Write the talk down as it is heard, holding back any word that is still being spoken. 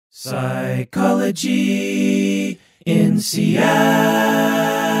Psychology in Seattle.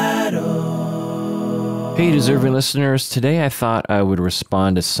 Hey, deserving listeners. Today I thought I would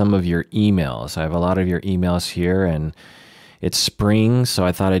respond to some of your emails. I have a lot of your emails here, and it's spring, so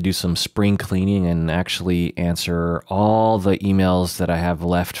I thought I'd do some spring cleaning and actually answer all the emails that I have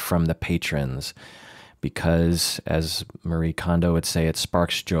left from the patrons. Because, as Marie Kondo would say, it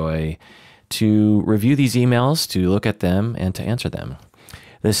sparks joy to review these emails, to look at them, and to answer them.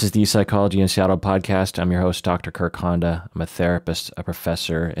 This is the Psychology in Seattle podcast. I'm your host, Dr. Kirk Honda. I'm a therapist, a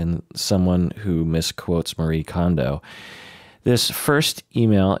professor, and someone who misquotes Marie Kondo. This first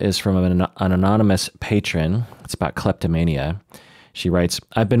email is from an anonymous patron. It's about kleptomania. She writes,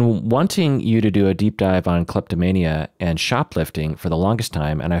 I've been wanting you to do a deep dive on kleptomania and shoplifting for the longest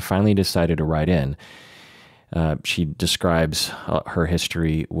time, and I finally decided to write in. She describes her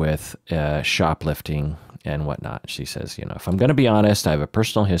history with shoplifting and whatnot. She says, if I'm going to be honest, I have a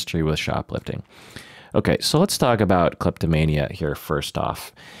personal history with shoplifting. Okay, so let's talk about kleptomania here first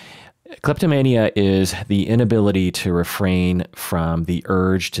off. Kleptomania is the inability to refrain from the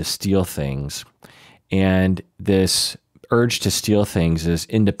urge to steal things. And this urge to steal things is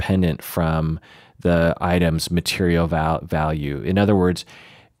independent from the item's material value. In other words,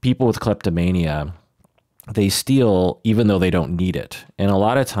 people with kleptomania, they steal even though they don't need it. And a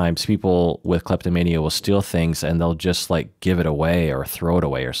lot of times people with kleptomania will steal things and they'll just like give it away or throw it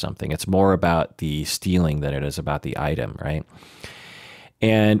away or something. It's more about the stealing than it is about the item, right?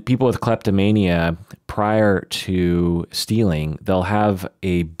 And people with kleptomania, prior to stealing, they'll have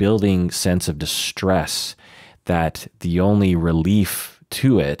a building sense of distress that the only relief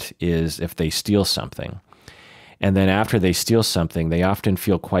to it is if they steal something. And then after they steal something, they often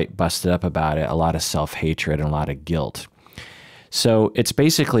feel quite busted up about it, a lot of self-hatred and a lot of guilt. So it's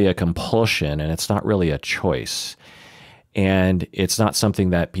basically a compulsion, and it's not really a choice. And it's not something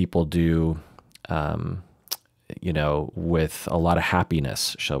that people do, with a lot of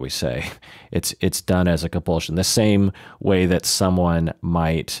happiness, shall we say. It's done as a compulsion. The same way that someone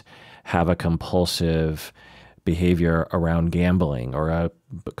might have a compulsive behavior around gambling or a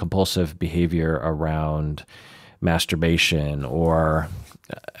compulsive behavior around masturbation or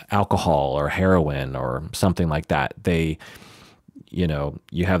alcohol or heroin or something like that. They, you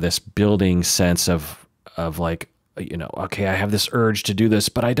have this building sense of like, okay, I have this urge to do this,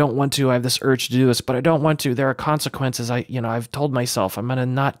 but I don't want to. I have this urge to do this, but I don't want to. There are consequences. I've told myself I'm going to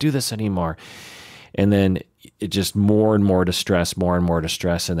not do this anymore. And then it just more and more distress.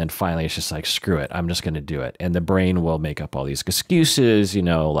 And then finally it's just like, screw it. I'm just going to do it. And the brain will make up all these excuses,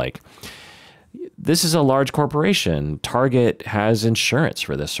 like, this is a large corporation. Target has insurance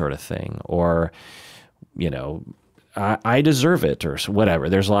for this sort of thing. Or, I deserve it or whatever.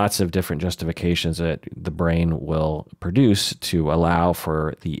 There's lots of different justifications that the brain will produce to allow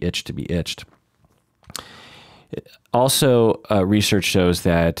for the itch to be itched. Also, research shows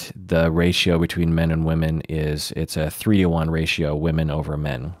that the ratio between men and women it's a 3-to-1 ratio, women over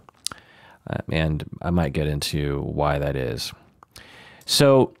men. And I might get into why that is.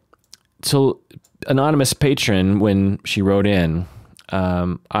 So anonymous patron, when she wrote in,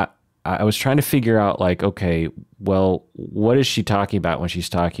 I was trying to figure out, like, okay, well, what is she talking about when she's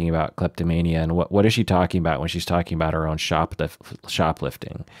talking about kleptomania, and what is she talking about when she's talking about her own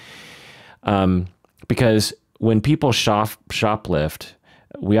shoplifting? Because when people shoplift,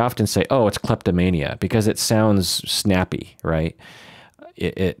 we often say, oh, it's kleptomania, because it sounds snappy, right?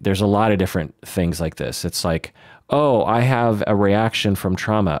 There's a lot of different things like this. It's like, oh, I have a reaction from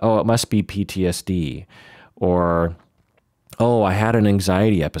trauma. Oh, it must be PTSD. Or, oh, I had an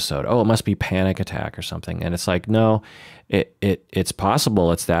anxiety episode. Oh, it must be panic attack or something. And it's like, no, it's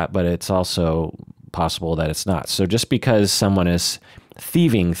possible it's that, but it's also possible that it's not. So just because someone is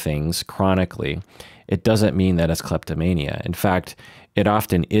thieving things chronically, it doesn't mean that it's kleptomania. In fact, it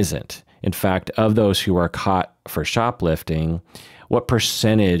often isn't. In fact, of those who are caught for shoplifting, what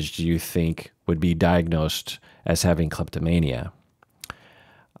percentage do you think would be diagnosed as having kleptomania?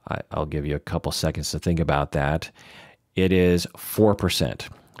 I'll give you a couple seconds to think about that. It is 4%,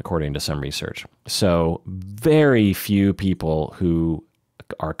 according to some research. So very few people who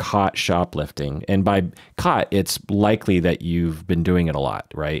are caught shoplifting, and by caught, it's likely that you've been doing it a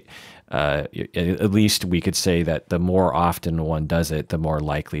lot, right? At least we could say that the more often one does it, the more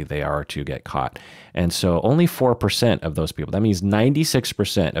likely they are to get caught. And so only 4% of those people, that means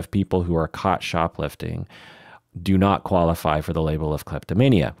 96% of people who are caught shoplifting do not qualify for the label of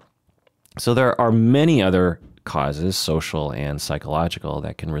kleptomania. So there are many other causes, social and psychological,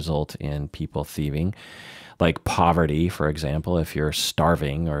 that can result in people thieving. like poverty, for example. If you're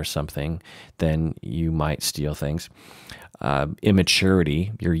starving or something, then you might steal things.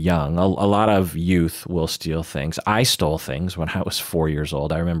 immaturity. You're young. A lot of youth will steal things. I stole things when I was 4 years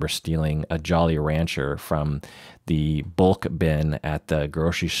old. I remember stealing a Jolly Rancher from the bulk bin at the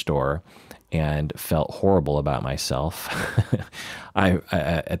grocery store and felt horrible about myself.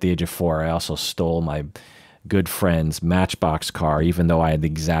 At the age of 4, I also stole my good friend's Matchbox car, even though I had the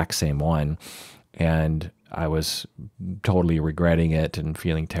exact same one. And I was totally regretting it and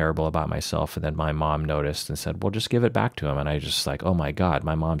feeling terrible about myself. And then my mom noticed and said, well, just give it back to him. And I just like, oh my God,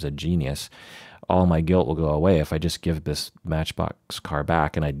 my mom's a genius. All my guilt will go away if I just give this Matchbox car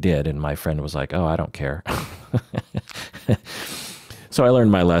back. And I did. And my friend was like, oh, I don't care. So I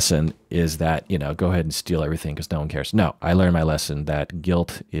learned my lesson is that, go ahead and steal everything because no one cares. No, I learned my lesson that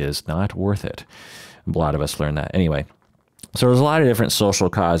guilt is not worth it. A lot of us learn that. Anyway, so there's a lot of different social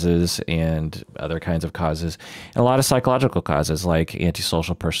causes and other kinds of causes, and a lot of psychological causes like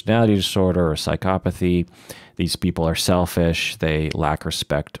antisocial personality disorder or psychopathy. These people are selfish. They lack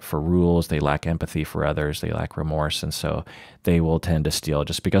respect for rules. They lack empathy for others. They lack remorse, and so they will tend to steal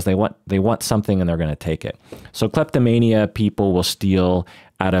just because they want something and they're going to take it. So kleptomania people will steal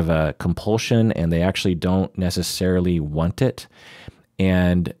out of a compulsion, and they actually don't necessarily want it.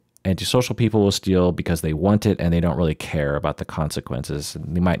 And antisocial people will steal because they want it and they don't really care about the consequences.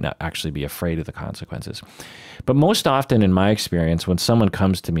 They might not actually be afraid of the consequences. But most often in my experience, when someone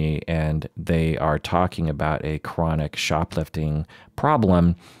comes to me and they are talking about a chronic shoplifting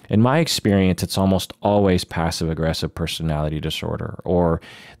problem, in my experience, it's almost always passive-aggressive personality disorder, or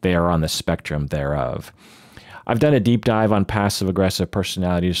they are on the spectrum thereof. I've done a deep dive on passive-aggressive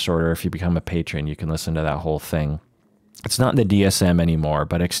personality disorder. If you become a patron, you can listen to that whole thing. It's not in the DSM anymore,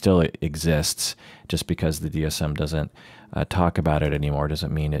 but it still exists. Just because the DSM doesn't talk about it anymore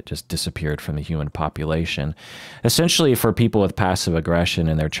doesn't mean it just disappeared from the human population. Essentially, for people with passive aggression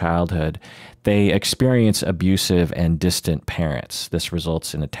in their childhood, they experience abusive and distant parents. This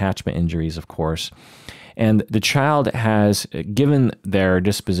results in attachment injuries, of course. And the child has, given their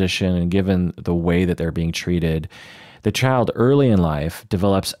disposition and given the way that they're being treated, the child early in life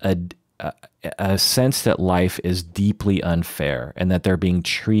develops a sense that life is deeply unfair and that they're being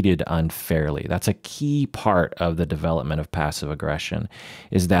treated unfairly. That's a key part of the development of passive aggression,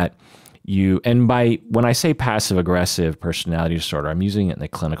 is that when I say passive aggressive personality disorder, I'm using it in the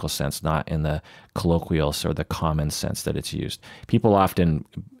clinical sense, not in the colloquial or the common sense that it's used. People often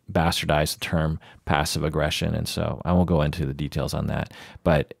bastardize the term passive aggression, and so I won't go into the details on that,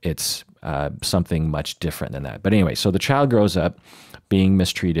 but it's something much different than that. But anyway, so the child grows up being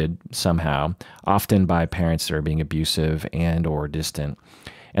mistreated somehow, often by parents that are being abusive and or distant.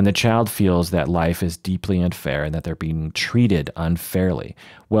 And the child feels that life is deeply unfair and that they're being treated unfairly.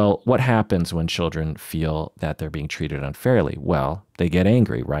 Well, what happens when children feel that they're being treated unfairly? Well, they get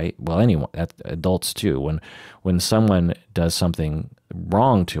angry, right? Well, adults too. When someone does something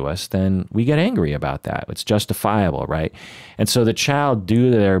wrong to us, then we get angry about that. It's justifiable, right? And so the child,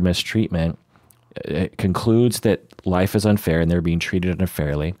 due to their mistreatment, concludes that life is unfair and they're being treated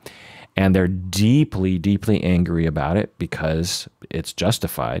unfairly. And they're deeply, deeply angry about it because it's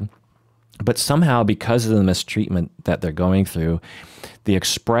justified. But somehow, because of the mistreatment that they're going through, the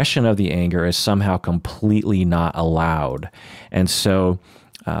expression of the anger is somehow completely not allowed. And so,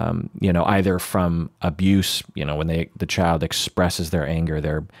 either from abuse, when the child expresses their anger,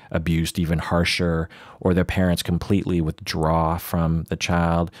 they're abused even harsher, or their parents completely withdraw from the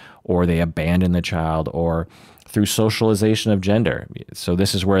child, or they abandon the child, or through socialization of gender. So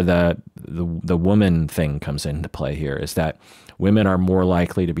this is where the woman thing comes into play here, is that women are more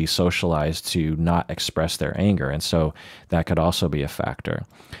likely to be socialized to not express their anger. And so that could also be a factor.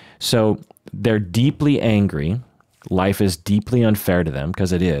 So they're deeply angry. Life is deeply unfair to them,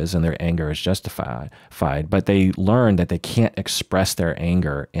 because it is, and their anger is justified, but they learn that they can't express their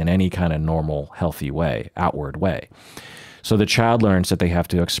anger in any kind of normal, healthy way, outward way. So the child learns that they have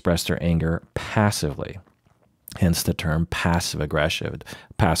to express their anger passively. Hence the term passive aggressive.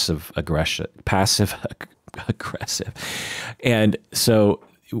 And so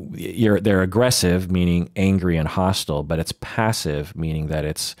they're aggressive, meaning angry and hostile, but it's passive, meaning that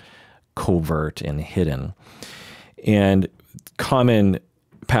it's covert and hidden. And common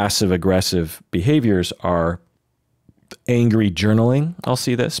passive aggressive behaviors are angry journaling. I'll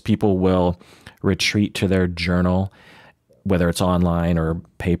see this. People will retreat to their journal, whether it's online or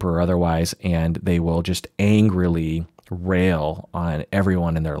paper or otherwise, and they will just angrily rail on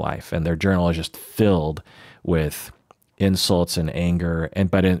everyone in their life. And their journal is just filled with insults and anger.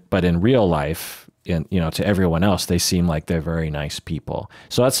 But in real life, to everyone else, they seem like they're very nice people.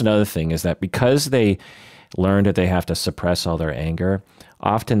 So that's another thing, is that because they learn that they have to suppress all their anger,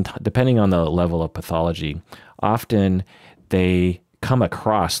 often, depending on the level of pathology, often they come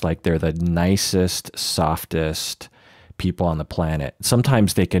across like they're the nicest, softest people on the planet.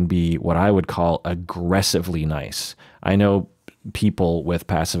 Sometimes they can be what I would call aggressively nice. I know people with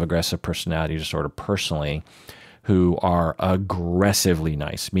passive aggressive personality disorder personally who are aggressively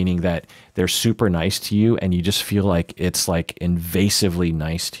nice, meaning that they're super nice to you and you just feel like it's like invasively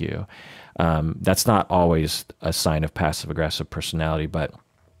nice to you. That's not always a sign of passive aggressive personality, but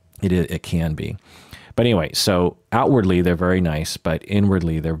it can be. But anyway, so outwardly they're very nice, but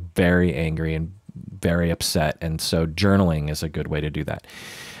inwardly they're very angry and very upset. And so journaling is a good way to do that.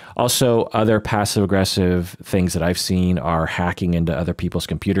 Also, other passive-aggressive things that I've seen are hacking into other people's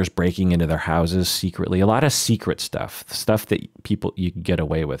computers, breaking into their houses secretly. A lot of secret stuff that you can get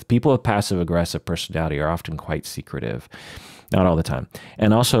away with. People with passive-aggressive personality are often quite secretive, not all the time.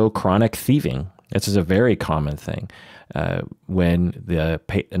 And also chronic thieving. This is a very common thing. When the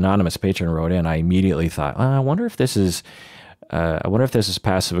anonymous patron wrote in, I immediately thought, I wonder if this is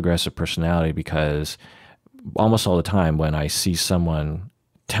passive-aggressive personality, because almost all the time when I see someone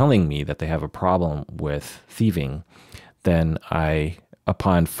telling me that they have a problem with thieving, then I,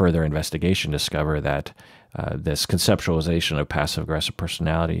 upon further investigation, discover that this conceptualization of passive-aggressive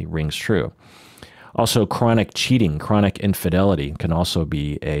personality rings true. Also, chronic cheating, chronic infidelity can also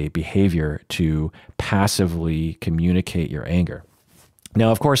be a behavior to passively communicate your anger.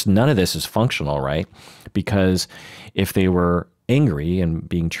 Now, of course, none of this is functional, right? Because if they were angry and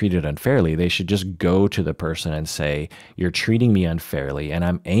being treated unfairly, they should just go to the person and say, you're treating me unfairly and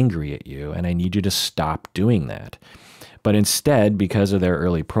I'm angry at you and I need you to stop doing that. But instead, because of their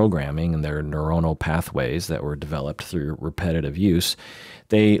early programming and their neuronal pathways that were developed through repetitive use,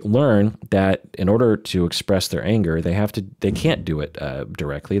 they learn that in order to express their anger, they can't do it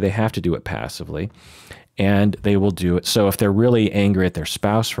directly. They have to do it passively. And they will do it. So if they're really angry at their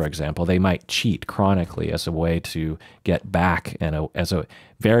spouse, for example, they might cheat chronically as a way to get back, and as a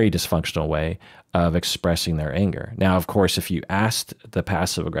very dysfunctional way of expressing their anger. Now, of course, if you asked the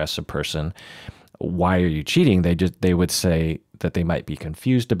passive-aggressive person, why are you cheating? They would say that they might be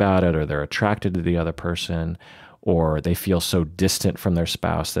confused about it, or they're attracted to the other person, or they feel so distant from their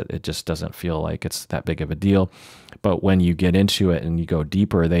spouse that it just doesn't feel like it's that big of a deal. But when you get into it and you go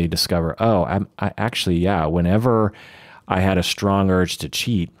deeper, they discover, oh, I actually, yeah, whenever I had a strong urge to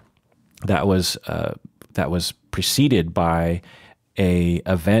cheat, that was preceded by an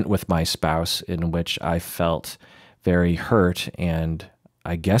event with my spouse in which I felt very hurt, and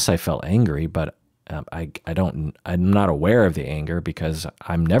I guess I felt angry, but I'm not aware of the anger because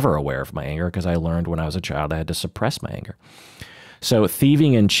I'm never aware of my anger, because I learned when I was a child I had to suppress my anger. So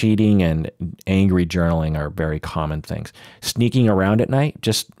thieving and cheating and angry journaling are very common things. Sneaking around at night,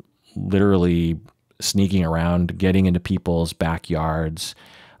 just literally sneaking around, getting into people's backyards,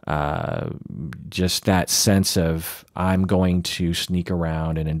 just that sense of I'm going to sneak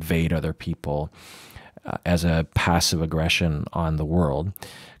around and invade other people as a passive aggression on the world.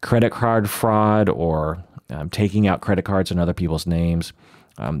 Credit card fraud, or taking out credit cards in other people's names,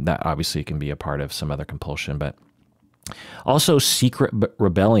 that obviously can be a part of some other compulsion, but also secret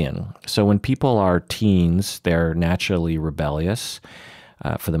rebellion. So when people are teens, they're naturally rebellious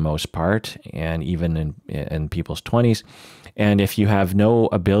for the most part, and even in people's 20s. And if you have no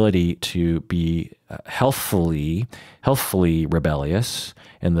ability to be healthfully rebellious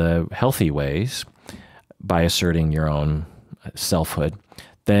in the healthy ways by asserting your own selfhood,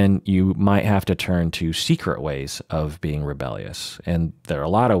 then you might have to turn to secret ways of being rebellious. And there are a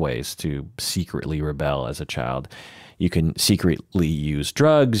lot of ways to secretly rebel as a child. You can secretly use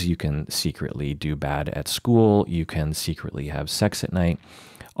drugs, you can secretly do bad at school, you can secretly have sex at night.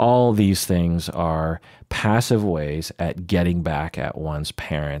 All these things are passive ways at getting back at one's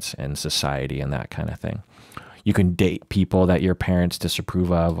parents and society and that kind of thing. You can date people that your parents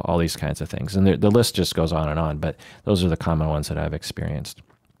disapprove of, all these kinds of things. And the list just goes on, but those are the common ones that I've experienced.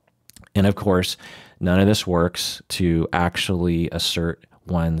 And of course, none of this works to actually assert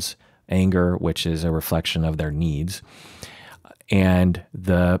one's anger, which is a reflection of their needs. And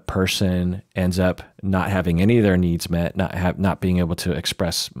the person ends up not having any of their needs met, not being able to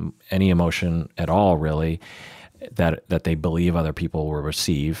express any emotion at all, really, that they believe other people will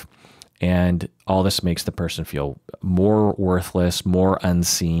receive. And all this makes the person feel more worthless, more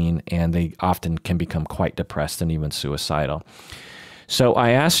unseen, and they often can become quite depressed and even suicidal. So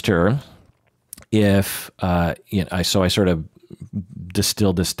I asked her if, so I sort of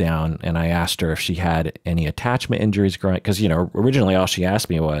distilled this down, and I asked her if she had any attachment injuries growing, because, originally all she asked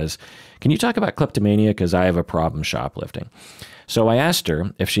me was, can you talk about kleptomania? Because I have a problem shoplifting. So I asked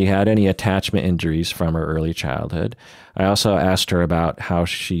her if she had any attachment injuries from her early childhood. I also asked her about how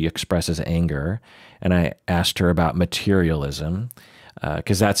she expresses anger. and I asked her about materialism,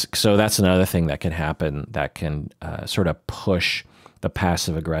 because that's another thing that can happen that can sort of push the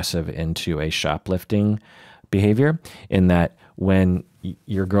passive aggressive into a shoplifting behavior, in that when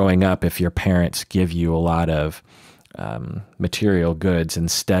you're growing up, if your parents give you a lot of material goods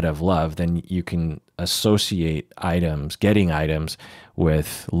instead of love, then you can associate getting items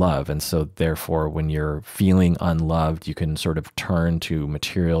with love. And so therefore, when you're feeling unloved, you can sort of turn to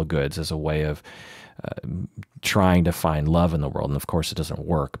material goods as a way of trying to find love in the world. And of course, it doesn't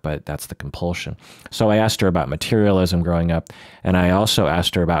work, but that's the compulsion. So I asked her about materialism growing up, and I also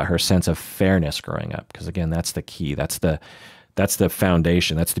asked her about her sense of fairness growing up, because again, that's the key. That's the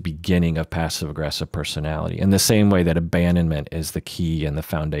foundation. That's the beginning of passive-aggressive personality. In the same way that abandonment is the key and the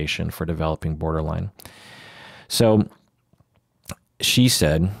foundation for developing borderline. So she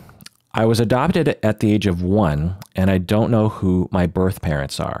said, I was adopted at the age of 1, and I don't know who my birth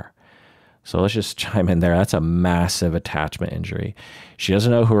parents are. So let's just chime in there. That's a massive attachment injury. She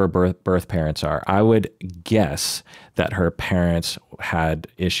doesn't know who her birth parents are. I would guess that her parents had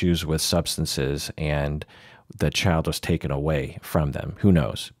issues with substances and the child was taken away from them. Who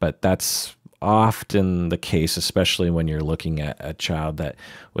knows? But that's often the case, especially when you're looking at a child that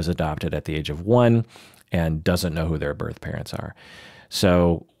was adopted at the age of 1 and doesn't know who their birth parents are.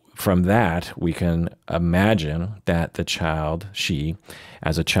 So from that, we can imagine that the child, she,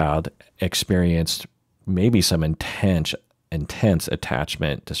 as a child, experienced maybe some intense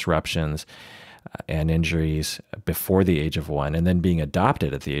attachment disruptions and injuries before the age of 1. And then being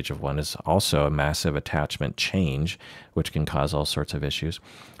adopted at the age of 1 is also a massive attachment change, which can cause all sorts of issues.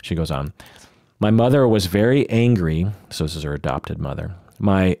 She goes on, my mother was very angry. So this is her adopted mother.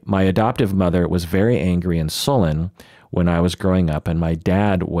 My adoptive mother was very angry and sullen when I was growing up, and my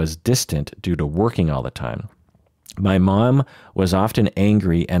dad was distant due to working all the time. My mom was often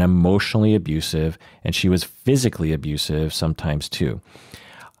angry and emotionally abusive, and she was physically abusive sometimes too.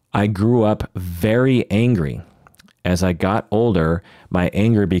 I grew up very angry. As I got older, my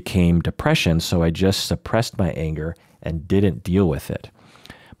anger became depression, so I just suppressed my anger and didn't deal with it.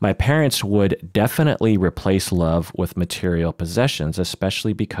 My parents would definitely replace love with material possessions,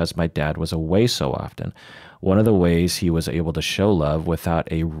 especially because my dad was away so often. One of the ways he was able to show love without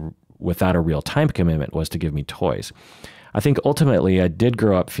a real time commitment was to give me toys. I think ultimately I did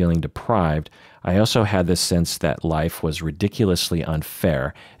grow up feeling deprived. I also had this sense that life was ridiculously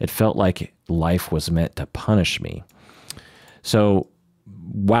unfair. It felt like life was meant to punish me. So,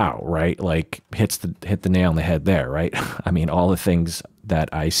 wow, right? Like hit the nail on the head there, right? I mean, all the things that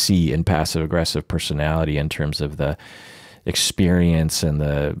I see in passive-aggressive personality in terms of the experience and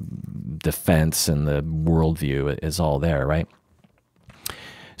the defense and the worldview is all there, right?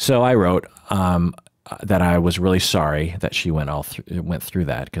 So I wrote that I was really sorry that she went through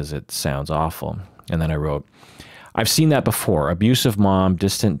that, because it sounds awful. And then I wrote, I've seen that before: abusive mom,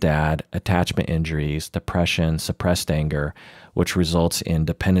 distant dad, attachment injuries, depression, suppressed anger, which results in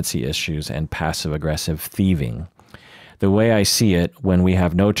dependency issues and passive-aggressive thieving. The way I see it, when we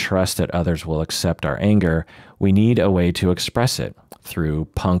have no trust that others will accept our anger, we need a way to express it through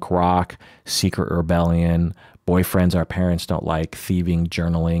punk rock, secret rebellion, boyfriends our parents don't like, thieving,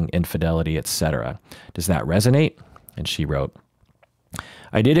 journaling, infidelity, etc. Does that resonate? And she wrote,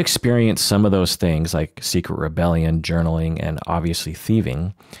 I did experience some of those things like secret rebellion, journaling, and obviously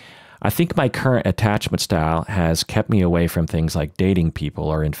thieving. I think my current attachment style has kept me away from things like dating people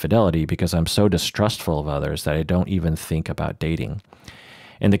or infidelity because I'm so distrustful of others that I don't even think about dating.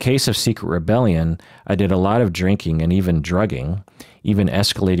 In the case of secret rebellion, I did a lot of drinking and even drugging, even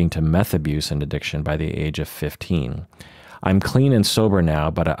escalating to meth abuse and addiction by the age of 15. I'm clean and sober now,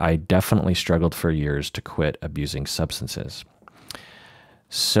 but I definitely struggled for years to quit abusing substances.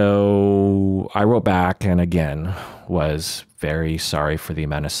 So I wrote back and again was very sorry for the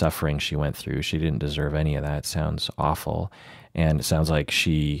amount of suffering she went through. She didn't deserve any of that. It sounds awful. And it sounds like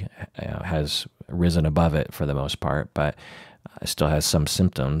she has risen above it for the most part, but still has some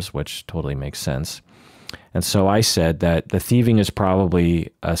symptoms, which totally makes sense. And so I said that the thieving is probably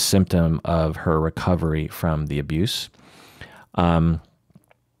a symptom of her recovery from the abuse.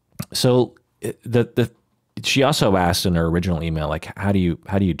 She also asked in her original email, like, how do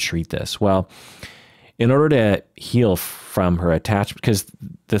you treat this? Well, in order to heal from her attachment, because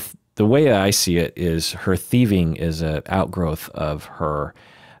the way I see it is her thieving is an outgrowth of her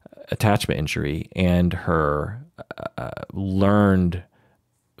attachment injury and her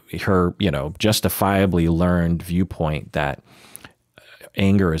justifiably learned viewpoint that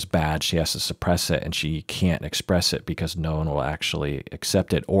anger is bad, she has to suppress it, and she can't express it because no one will actually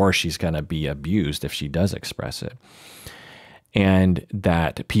accept it, or she's going to be abused if she does express it. and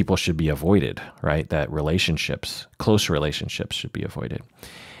that people should be avoided, right? That close relationships should be avoided.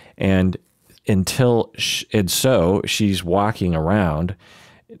 And so she's walking around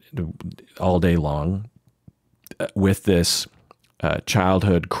all day long with this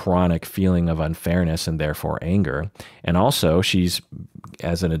childhood chronic feeling of unfairness and therefore anger. And also she's,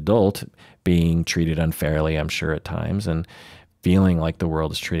 as an adult, being treated unfairly, I'm sure at times, and feeling like the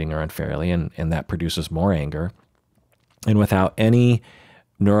world is treating her unfairly, and that produces more anger. And without any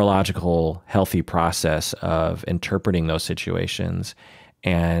neurological healthy process of interpreting those situations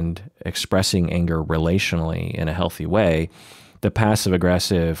and expressing anger relationally in a healthy way, the passive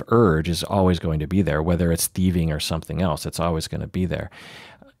aggressive urge is always going to be there, whether it's thieving or something else. It's always going to be there.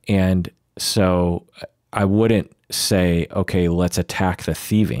 And so I wouldn't say, okay, let's attack the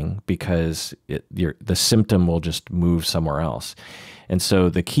thieving, because the symptom will just move somewhere else. And so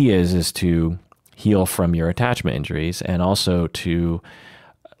the key is to heal from your attachment injuries, and also to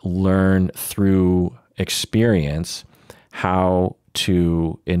learn through experience how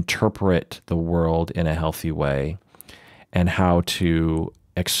to interpret the world in a healthy way, and how to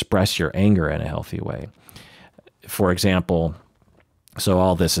express your anger in a healthy way. For example, so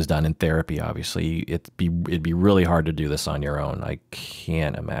all this is done in therapy, obviously. It'd be really hard to do this on your own. I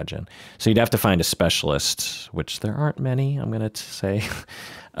can't imagine. So you'd have to find a specialist, which there aren't many, I'm going to say.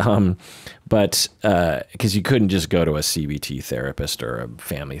 But because you couldn't just go to a CBT therapist or a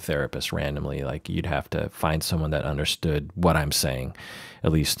family therapist randomly. Like, you'd have to find someone that understood what I'm saying,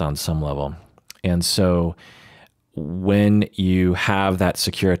 at least on some level. And so when you have that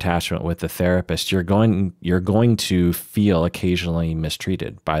secure attachment with the therapist, you're going to feel occasionally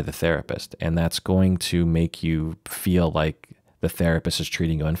mistreated by the therapist, and that's going to make you feel like the therapist is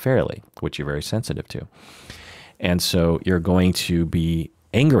treating you unfairly, which you're very sensitive to. And so you're going to be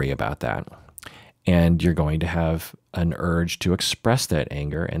angry about that, and you're going to have an urge to express that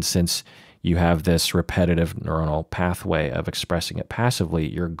anger. And since you have this repetitive neuronal pathway of expressing it passively,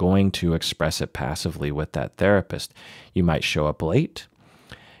 you're going to express it passively with that therapist. You might show up late,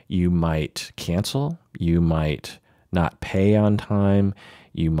 you might cancel, you might not pay on time,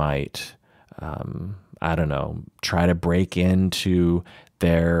 you might, I don't know, try to break into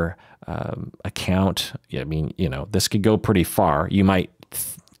their account. I mean, this could go pretty far. You might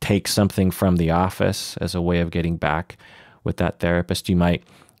take something from the office as a way of getting back with that therapist. You might,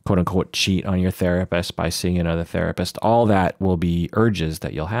 quote unquote, cheat on your therapist by seeing another therapist. All that will be urges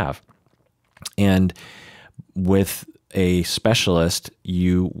that you'll have. And with a specialist,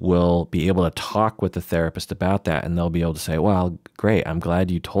 you will be able to talk with the therapist about that, and they'll be able to say, well, great, I'm glad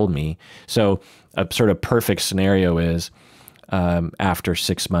you told me. So a sort of perfect scenario is, after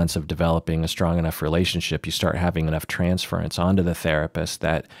 6 months of developing a strong enough relationship, you start having enough transference onto the therapist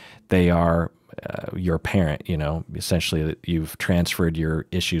that they are your parent. Essentially you've transferred your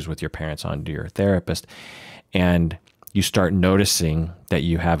issues with your parents onto your therapist, and you start noticing that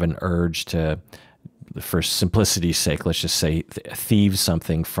you have an urge to, for simplicity's sake, let's just say, thieve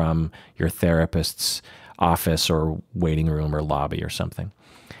something from your therapist's office or waiting room or lobby or something.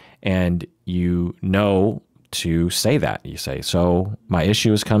 And to say that. You say, so my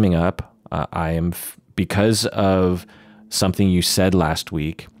issue is coming up. Because of something you said last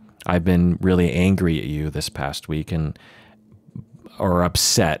week, I've been really angry at you this past week, or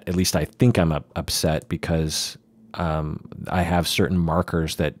upset. At least I think I'm upset because I have certain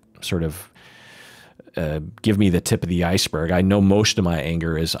markers that sort of give me the tip of the iceberg. I know most of my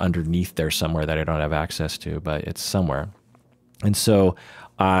anger is underneath there somewhere that I don't have access to, but it's somewhere. And so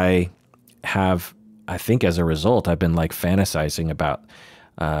I think as a result, I've been like fantasizing about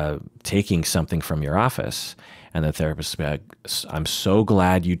taking something from your office. And the therapist will be like, I'm so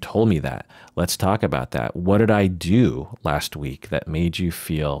glad you told me that. Let's talk about that. What did I do last week that made you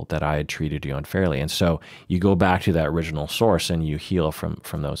feel that I had treated you unfairly? And so you go back to that original source and you heal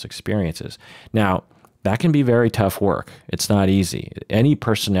from those experiences. Now, that can be very tough work. It's not easy. Any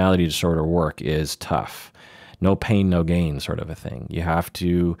personality disorder work is tough. No pain, no gain sort of a thing. You have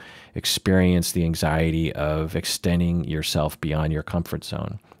to experience the anxiety of extending yourself beyond your comfort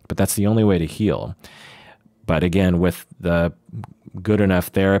zone. But that's the only way to heal. But again, with the good enough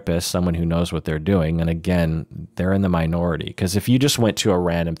therapist, someone who knows what they're doing, and again, they're in the minority. Because if you just went to a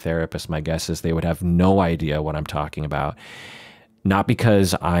random therapist, my guess is they would have no idea what I'm talking about. Not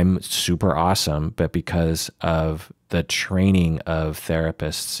because I'm super awesome, but because of the training of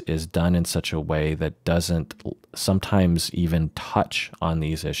therapists is done in such a way that doesn't sometimes even touch on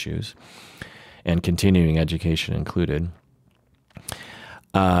these issues, and continuing education included.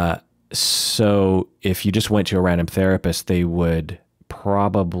 So if you just went to a random therapist, they would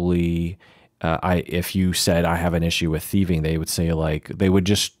probably if you said I have an issue with thieving, they would say like they would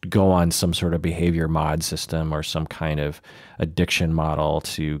just go on some sort of behavior mod system or some kind of addiction model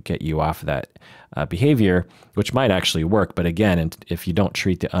to get you off of that behavior, which might actually work. But again, if you don't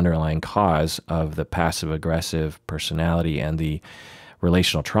treat the underlying cause of the passive aggressive personality and the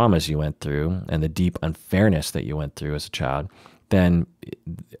relational traumas you went through and the deep unfairness that you went through as a child, then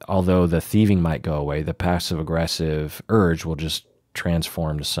although the thieving might go away, the passive aggressive urge will just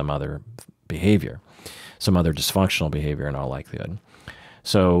transform to some other behavior, some other dysfunctional behavior in all likelihood.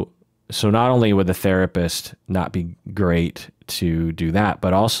 So not only would the therapist not be great to do that,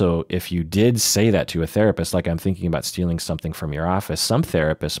 but also if you did say that to a therapist, like I'm thinking about stealing something from your office, some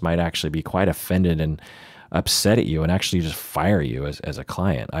therapists might actually be quite offended and upset at you and actually just fire you as a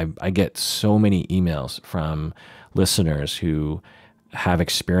client. I get so many emails from listeners who have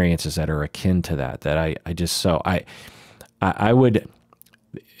experiences that are akin to that, I would.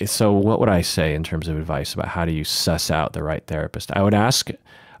 So what would I say in terms of advice about how do you suss out the right therapist? I would ask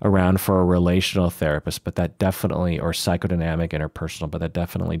around for a relational therapist, but that definitely, or psychodynamic interpersonal, but that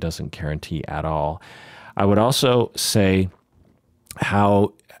definitely doesn't guarantee at all. I would also say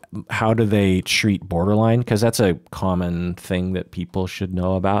how do they treat borderline? Because that's a common thing that people should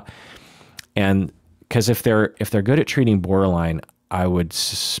know about. And because if they're good at treating borderline, I would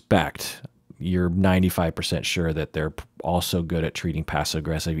suspect you're 95% sure that they're also good at treating passive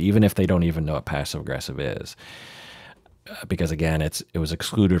aggressive, even if they don't even know what passive aggressive is. Because again, it was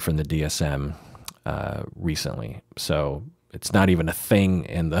excluded from the DSM recently. So it's not even a thing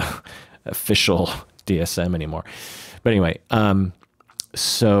in the official DSM anymore. But anyway,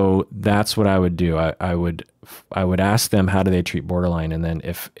 so that's what I would do. I would ask them, how do they treat borderline? And then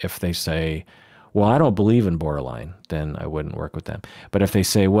if they say, well, I don't believe in borderline, then I wouldn't work with them. But if they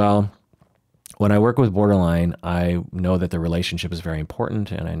say, well, when I work with borderline, I know that the relationship is very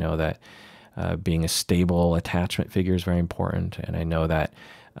important, and I know that being a stable attachment figure is very important, and I know that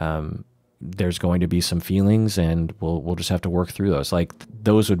there's going to be some feelings, and we'll just have to work through those. Like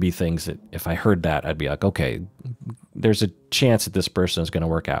those would be things that if I heard that, I'd be like, okay, there's a chance that this person is going to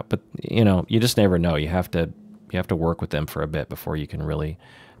work out. But you just never know. You have to work with them for a bit before you can really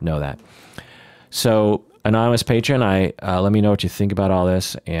know that. So, anonymous patron, let me know what you think about all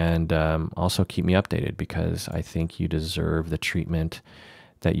this, and also keep me updated, because I think you deserve the treatment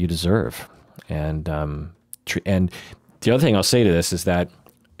that you deserve. And the other thing I'll say to this is that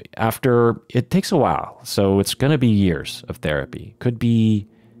it takes a while, so it's going to be years of therapy. Could be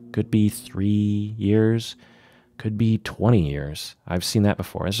 3 years, could be 20 years. I've seen that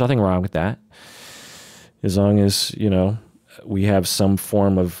before. There's nothing wrong with that, as long as we have some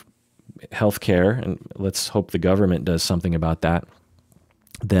form of healthcare, and let's hope the government does something about that.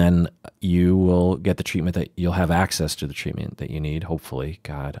 Then you will get the treatment that you'll have access to the treatment that you need. Hopefully,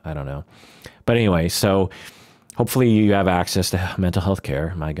 God, I don't know. But anyway, so hopefully you have access to mental health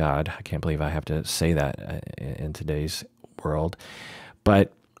care. My God, I can't believe I have to say that in today's world.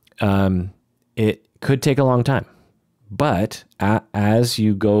 But it could take a long time. But as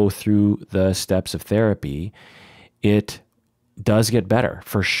you go through the steps of therapy, it does get better,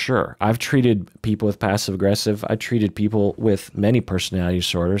 for sure. I've treated people with passive aggressive. I've treated people with many personality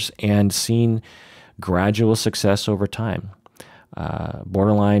disorders and seen gradual success over time.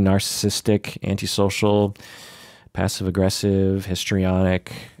 Borderline, narcissistic, antisocial, passive aggressive,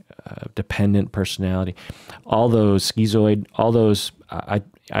 histrionic, dependent personality, all those schizoid, all those.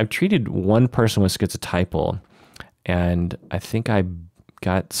 I've treated one person with schizotypal, and I think I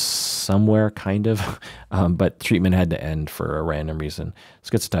got somewhere, kind of, but treatment had to end for a random reason.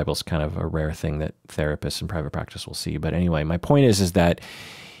 Schizotypal is kind of a rare thing that therapists in private practice will see. But anyway, my point is that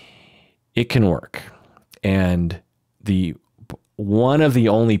it can work. And one of the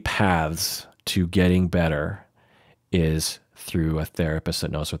only paths to getting better is through a therapist that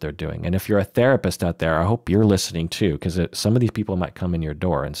knows what they're doing. And if you're a therapist out there, I hope you're listening too, because some of these people might come in your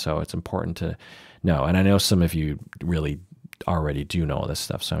door. And so it's important to know. And I know some of you really already do know all this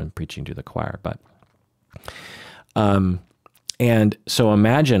stuff, so I'm preaching to the choir. But and so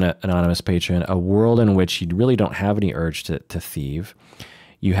imagine, an anonymous patron, a world in which you really don't have any urge to thieve.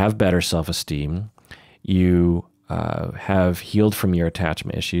 You have better self-esteem. You have healed from your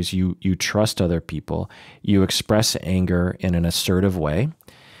attachment issues. You trust other people. You express anger in an assertive way.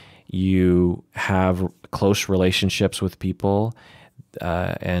 You have close relationships with people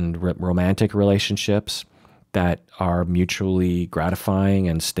and romantic relationships that are mutually gratifying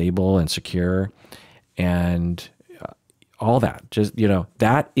and stable and secure, and all that. Just,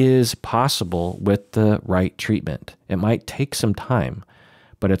 that is possible with the right treatment. It might take some time,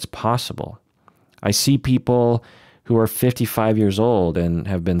 but it's possible. I see people who are 55 years old and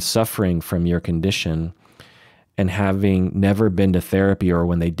have been suffering from your condition and having never been to therapy, or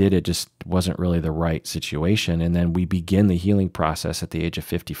when they did, it just wasn't really the right situation. And then we begin the healing process at the age of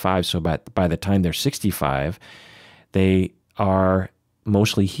 55. So by the time they're 65, they are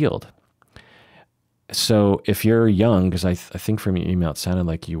mostly healed. So if you're young, because I think from your email, it sounded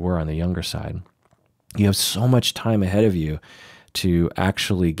like you were on the younger side, you have so much time ahead of you to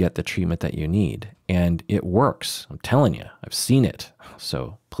actually get the treatment that you need. And it works. I'm telling you, I've seen it.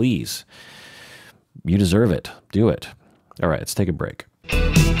 So please, you deserve it. Do it. All right, let's take a break.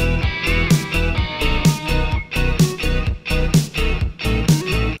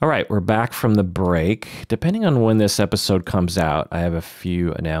 All right, we're back from the break. Depending on when this episode comes out, I have a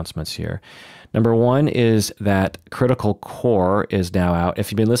few announcements here. Number one is that Critical Core is now out.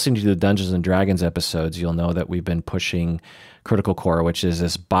 If you've been listening to the Dungeons and Dragons episodes, you'll know that we've been pushing Critical Core, which is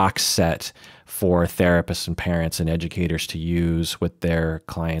this box set for therapists and parents and educators to use with their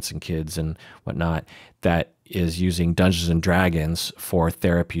clients and kids and whatnot, that is using Dungeons and Dragons for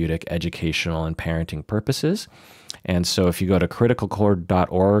therapeutic, educational, and parenting purposes. And so if you go to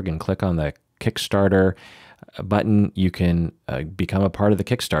criticalcore.org and click on the Kickstarter button, you can become a part of the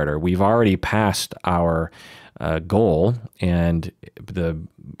Kickstarter. We've already passed our goal, and the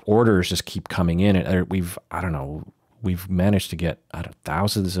orders just keep coming in. And we've managed to get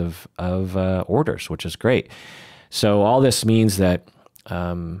thousands of orders, which is great. So all this means that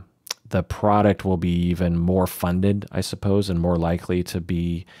the product will be even more funded, I suppose, and more likely to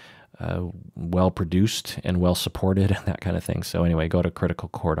be well produced and well supported and that kind of thing. So anyway, go to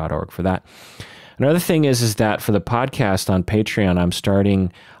criticalcore.org for that. Another thing is that for the podcast on Patreon, I'm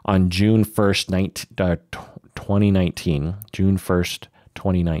starting on June 1st, 2019, June 1st,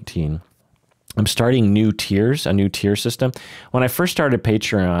 2019. I'm starting a new tier system. When I first started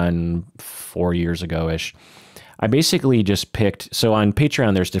Patreon 4 years ago-ish, I basically just picked, so on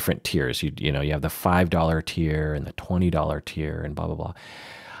Patreon, there's different tiers. You have the $5 tier and the $20 tier and blah, blah, blah.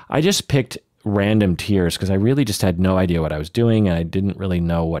 I just picked random tiers because I really just had no idea what I was doing, and I didn't really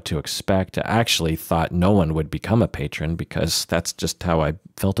know what to expect. I actually thought no one would become a patron because that's just how I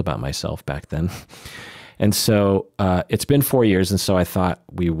felt about myself back then. And so it's been 4 years, and so I thought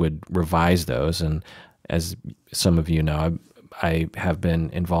we would revise those. And as some of you know, I have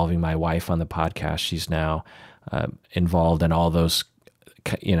been involving my wife on the podcast. She's now involved in all those,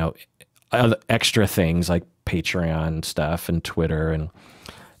 other extra things like Patreon stuff and Twitter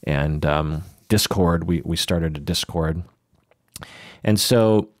and Discord. We started a Discord. And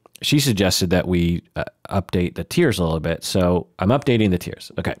so she suggested that we update the tiers a little bit. So I'm updating the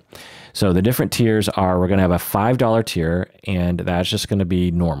tiers. Okay. So the different tiers are, we're going to have a $5 tier, and that's just going to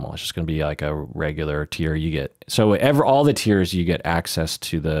be normal. It's just going to be like a regular tier you get. So all the tiers, you get access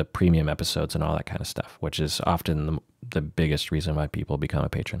to the premium episodes and all that kind of stuff, which is often the biggest reason why people become a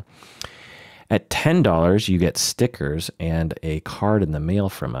patron. At $10, you get stickers and a card in the mail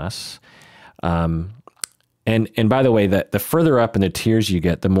from us. And by the way, the further up in the tiers you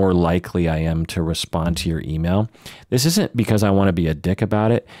get, the more likely I am to respond to your email. This isn't because I want to be a dick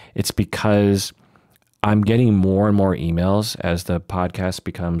about it. It's because I'm getting more and more emails as the podcast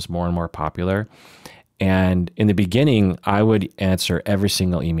becomes more and more popular. And in the beginning, I would answer every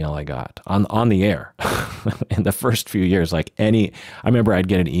single email I got on the air. In the first few years, I remember I'd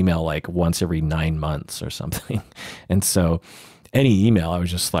get an email like once every 9 months or something. And so any email, I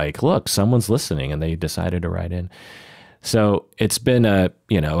was just like, look, someone's listening, and they decided to write in. So it's been a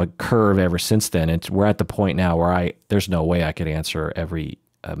curve ever since then. We're at the point now where there's no way I could answer every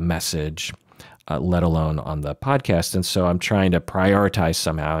message, let alone on the podcast. And so I'm trying to prioritize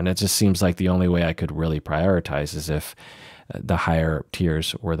somehow. And it just seems like the only way I could really prioritize is if the higher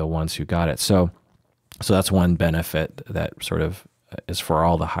tiers were the ones who got it. So that's one benefit that sort of is for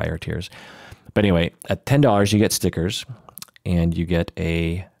all the higher tiers. But anyway, at $10, you get stickers, and you get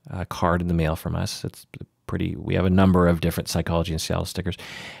a card in the mail from us. It's we have a number of different Psychology in Seattle stickers.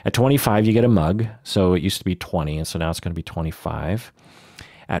 At $25, you get a mug. So it used to be $20, and so now it's going to be $25.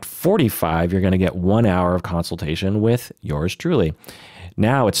 At $45, you're going to get 1 hour of consultation with yours truly.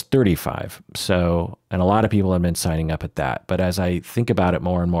 Now it's $35. So, and a lot of people have been signing up at that. But as I think about it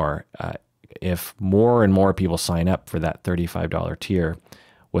more and more, if more and more people sign up for that $35 tier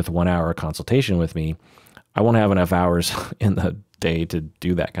with 1 hour consultation with me, I won't have enough hours in the day to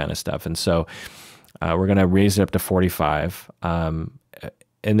do that kind of stuff. And so we're going to raise it up to 45. And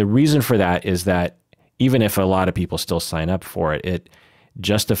the reason for that is that even if a lot of people still sign up for it, it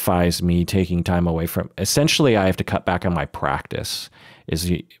justifies me taking time away from, essentially I have to cut back on my practice.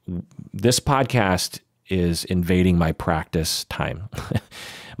 This podcast is invading my practice time.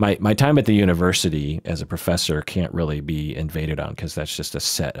 my time at the university as a professor can't really be invaded on because that's just a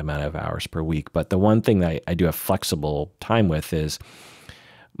set amount of hours per week. But the one thing that I do have flexible time with is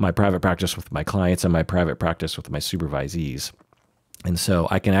my private practice with my clients and my private practice with my supervisees. And so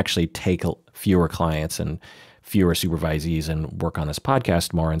I can actually take fewer clients and fewer supervisees and work on this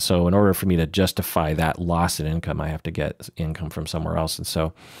podcast more. And so in order for me to justify that loss in income, I have to get income from somewhere else. And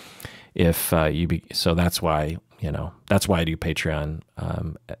so so that's why, that's why I do Patreon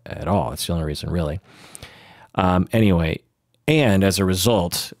at all. It's the only reason, really. Anyway, and as a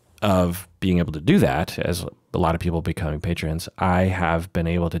result of being able to do that, as a lot of people becoming patrons, I have been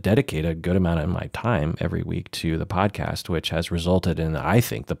able to dedicate a good amount of my time every week to the podcast, which has resulted in, I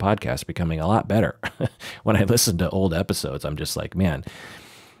think, the podcast becoming a lot better. When I listen to old episodes, I'm just like, man,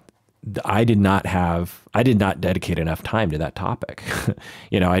 I did not dedicate enough time to that topic.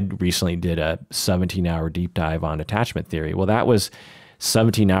 I recently did a 17-hour deep dive on attachment theory. Well, that was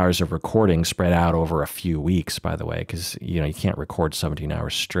 17 hours of recording spread out over a few weeks, by the way, because, you can't record 17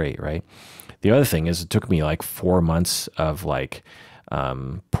 hours straight, right? The other thing is it took me like 4 months of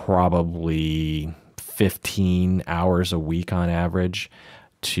probably 15 hours a week on average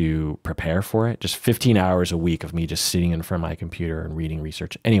to prepare for it. Just 15 hours a week of me just sitting in front of my computer and reading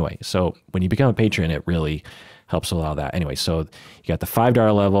research. Anyway, so when you become a patron, it really helps allow that. Anyway, so you got the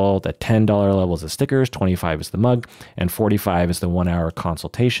 $5 level, the $10 level is the stickers, $25 is the mug, and $45 is the 1-hour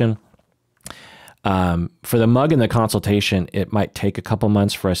consultation. For the mug and the consultation, it might take a couple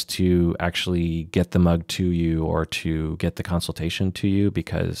months for us to actually get the mug to you or to get the consultation to you,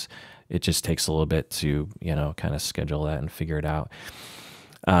 because it just takes a little bit to, kind of schedule that and figure it out.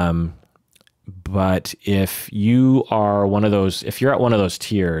 But if you are if you're at one of those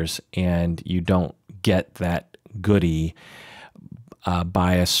tiers and you don't get that goodie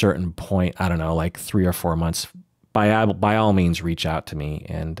by a certain point, I don't know, like 3 or 4 months, by all means, reach out to me,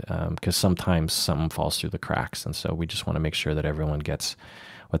 and because sometimes something falls through the cracks, and so we just want to make sure that everyone gets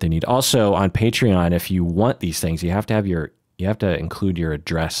what they need. Also, on Patreon, if you want these things, you have to include your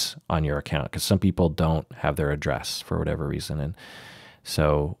address on your account, because some people don't have their address for whatever reason, and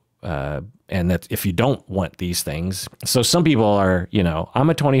so and that if you don't want these things, so some people are, I'm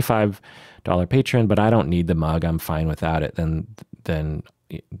a $25 patron, but I don't need the mug, I'm fine without it. Then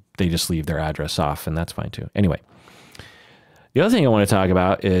they just leave their address off, and that's fine too. Anyway. The other thing I want to talk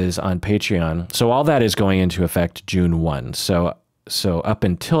about is on Patreon. So all that is going into effect June 1. So up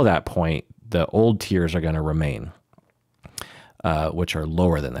until that point, the old tiers are going to remain, which are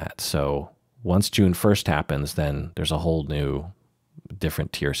lower than that. So once June 1st happens, then there's a whole new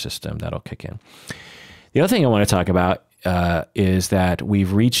different tier system that'll kick in. The other thing I want to talk about is that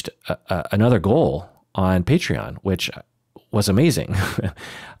we've reached another goal on Patreon, which was amazing.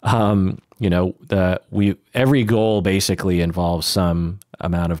 Every goal basically involves some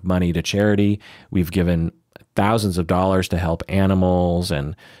amount of money to charity. We've given thousands of dollars to help animals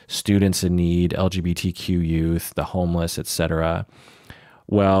and students in need, LGBTQ youth, the homeless, etc.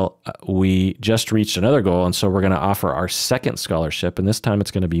 Well, we just reached another goal, and so we're going to offer our second scholarship, and this time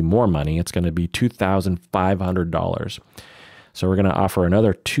it's going to be more money. It's going to be $2,500. So we're going to offer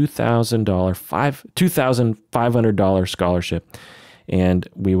another $2,500 scholarship, and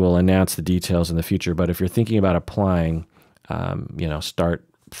we will announce the details in the future. But if you're thinking about applying, start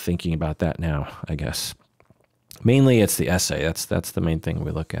thinking about that now, I guess. Mainly it's the essay. That's the main thing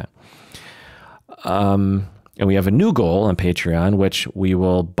we look at. And we have a new goal on Patreon, which we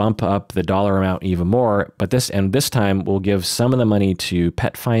will bump up the dollar amount even more. But this time we'll give some of the money to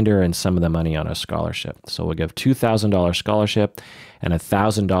Pet Finder and some of the money on a scholarship. So we'll give $2,000 scholarship and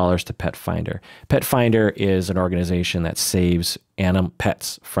 $1,000 to Pet Finder. Pet Finder is an organization that saves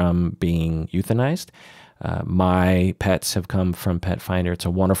pets from being euthanized. My pets have come from Pet Finder. It's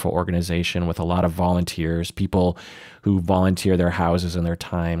a wonderful organization with a lot of volunteers, people who volunteer their houses and their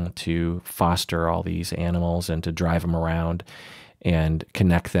time to foster all these animals and to drive them around and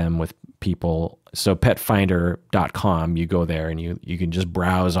connect them with people. So petfinder.com, you go there and you can just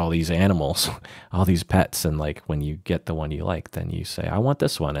browse all these animals, all these pets. And like when you get the one you like, then you say, I want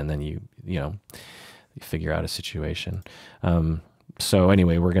this one. And then you figure out a situation. So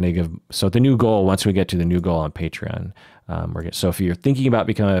anyway, we're going to so the new goal, once we get to the new goal on Patreon, so if you're thinking about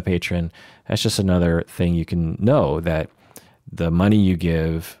becoming a patron, that's just another thing you can know, that the money you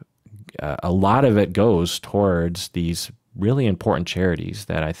give, a lot of it goes towards these really important charities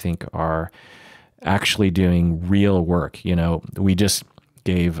that I think are actually doing real work. We just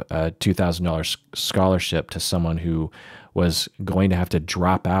gave a $2,000 scholarship to someone who was going to have to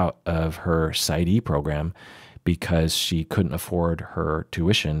drop out of her PsyD program because she couldn't afford her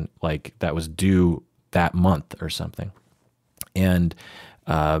tuition, like that was due that month or something. And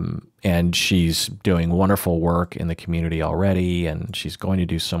And she's doing wonderful work in the community already, and she's going to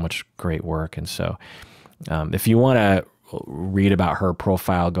do so much great work. And so if you want to read about her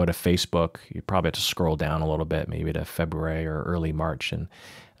profile, go to Facebook. You probably have to scroll down a little bit, maybe to February or early March. And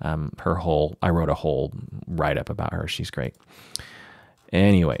I wrote a whole write-up about her. She's great.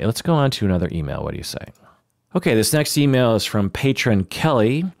 Anyway, let's go on to another email. What do you say? Okay, this next email is from Patron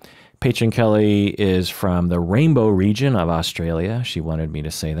Kelly. Patron Kelly is from the Rainbow region of Australia. She wanted me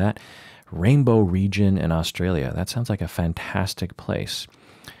to say that. Rainbow region in Australia. That sounds like a fantastic place.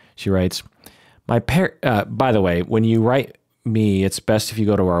 She writes, by the way, when you write me, it's best if you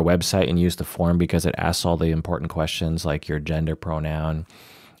go to our website and use the form because it asks all the important questions like your gender pronoun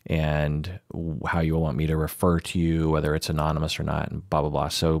and how you want me to refer to you, whether it's anonymous or not, and blah, blah, blah.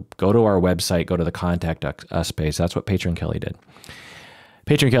 So go to our website, go to the Contact Us page. That's what Patron Kelly did.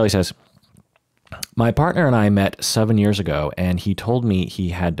 Patron Kelly says, my partner and I met 7 years ago, and he told me he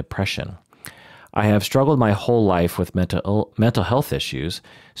had depression. I have struggled my whole life with mental health issues,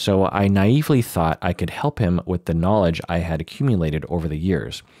 so I naively thought I could help him with the knowledge I had accumulated over the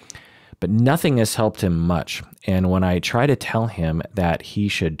years. But nothing has helped him much, and when I try to tell him that he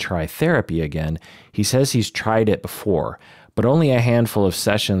should try therapy again, he says he's tried it before, but only a handful of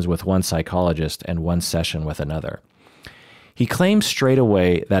sessions with one psychologist and one session with another. He claims straight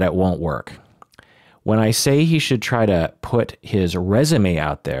away that it won't work. When I say he should try to put his resume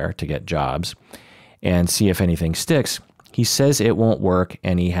out there to get jobs and see if anything sticks, he says it won't work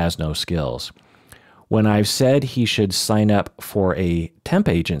and he has no skills. When I've said he should sign up for a temp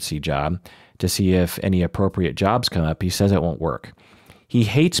agency job to see if any appropriate jobs come up, he says it won't work. He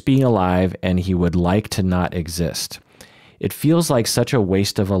hates being alive and he would like to not exist. It feels like such a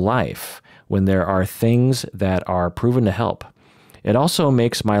waste of a life when there are things that are proven to help. It also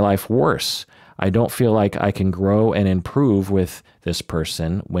makes my life worse. I don't feel like I can grow and improve with this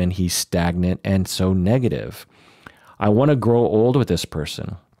person when he's stagnant and so negative. I want to grow old with this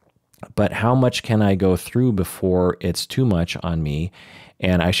person. But how much can I go through before it's too much on me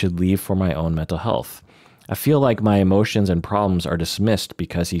and I should leave for my own mental health? I feel like my emotions and problems are dismissed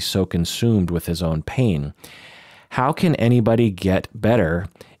because he's so consumed with his own pain. How can anybody get better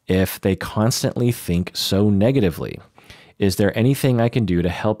if they constantly think so negatively? Is there anything I can do to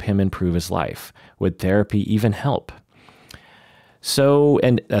help him improve his life? Would therapy even help? So,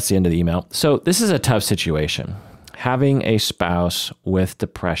 and that's the end of the email. So this is a tough situation. Having a spouse with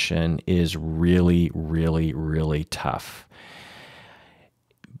depression is really, really, really tough.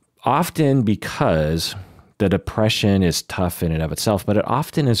 Often because the depression is tough in and of itself, but it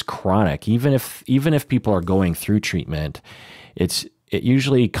often is chronic. Even if people are going through treatment, it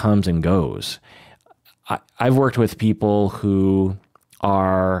usually comes and goes. I've worked with people who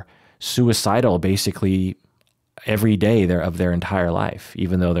are suicidal basically every day of their entire life,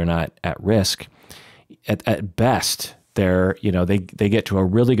 even though they're not at risk. At best, they get to a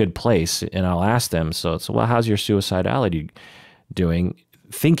really good place, and I'll ask them, so well, how's your suicidality doing?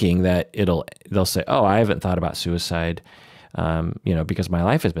 Thinking that they'll say, oh, I haven't thought about suicide, because my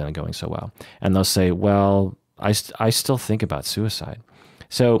life has been going so well. And they'll say, well, I still think about suicide.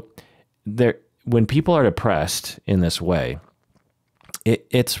 So when people are depressed in this way,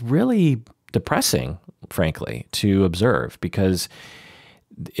 it's really depressing, frankly, to observe because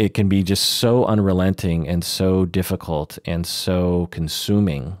it can be just so unrelenting and so difficult and so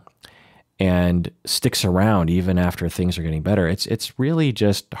consuming and sticks around even after things are getting better. It's really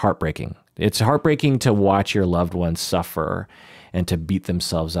just heartbreaking. It's heartbreaking to watch your loved ones suffer and to beat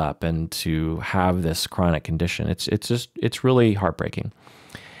themselves up and to have this chronic condition. It's really heartbreaking.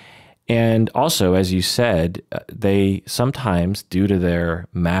 And also, as you said, they sometimes, due to their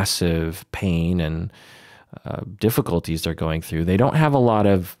massive pain and difficulties they're going through, they don't have a lot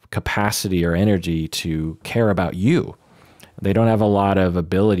of capacity or energy to care about you. They don't have a lot of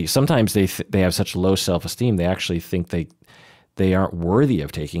ability. Sometimes they have such low self-esteem, they actually think they aren't worthy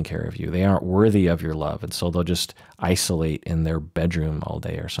of taking care of you. They aren't worthy of your love. And so they'll just isolate in their bedroom all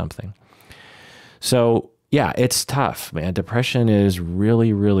day or something. So yeah, it's tough, man. Depression is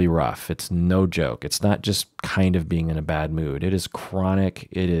really, really rough. It's no joke. It's not just kind of being in a bad mood. It is chronic.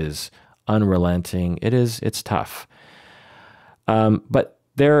 It is unrelenting. It's tough. But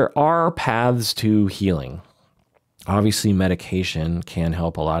there are paths to healing. Obviously, medication can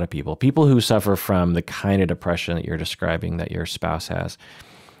help a lot of people. People who suffer from the kind of depression that you're describing that your spouse has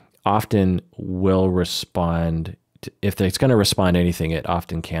often will respond. If it's going to respond to anything, it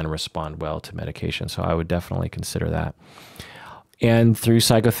often can respond well to medication. So I would definitely consider that. And through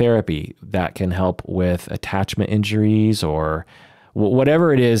psychotherapy, that can help with attachment injuries or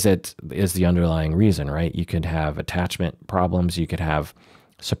whatever it is that is the underlying reason, right? You could have attachment problems. You could have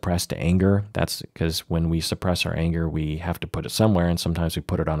suppressed anger. That's because when we suppress our anger, we have to put it somewhere, and sometimes we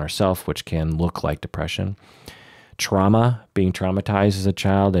put it on ourselves, which can look like depression. Trauma, being traumatized as a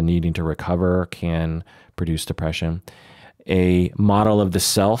child and needing to recover, can produce depression. A model of the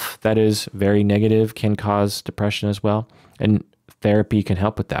self that is very negative can cause depression as well, and therapy can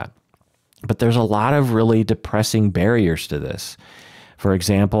help with that. But there's a lot of really depressing barriers to this. For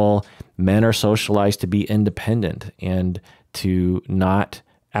example, men are socialized to be independent and to not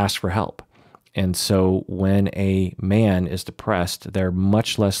ask for help. And so when a man is depressed, they're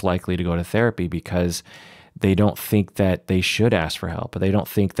much less likely to go to therapy because they don't think that they should ask for help. They don't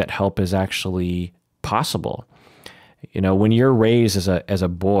think that help is actually possible. You know, when you're raised as a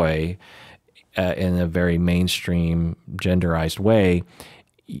boy in a very mainstream genderized way,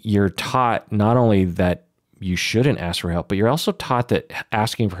 you're taught not only that you shouldn't ask for help, but you're also taught that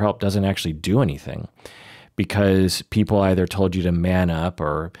asking for help doesn't actually do anything, because people either told you to man up,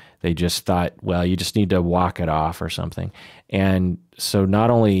 or they just thought, well, you just need to walk it off or something. And so not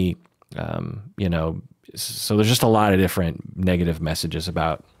only, you know, so there's just a lot of different negative messages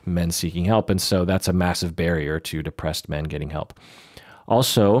about men seeking help. And so that's a massive barrier to depressed men getting help.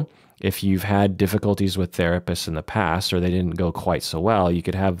 Also, if you've had difficulties with therapists in the past, or they didn't go quite so well, you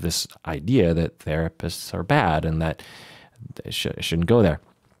could have this idea that therapists are bad and that they shouldn't go there.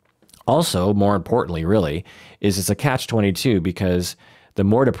 Also, more importantly, really, is it's a catch-22, because the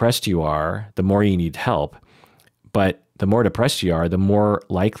more depressed you are, the more you need help. But the more depressed you are, the more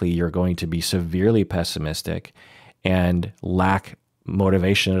likely you're going to be severely pessimistic and lack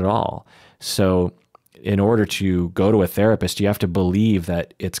motivation at all. So in order to go to a therapist, you have to believe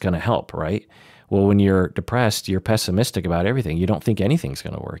that it's going to help, right? Well, when you're depressed, you're pessimistic about everything. You don't think anything's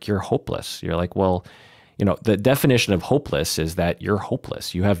going to work. You're hopeless. You're like, well, you know, the definition of hopeless is that you're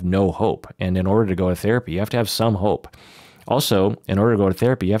hopeless. You have no hope. And in order to go to therapy, you have to have some hope. Also, in order to go to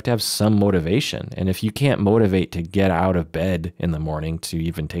therapy, you have to have some motivation. And if you can't motivate to get out of bed in the morning, to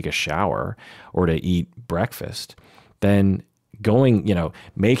even take a shower or to eat breakfast, then going, you know,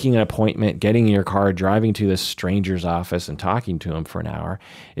 making an appointment, getting in your car, driving to this stranger's office and talking to him for an hour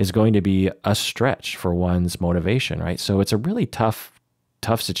is going to be a stretch for one's motivation, right? So it's a really tough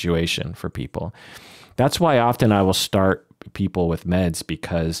situation for people. That's why often I will start people with meds,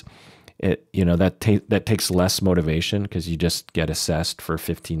 because it, you know, that takes less motivation, because you just get assessed for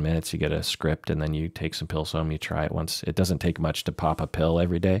 15 minutes, you get a script, and then you take some pills home, you try it once. It doesn't take much to pop a pill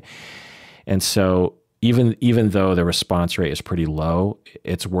every day. And so even though the response rate is pretty low,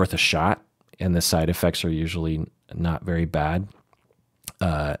 it's worth a shot, and the side effects are usually not very bad.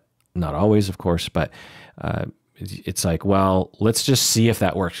 Not always, of course, but it's like, well, let's just see if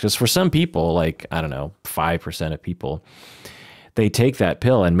that works. Because for some people, like, I don't know, 5% of people, they take that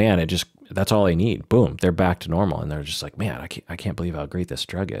pill and man, that's all they need. Boom, they're back to normal. And they're just like, man, I can't believe how great this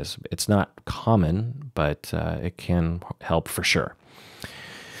drug is. It's not common, but it can help for sure.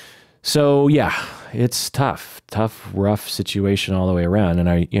 So yeah, it's tough, rough situation all the way around. And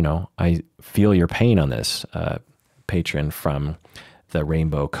I feel your pain on this, patron from the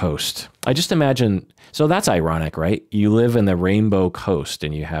Rainbow Coast. I just imagine, so that's ironic, right? You live in the Rainbow Coast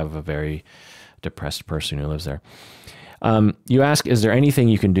and you have a very depressed person who lives there. You ask, is there anything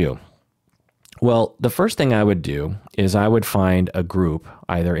you can do? Well, the first thing I would do is I would find a group,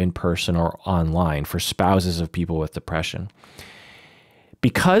 either in person or online, for spouses of people with depression.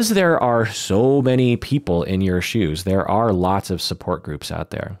 Because there are so many people in your shoes, there are lots of support groups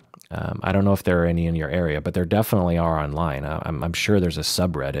out there. I don't know if there are any in your area, but there definitely are online. I'm sure there's a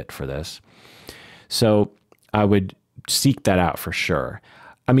subreddit for this. So I would seek that out for sure.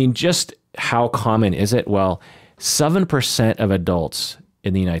 I mean, just how common is it? Well, 7% of adults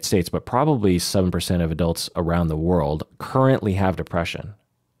in the United States, but probably 7% of adults around the world currently have depression.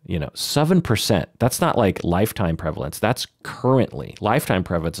 You know, 7%, that's not like lifetime prevalence. That's currently. Lifetime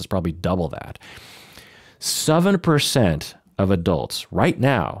prevalence is probably double that. 7% of adults right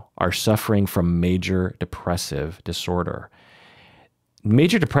now are suffering from major depressive disorder.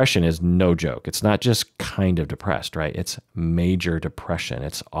 Major depression is no joke. It's not just kind of depressed, right? It's major depression.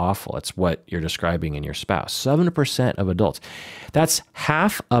 It's awful. It's what you're describing in your spouse. 7% of adults. That's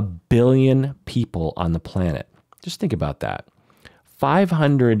 500 million people on the planet. Just think about that.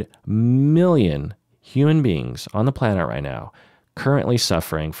 500 million human beings on the planet right now currently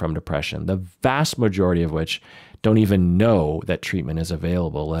suffering from depression, the vast majority of which don't even know that treatment is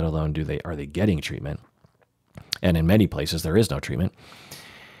available, let alone are they getting treatment. And in many places, there is no treatment.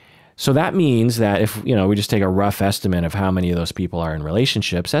 So that means that if, we just take a rough estimate of how many of those people are in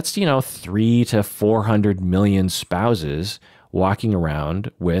relationships, that's, 300 to 400 million spouses walking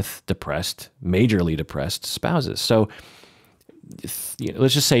around with depressed, majorly depressed spouses. So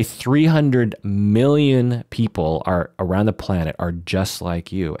let's just say 300 million people are around the planet are just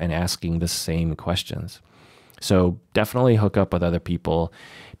like you and asking the same questions. So definitely hook up with other people,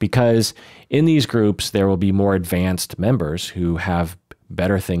 because in these groups, there will be more advanced members who have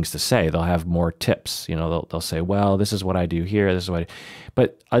better things to say. They'll have more tips. They'll say, well, this is what I do here. This is what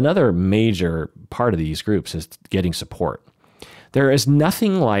But another major part of these groups is getting support. There is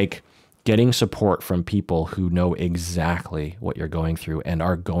nothing like getting support from people who know exactly what you're going through and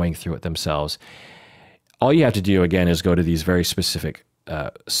are going through it themselves. All you have to do, again, is go to these very specific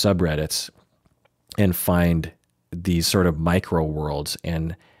subreddits and find these sort of micro worlds,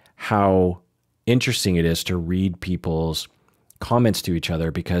 and how interesting it is to read people's comments to each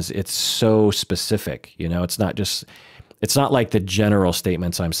other, because it's so specific. It's not like the general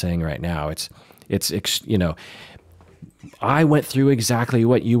statements I'm saying right now. It's I went through exactly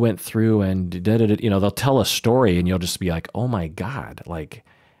what you went through, and they'll tell a story and you'll just be like, oh my God, like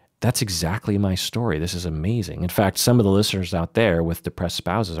that's exactly my story. This is amazing. In fact, some of the listeners out there with depressed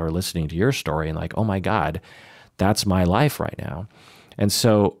spouses are listening to your story and like, oh my God, that's my life right now. And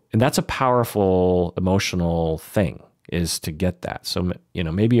that's a powerful emotional thing, is to get that. So,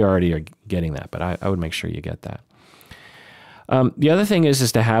 maybe you already are getting that, but I would make sure you get that. The other thing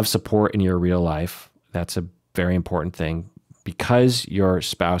is to have support in your real life. That's a very important thing. Because your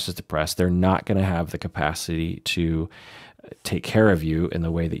spouse is depressed, they're not going to have the capacity to take care of you in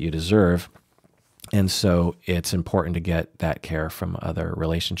the way that you deserve. And so it's important to get that care from other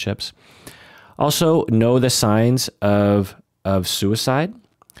relationships. Also, know the signs of suicide.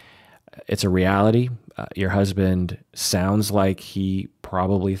 It's a reality. Your husband sounds like he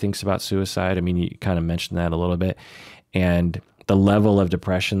probably thinks about suicide. I mean, you kind of mentioned that a little bit. And the level of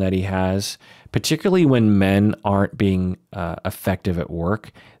depression that he has, particularly when men aren't being effective at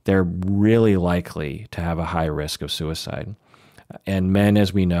work, they're really likely to have a high risk of suicide. And men,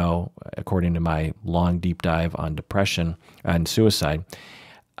 as we know, according to my long deep dive on depression and suicide,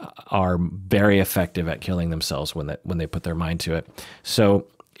 are very effective at killing themselves when they put their mind to it. So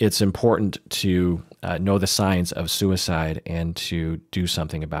it's important to know the signs of suicide and to do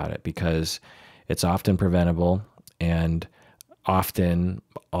something about it, because it's often preventable, and often,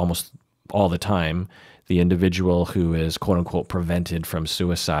 almost all the time, the individual who is quote unquote prevented from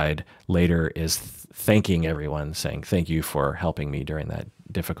suicide later is thanking everyone, saying, thank you for helping me during that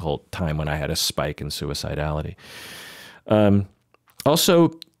difficult time when I had a spike in suicidality.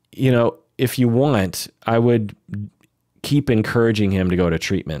 Also, if you want, I would keep encouraging him to go to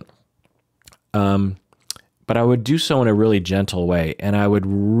treatment. But I would do so in a really gentle way. And I would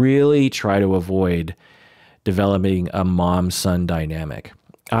really try to avoid developing a mom-son dynamic.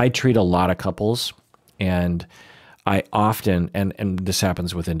 I treat a lot of couples, and I often, and this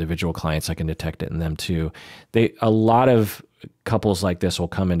happens with individual clients, I can detect it in them too. A lot of couples like this will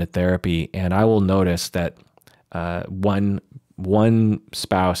come into therapy, and I will notice that one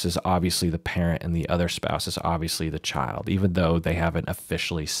spouse is obviously the parent and the other spouse is obviously the child, even though they haven't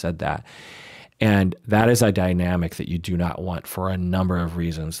officially said that. And that is a dynamic that you do not want for a number of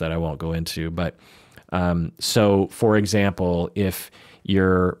reasons that I won't go into. But so, for example, if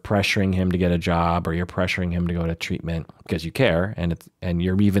you're pressuring him to get a job, or you're pressuring him to go to treatment because you care, and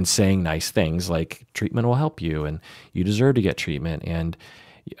you're even saying nice things like treatment will help you and you deserve to get treatment and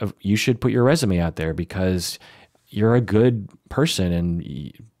you should put your resume out there because you're a good person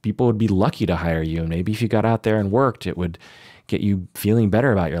and people would be lucky to hire you. And maybe if you got out there and worked, it would get you feeling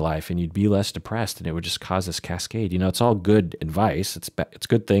better about your life and you'd be less depressed, and it would just cause this cascade. It's all good advice. It's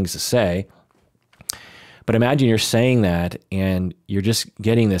good things to say. But imagine you're saying that and you're just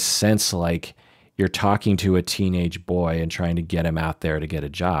getting this sense like you're talking to a teenage boy and trying to get him out there to get a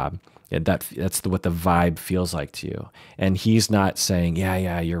job. And that's what the vibe feels like to you. And he's not saying,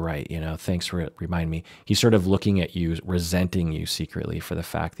 yeah, you're right. Thanks for reminding me. He's sort of looking at you, resenting you secretly for the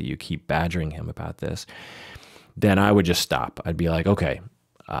fact that you keep badgering him about this. Then I would just stop. I'd be like, okay,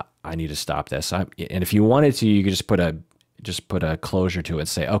 I need to stop this. And if you wanted to, you could just put a closure to it and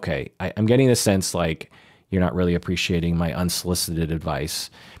say, okay, I'm getting the sense like you're not really appreciating my unsolicited advice.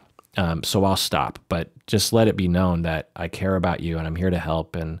 So I'll stop, but just let it be known that I care about you and I'm here to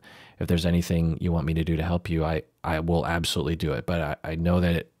help. And if there's anything you want me to do to help you, I will absolutely do it. But I know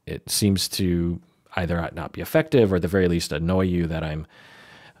that it seems to either not be effective or at the very least annoy you that I'm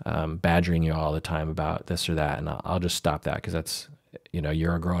badgering you all the time about this or that. And I'll just stop that because that's,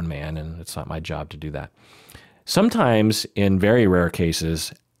 you're a grown man and it's not my job to do that. Sometimes in very rare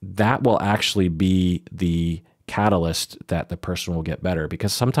cases, that will actually be the catalyst that the person will get better,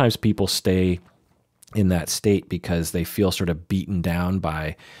 because sometimes people stay in that state because they feel sort of beaten down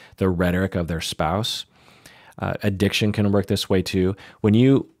by the rhetoric of their spouse. Addiction can work this way too. When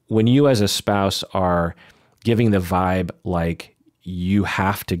you as a spouse are giving the vibe like you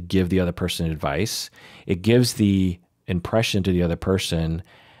have to give the other person advice, it gives the impression to the other person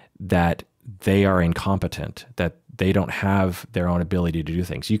that they are incompetent, that they don't have their own ability to do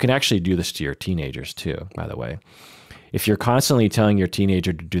things. You can actually do this to your teenagers too, by the way. If you're constantly telling your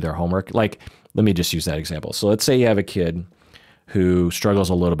teenager to do their homework, like, let me just use that example. So let's say you have a kid who struggles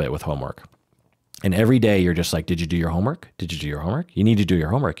a little bit with homework. And every day you're just like, did you do your homework? Did you do your homework? You need to do your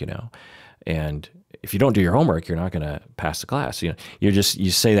homework, you know. And if you don't do your homework, you're not going to pass the class. You know,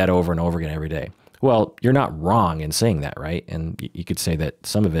 you say that over and over again every day. Well, you're not wrong in saying that, right? And you could say that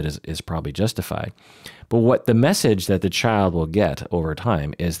some of it is probably justified. But what the message that the child will get over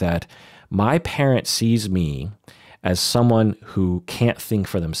time is that my parent sees me as someone who can't think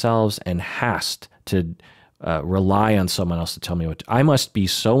for themselves and has to rely on someone else to tell me what to, I must be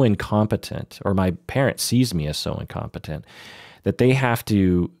so incompetent, or my parent sees me as so incompetent that they have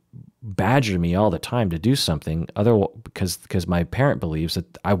to badger me all the time to do something because my parent believes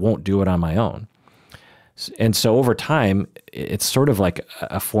that I won't do it on my own. And so over time, it's sort of like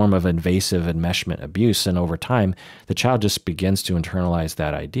a form of invasive enmeshment abuse. And over time, the child just begins to internalize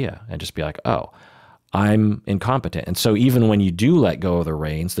that idea and just be like, oh, I'm incompetent. And so even when you do let go of the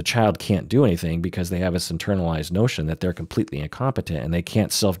reins, the child can't do anything because they have this internalized notion that they're completely incompetent and they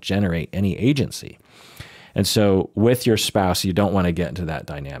can't self-generate any agency. And so with your spouse, you don't want to get into that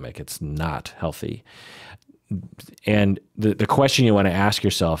dynamic. It's not healthy. And the question you want to ask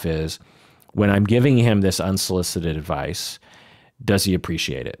yourself is, when I'm giving him this unsolicited advice, does he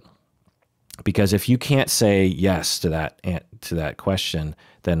appreciate it? Because if you can't say yes to that question,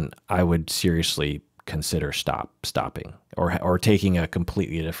 then I would seriously consider stopping or taking a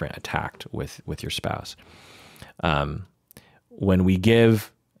completely different attack with your spouse. When we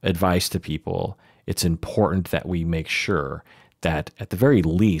give advice to people, it's important that we make sure that at the very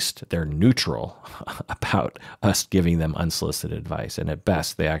least, they're neutral about us giving them unsolicited advice. And at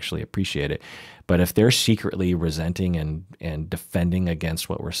best, they actually appreciate it. But if they're secretly resenting and defending against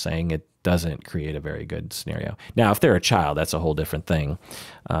what we're saying, it doesn't create a very good scenario. Now, if they're a child, that's a whole different thing.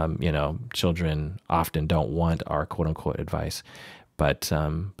 You know, children often don't want our quote unquote advice. But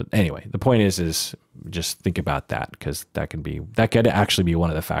anyway, the point is just think about that, because that could actually be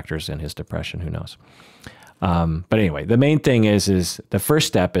one of the factors in his depression. Who knows? But anyway, the main thing is the first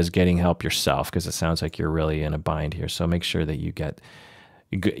step is getting help yourself, because it sounds like you're really in a bind here. So make sure that you could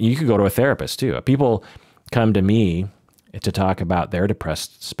go to a therapist too. People come to me to talk about their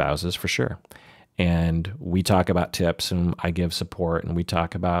depressed spouses for sure. And we talk about tips and I give support and we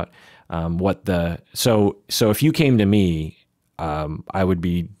talk about so if you came to me,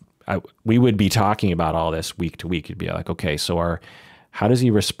 we would be talking about all this week to week. You'd be like, okay, so how does he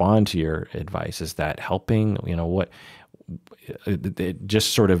respond to your advice? Is that helping? You know,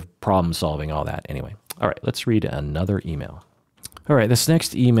 just sort of problem solving, all that. Anyway, all right, let's read another email. All right, this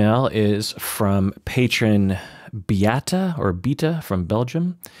next email is from patron Beta from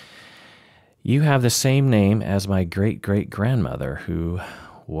Belgium. You have the same name as my great-great-grandmother, who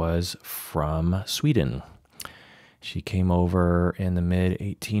was from Sweden. She came over in the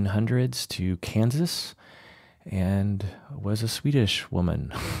mid-1800s to Kansas and was a Swedish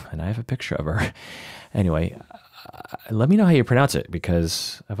woman, and I have a picture of her. Anyway, let me know how you pronounce it,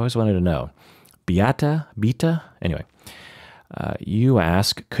 because I've always wanted to know. Beta? Anyway, you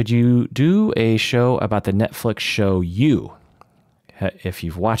ask, could you do a show about the Netflix show You, if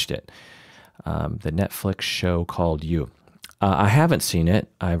you've watched it? The Netflix show called You. I haven't seen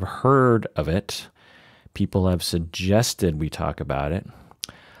it. I've heard of it. People have suggested we talk about it.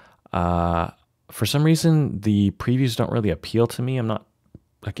 For some reason, the previews don't really appeal to me.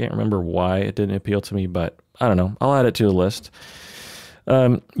 I can't remember why it didn't appeal to me, but I don't know. I'll add it to the list.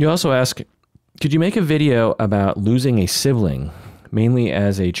 You also ask, could you make a video about losing a sibling, mainly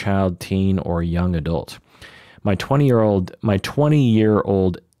as a child, teen, or young adult? My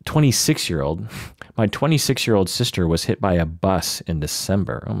 26-year-old sister was hit by a bus in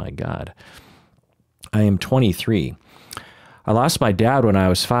December. Oh my God. I am 23. I lost my dad when I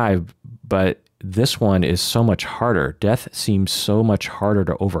was 5, but this one is so much harder. Death seems so much harder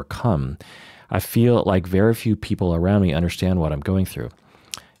to overcome. I feel like very few people around me understand what I'm going through.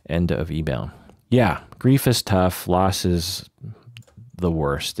 End of email. Yeah, grief is tough. Loss is the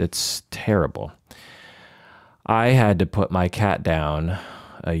worst. It's terrible. I had to put my cat down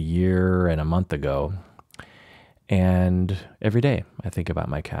a year and a month ago, and every day I think about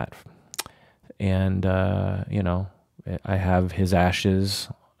my cat. And, you know, I have his ashes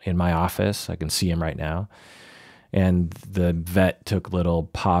in my office. I can see him right now. And the vet took little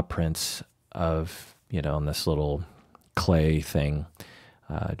paw prints of, in this little clay thing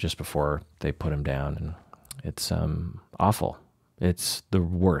just before they put him down. And it's awful. It's the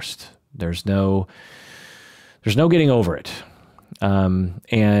worst. There's no getting over it.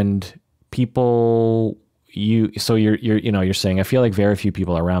 And people, you're saying, I feel like very few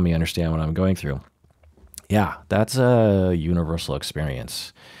people around me understand what I'm going through. Yeah, that's a universal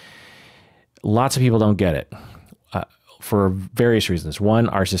experience. Lots of people don't get it for various reasons. One,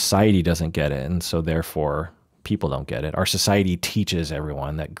 our society doesn't get it, and so therefore people don't get it. Our society teaches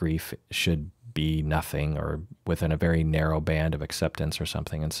everyone that grief should be nothing or within a very narrow band of acceptance or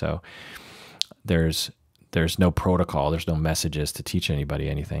something. And so there's no protocol, there's no messages to teach anybody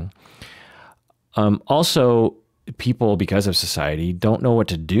anything. Also, people, because of society, don't know what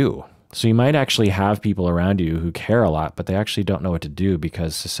to do. So you might actually have people around you who care a lot, but they actually don't know what to do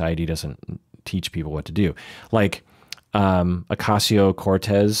because society doesn't teach people what to do. Like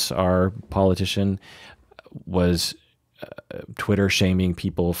Ocasio-Cortez, our politician, was Twitter shaming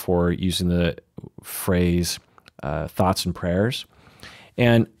people for using the phrase thoughts and prayers.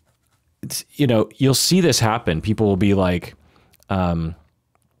 And it's, you'll see this happen. People will be like, don't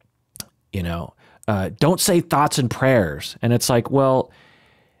say thoughts and prayers. And it's like, well,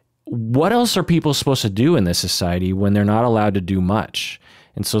 what else are people supposed to do in this society when they're not allowed to do much?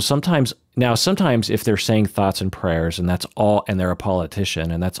 And so sometimes if they're saying thoughts and prayers and that's all, and they're a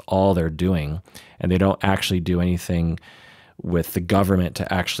politician and that's all they're doing, and they don't actually do anything with the government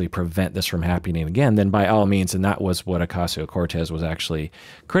to actually prevent this from happening again, then by all means, and that was what Ocasio-Cortez was actually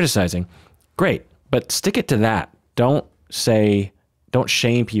criticizing, great, but stick it to that. Don't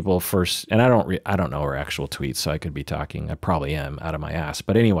shame people first. And I don't know her actual tweets, so I could be talking, I probably am, out of my ass.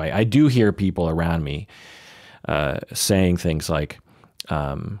 But anyway, I do hear people around me saying things like,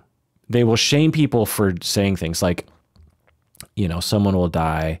 they will shame people for saying things like, someone will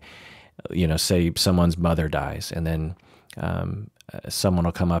die, say someone's mother dies, and then someone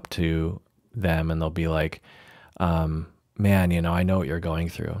will come up to them and they'll be like, man, I know what you're going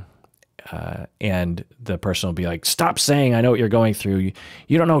through. And the person will be like, stop saying I know what you're going through.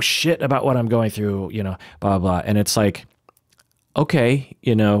 You don't know shit about what I'm going through, blah, blah, blah. And it's like, okay,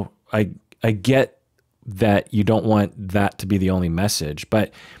 I get that you don't want that to be the only message,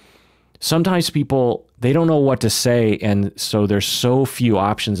 but sometimes people, they don't know what to say. And so there's so few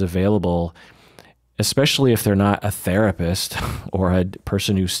options available, especially if they're not a therapist or a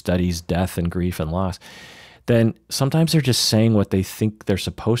person who studies death and grief and loss, then sometimes they're just saying what they think they're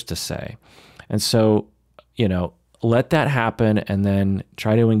supposed to say. And so, let that happen and then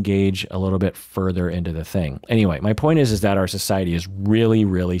try to engage a little bit further into the thing. Anyway, my point is that our society is really,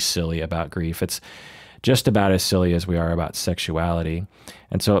 really silly about grief. It's just about as silly as we are about sexuality.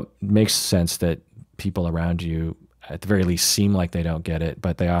 And so it makes sense that people around you at the very least seem like they don't get it,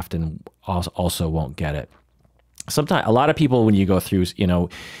 but they often also won't get it. Sometimes, a lot of people, when you go through,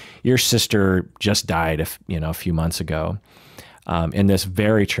 your sister just died, a few months ago, in this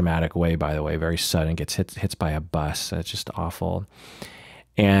very traumatic way, by the way, very sudden, gets hits by a bus. It's just awful.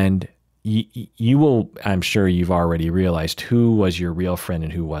 And you will, I'm sure you've already realized who was your real friend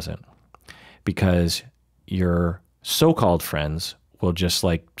and who wasn't, because your so-called friends will just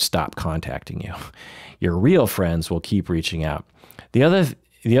like stop contacting you. Your real friends will keep reaching out. The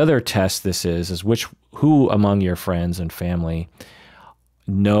other test this is who among your friends and family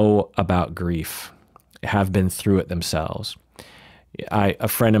know about grief, have been through it themselves. A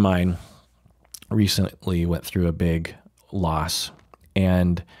friend of mine recently went through a big loss,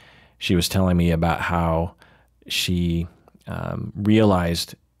 and she was telling me about how she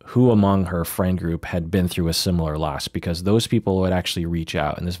realized who among her friend group had been through a similar loss, because those people would actually reach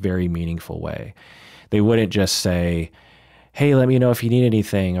out in this very meaningful way. They wouldn't just say, hey, let me know if you need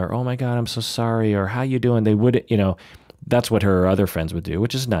anything, or, oh my God, I'm so sorry, or how you doing? They would, that's what her other friends would do,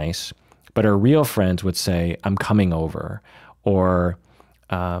 which is nice. But her real friends would say, I'm coming over, or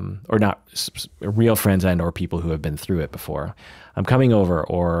not real friends and or people who have been through it before. I'm coming over,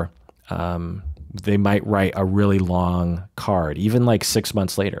 or they might write a really long card, even like 6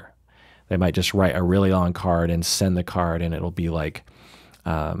 months later. They might just write a really long card and send the card, and it'll be like,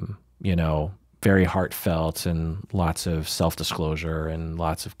 very heartfelt and lots of self-disclosure and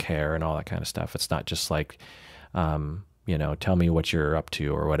lots of care and all that kind of stuff. It's not just like, tell me what you're up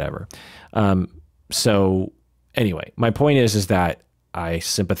to or whatever. So anyway, my point is that I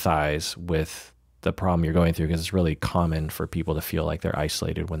sympathize with the problem you're going through, because it's really common for people to feel like they're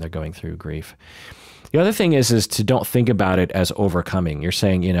isolated when they're going through grief. The other thing is to don't think about it as overcoming. You're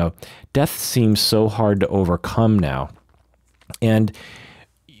saying, death seems so hard to overcome now. And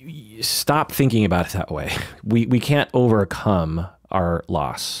stop thinking about it that way. We can't overcome our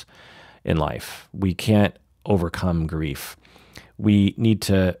loss in life. We can't overcome grief. We need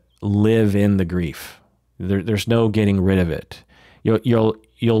to live in the grief. There's no getting rid of it. You'll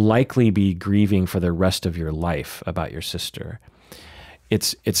likely be grieving for the rest of your life about your sister.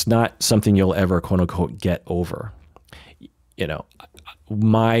 It's not something you'll ever, quote unquote, get over. You know,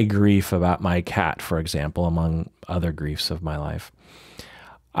 my grief about my cat, for example, among other griefs of my life,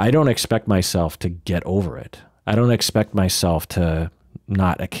 I don't expect myself to get over it. I don't expect myself to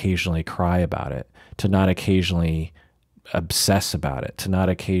not occasionally cry about it, to not occasionally obsess about it, to not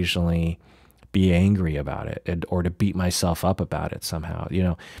occasionally be angry about it, or to beat myself up about it somehow. You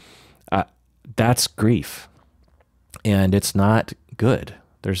know, that's grief, and it's not good.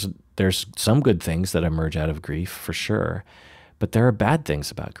 There's some good things that emerge out of grief for sure, but there are bad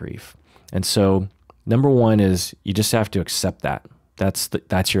things about grief. And so number one is you just have to accept that.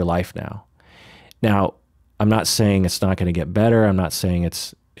 That's your life now. Now, I'm not saying it's not going to get better. I'm not saying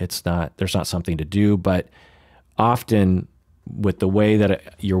there's not something to do, but often with the way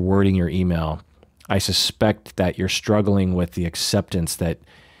that you're wording your email, I suspect that you're struggling with the acceptance that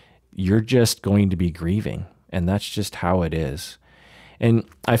you're just going to be grieving, and that's just how it is. And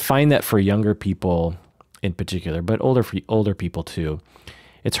I find that for younger people in particular, but older people too,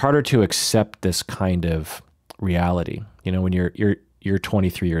 it's harder to accept this kind of reality. You know, when you're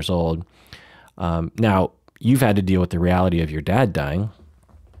 23 years old, now you've had to deal with the reality of your dad dying,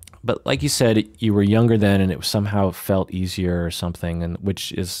 but like you said, you were younger then, and it somehow felt easier or something, and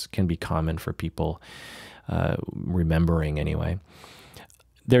which can be common for people remembering anyway.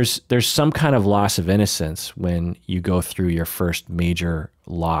 There's some kind of loss of innocence when you go through your first major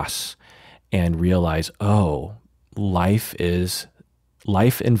loss and realize, oh, life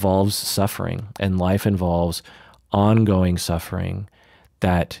involves suffering, and life involves ongoing suffering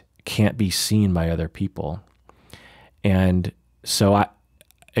that can't be seen by other people. And so I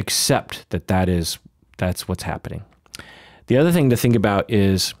accept that's what's happening. The other thing to think about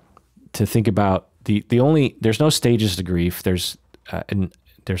is to think about there's no stages to grief. There's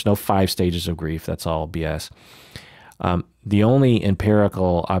no 5 stages of grief. That's all BS. The only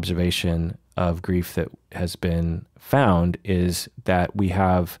empirical observation of grief that has been found is that we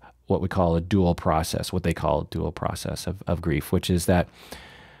have what we call a dual process, what they call a dual process of grief, which is that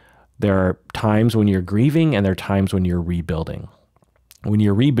there are times when you're grieving and there are times when you're rebuilding. When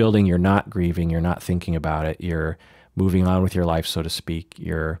you're rebuilding, you're not grieving, you're not thinking about it, you're moving on with your life, so to speak.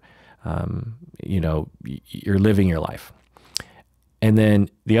 You're living your life. And then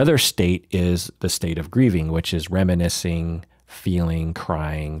the other state is the state of grieving, which is reminiscing, feeling,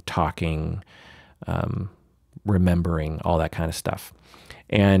 crying, talking, remembering, all that kind of stuff.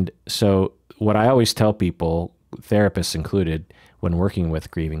 And so what I always tell people, therapists included, when working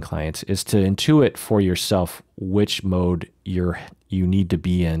with grieving clients, is to intuit for yourself which mode you need to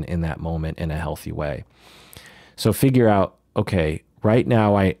be in that moment in a healthy way. So figure out, okay, right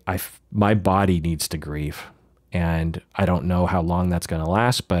now my body needs to grieve, and I don't know how long that's going to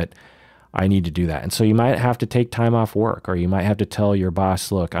last, but I need to do that. And so you might have to take time off work, or you might have to tell your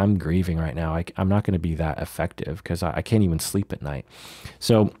boss, look, I'm grieving right now. I'm not going to be that effective because I can't even sleep at night.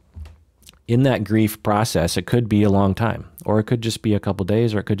 So in that grief process, it could be a long time, or it could just be a couple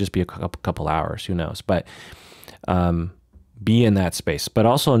days, or it could just be a couple hours, who knows? But be in that space. But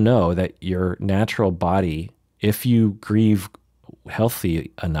also know that your natural body, if you grieve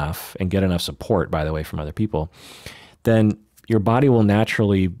healthy enough and get enough support, by the way, from other people, then your body will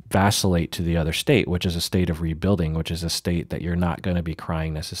naturally vacillate to the other state, which is a state of rebuilding, which is a state that you're not going to be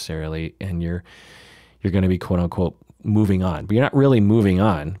crying necessarily, and you're going to be, quote unquote, moving on. But you're not really moving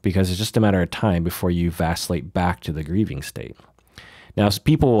on, because it's just a matter of time before you vacillate back to the grieving state. Now,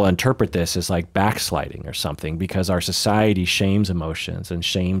 people will interpret this as like backsliding or something, because our society shames emotions and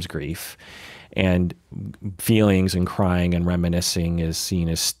shames grief, and feelings and crying and reminiscing is seen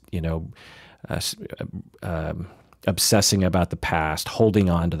as, obsessing about the past, holding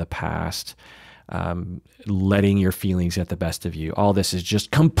on to the past, letting your feelings get the best of you. All this is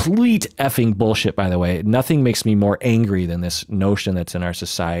just complete effing bullshit, by the way. Nothing makes me more angry than this notion that's in our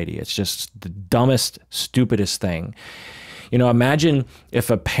society. It's just the dumbest, stupidest thing. Imagine if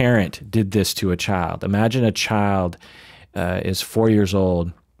a parent did this to a child. Imagine a child is 4 years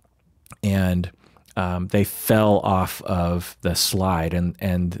old, and they fell off of the slide,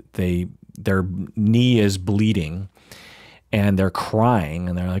 and their knee is bleeding, and they're crying,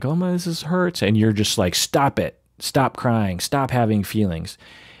 and they're like, oh my, this hurts. And you're just like, stop it, stop crying, stop having feelings.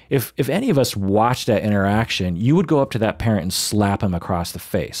 If any of us watched that interaction, you would go up to that parent and slap him across the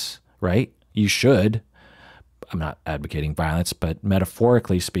face, right? You should. I'm not advocating violence, but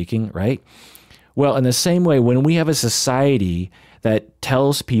metaphorically speaking, right? Well, in the same way, when we have a society that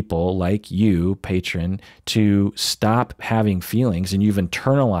tells people like you, patron, to stop having feelings, and you've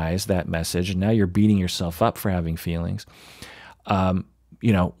internalized that message, and now you're beating yourself up for having feelings,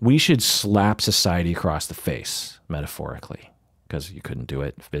 you know, we should slap society across the face, metaphorically, because you couldn't do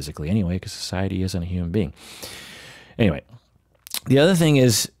it physically anyway, because society isn't a human being. Anyway, the other thing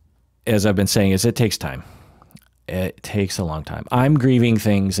is, as I've been saying, is it takes time. It takes a long time. I'm grieving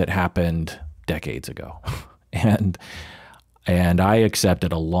things that happened decades ago. And I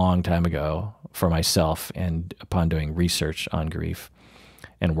accepted a long time ago for myself, and upon doing research on grief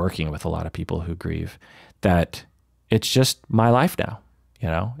and working with a lot of people who grieve, that it's just my life now. You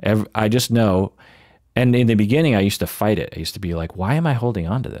know, I just know. And in the beginning, I used to fight it. I used to be like, why am I holding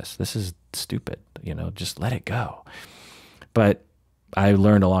on to this? This is stupid. You know, just let it go. But I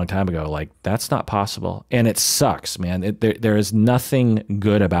learned a long time ago, like, that's not possible. And it sucks, man. There is nothing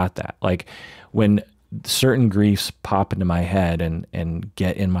good about that. Like, when certain griefs pop into my head and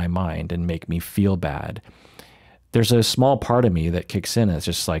get in my mind and make me feel bad, there's a small part of me that kicks in and it's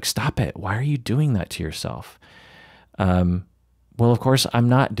just like, stop it. Why are you doing that to yourself? Well, of course, I'm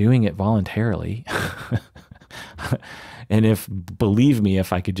not doing it voluntarily. And believe me,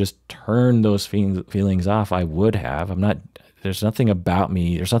 if I could just turn those feelings off, I would have. There's nothing about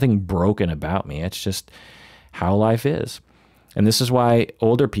me. There's nothing broken about me. It's just how life is. And this is why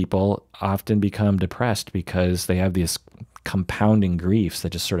older people often become depressed, because they have these compounding griefs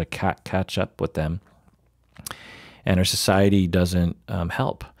that just sort of catch up with them. And our society doesn't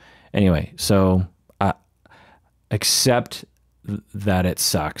help. Anyway, so accept that it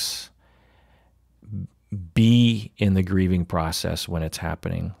sucks. Be in the grieving process when it's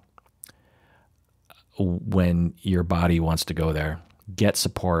happening. When your body wants to go there, get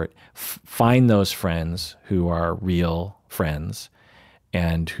support. Find those friends who are real friends,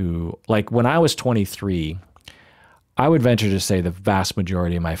 and who, like, when I was 23, I would venture to say the vast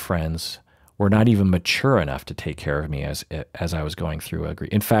majority of my friends were not even mature enough to take care of me as I was going through a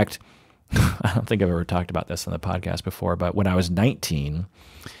grief. In fact, I don't think I've ever talked about this on the podcast before, but when I was 19,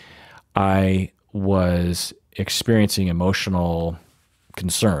 I was experiencing emotional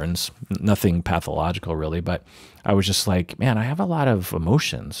concerns, nothing pathological really, but I was just like, man, I have a lot of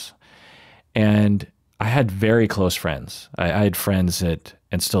emotions. And I had very close friends. I had friends that,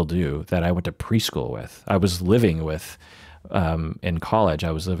 and still do, that I went to preschool with. I was living with, in college,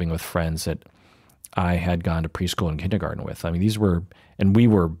 I was living with friends that I had gone to preschool and kindergarten with. I mean, we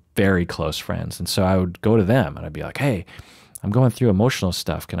were very close friends. And so I would go to them and I'd be like, hey, I'm going through emotional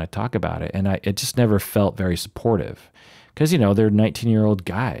stuff. Can I talk about it? And it just never felt very supportive, because, you know, they're 19-year-old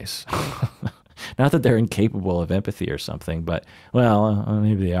guys. Not that they're incapable of empathy or something, but, well,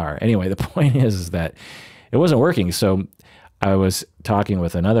 maybe they are. Anyway, the point is that it wasn't working. So I was talking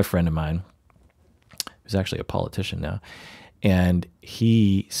with another friend of mine, who's actually a politician now, and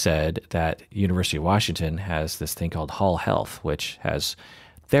he said that University of Washington has this thing called Hall Health, which has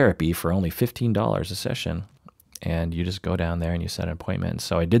therapy for only $15 a session. And you just go down there and you set an appointment.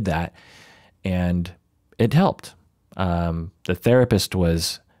 So I did that, and it helped. The therapist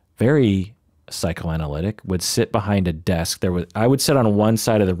was very psychoanalytic, would sit behind a desk. I would sit on one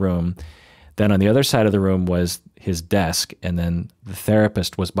side of the room, then on the other side of the room was his desk, and then the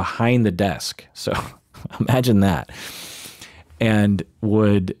therapist was behind the desk. So imagine that. And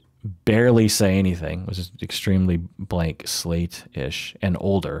would barely say anything, was just extremely blank slate-ish, and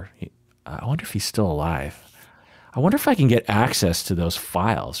older. I wonder if he's still alive. I wonder if I can get access to those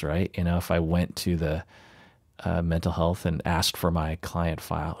files, right? You know, if I went to the mental health and asked for my client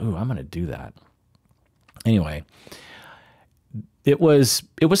file. Ooh, I'm going to do that. Anyway, it was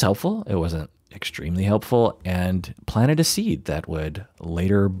helpful. It wasn't extremely helpful, and planted a seed that would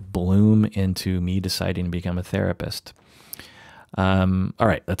later bloom into me deciding to become a therapist. All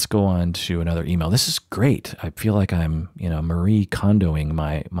right, let's go on to another email. This is great. I feel like I'm, you know, Marie Kondoing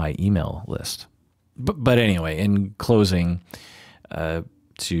my email list. But anyway, in closing,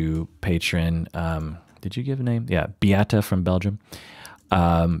 to patron, did you give a name? Yeah, Beata from Belgium.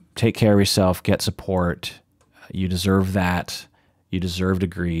 Take care of yourself. Get support. You deserve that. You deserve to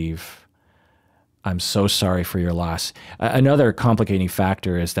grieve. I'm so sorry for your loss. Another complicating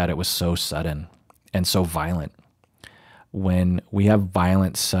factor is that it was so sudden and so violent. When we have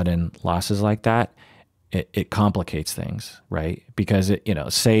violent, sudden losses like that, it complicates things, right? Because, you know,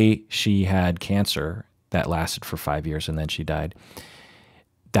 say she had cancer that lasted for 5 years and then she died.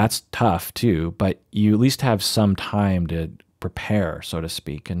 That's tough too, but you at least have some time to prepare, so to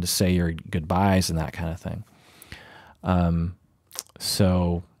speak, and to say your goodbyes and that kind of thing.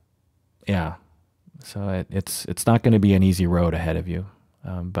 So yeah, So it's not going to be an easy road ahead of you,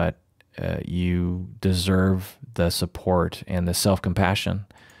 but you deserve the support and the self-compassion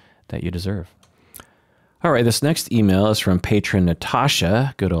that you deserve. All right, this next email is from patron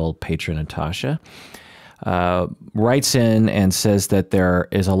Natasha, good old patron Natasha. Writes in and says that there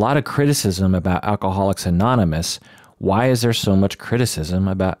is a lot of criticism about Alcoholics Anonymous. Why is there so much criticism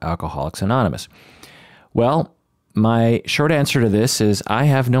about Alcoholics Anonymous? Well, my short answer to this is I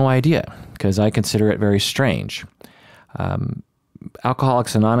have no idea, because I consider it very strange.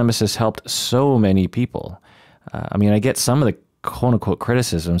 Alcoholics Anonymous has helped so many people. I mean, I get some of the quote-unquote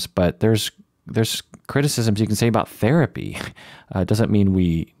criticisms, but there's criticisms you can say about therapy. It doesn't mean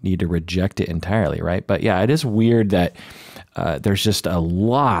we need to reject it entirely, right? But yeah, it is weird that there's just a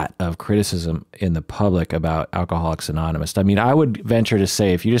lot of criticism in the public about Alcoholics Anonymous. I mean, I would venture to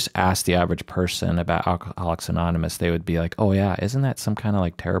say if you just ask the average person about Alcoholics Anonymous, they would be like, oh yeah, isn't that some kind of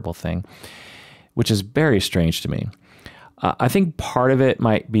like terrible thing? Which is very strange to me. I think part of it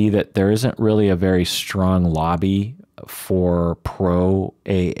might be that there isn't really a very strong lobby for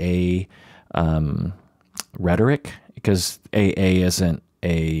pro-AA rhetoric, because AA isn't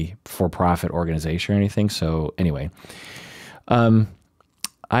a for-profit organization or anything. So anyway,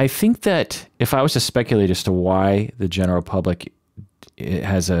 I think that if I was to speculate as to why the general public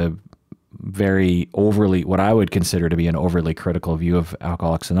has a very overly, what I would consider to be an overly critical view of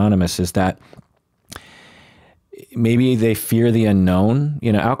Alcoholics Anonymous, is that maybe they fear the unknown.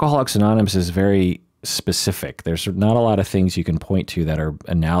 You know, Alcoholics Anonymous is very specific. There's not a lot of things you can point to that are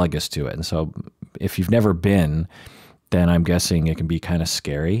analogous to it. And so if you've never been, then I'm guessing it can be kind of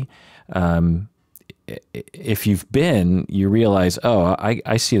scary. If you've been, you realize, oh,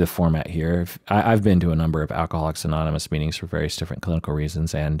 I see the format here. I've been to a number of Alcoholics Anonymous meetings for various different clinical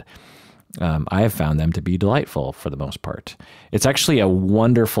reasons, and I have found them to be delightful for the most part. It's actually a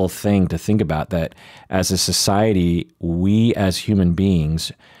wonderful thing to think about, that as a society, we as human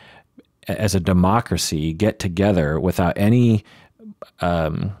beings, as a democracy, get together without any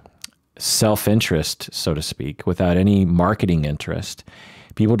self-interest, so to speak, without any marketing interest.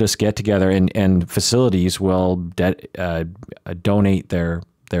 People just get together, and facilities will donate their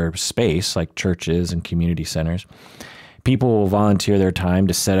space, like churches and community centers. People will volunteer their time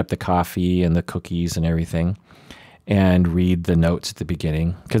to set up the coffee and the cookies and everything, and read the notes at the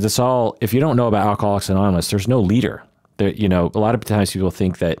beginning. Because it's all, if you don't know about Alcoholics Anonymous, there's no leader. There, you know, a lot of times people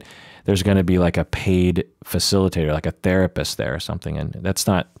think that there's going to be like a paid facilitator, like a therapist there or something, and that's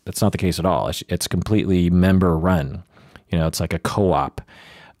not the case at all. It's completely member run. You know, it's like a co-op.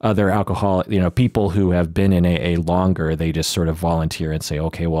 Other alcoholic, you know, people who have been in AA longer, they just sort of volunteer and say,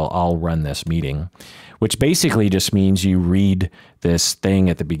 okay, well, I'll run this meeting, which basically just means you read this thing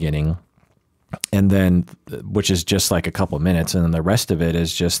at the beginning, and then, which is just like a couple of minutes, and then the rest of it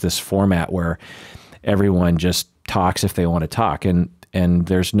is just this format where everyone just talks if they want to talk, and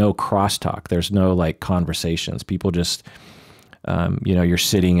there's no crosstalk, there's no like conversations. People just, you know, you're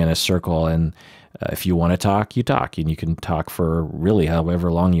sitting in a circle, and if you want to talk, you talk, and you can talk for really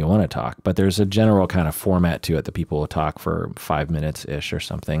however long you want to talk. But there's a general kind of format to it that people will talk for 5 minutes-ish or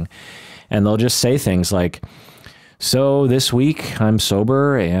something. And they'll just say things like, so this week I'm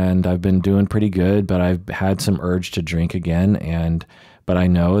sober and I've been doing pretty good, but I've had some urge to drink again. But I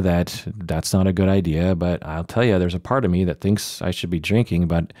know that that's not a good idea. But I'll tell you, there's a part of me that thinks I should be drinking.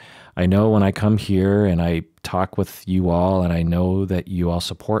 But I know when I come here and I talk with you all, and I know that you all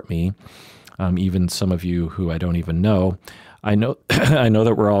support me, even some of you who I don't even know, I know I know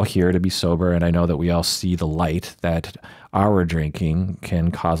that we're all here to be sober, and I know that we all see the light that our drinking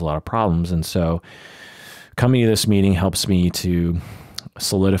can cause a lot of problems. And so coming to this meeting helps me to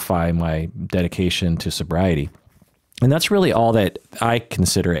solidify my dedication to sobriety. And that's really all that I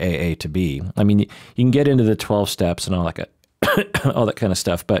consider AA to be. I mean, you can get into the 12 steps and all that kind of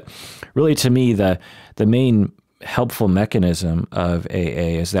stuff, but really to me, the main helpful mechanism of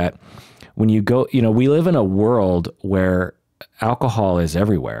AA is that when you go, you know, we live in a world where alcohol is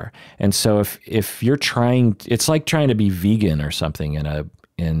everywhere. And so if you're trying, it's like trying to be vegan or something in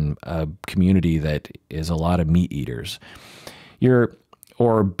a community that is a lot of meat eaters.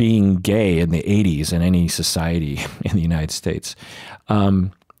 Or being gay in the 80s in any society in the United States.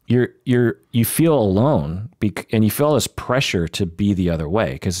 You feel alone, and you feel this pressure to be the other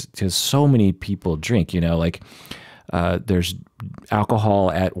way, because so many people drink, you know, like there's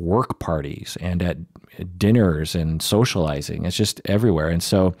alcohol at work parties and at dinners and socializing. It's just everywhere. And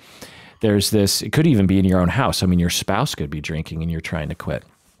so there's this, it could even be in your own house. I mean, your spouse could be drinking and you're trying to quit.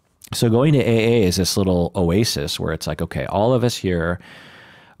 So going to AA is this little oasis where it's like, okay, all of us here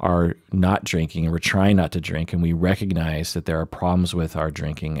are not drinking, and we're trying not to drink, and we recognize that there are problems with our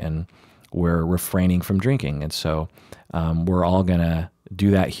drinking, and we're refraining from drinking. And so we're all going to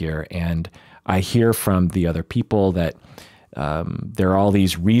do that here. And I hear from the other people that there are all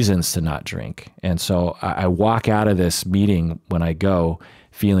these reasons to not drink. And so I walk out of this meeting when I go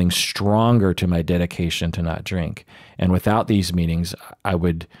feeling stronger to my dedication to not drink. And without these meetings, I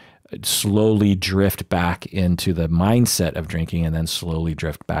would slowly drift back into the mindset of drinking and then slowly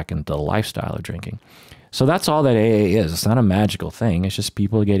drift back into the lifestyle of drinking. So that's all that AA is. It's not a magical thing. It's just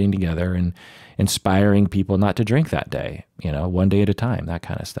people getting together and inspiring people not to drink that day, you know, one day at a time, that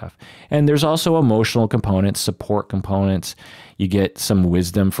kind of stuff. And there's also emotional components, support components. You get some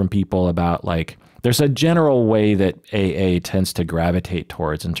wisdom from people about, like, there's a general way that AA tends to gravitate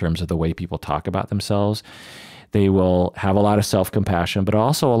towards in terms of the way people talk about themselves. They will have a lot of self-compassion, but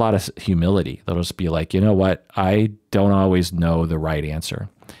also a lot of humility. They'll just be like, you know what? I don't always know the right answer.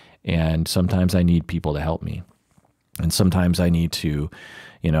 And sometimes I need people to help me. And sometimes I need to,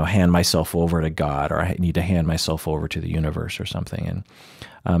 you know, hand myself over to God, or I need to hand myself over to the universe or something.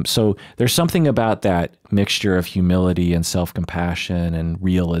 And so there's something about that mixture of humility and self-compassion and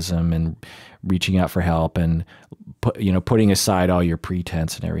realism and reaching out for help and, you know, putting aside all your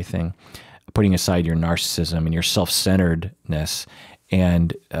pretense and everything, putting aside your narcissism and your self-centeredness.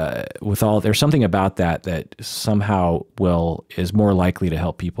 And there's something about that that somehow is more likely to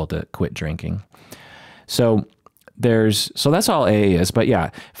help people to quit drinking. So that's all AA is. But yeah,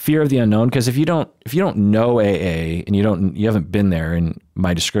 fear of the unknown. Because if you don't know AA and you haven't been there, in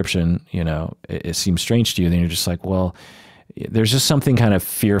my description, you know, it seems strange to you, then you're just like, well, there's just something kind of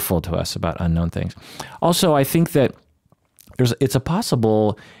fearful to us about unknown things. Also, I think that it's a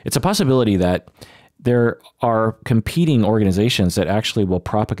possibility that there are competing organizations that actually will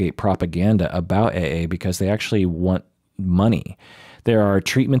propagate propaganda about AA because they actually want money. There are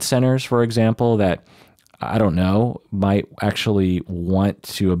treatment centers, for example, that, I don't know, might actually want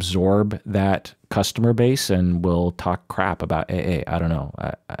to absorb that customer base and will talk crap about AA. I don't know.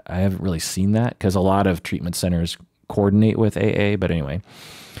 I haven't really seen that because a lot of treatment centers coordinate with AA. But anyway,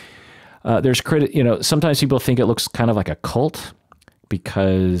 sometimes people think it looks kind of like a cult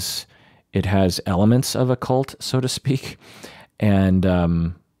because it has elements of a cult, so to speak. And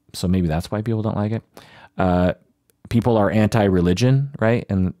so maybe that's why people don't like it. People are anti-religion, right?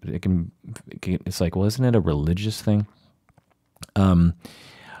 And it's like, well, isn't it a religious thing?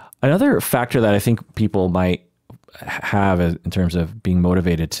 Another factor that I think people might have in terms of being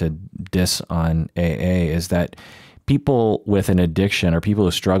motivated to diss on AA is that people with an addiction or people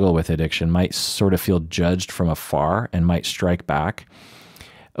who struggle with addiction might sort of feel judged from afar and might strike back.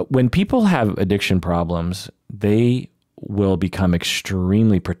 When people have addiction problems, they will become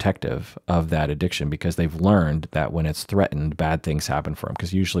extremely protective of that addiction because they've learned that when it's threatened, bad things happen for them,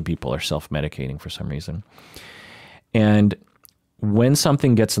 because usually people are self-medicating for some reason. And when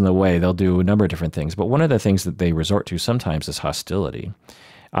something gets in the way, they'll do a number of different things. But one of the things that they resort to sometimes is hostility.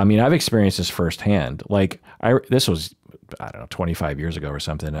 I mean, I've experienced this firsthand. Like, this was, I don't know, 25 years ago or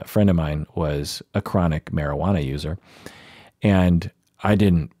something. A friend of mine was a chronic marijuana user, and I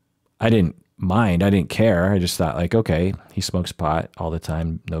didn't mind. I didn't care. I just thought, like, okay, he smokes pot all the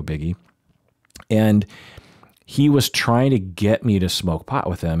time, no biggie. And he was trying to get me to smoke pot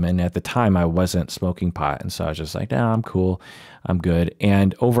with him. And at the time, I wasn't smoking pot. And so I was just like, nah, I'm cool. I'm good.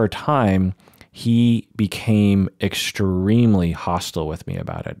 And over time, he became extremely hostile with me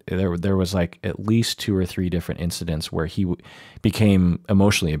about it. There was like at least 2 or 3 different incidents where he became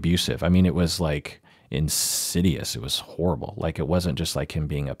emotionally abusive. I mean, it was like insidious. It was horrible. Like, it wasn't just like him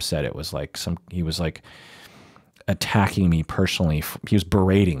being upset. It was like he was like attacking me personally. He was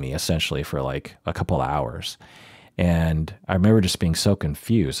berating me essentially for like a couple hours. And I remember just being so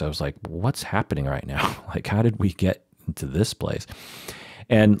confused. I was like, what's happening right now? Like, how did we get into this place?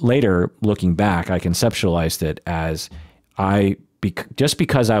 And later, looking back, I conceptualized it as just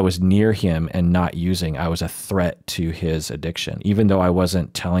because I was near him and not using, I was a threat to his addiction, even though I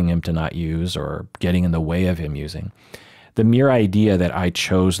wasn't telling him to not use or getting in the way of him using. The mere idea that I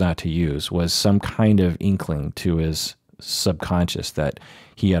chose not to use was some kind of inkling to his subconscious that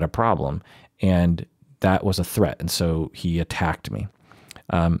he had a problem, and that was a threat, and so he attacked me.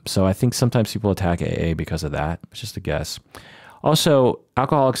 So I think sometimes people attack AA because of that. It's just a guess. Also,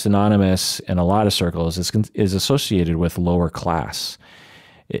 Alcoholics Anonymous in a lot of circles is associated with lower class.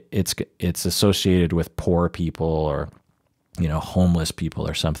 It's associated with poor people or, you know, homeless people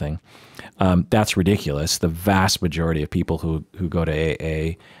or something. That's ridiculous. The vast majority of people who go to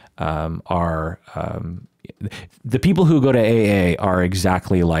AA are the people who go to AA are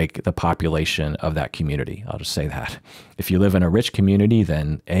exactly like the population of that community. I'll just say that. If you live in a rich community,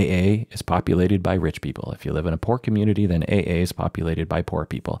 then AA is populated by rich people. If you live in a poor community, then AA is populated by poor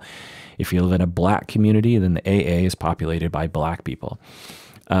people. If you live in a black community, then the AA is populated by black people.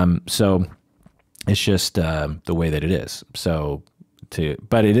 So it's just the way that it is.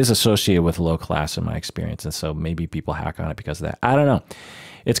 But it is associated with low class in my experience. And so maybe people hack on it because of that. I don't know.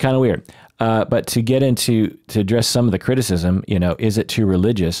 It's kind of weird. But to address some of the criticism, is it too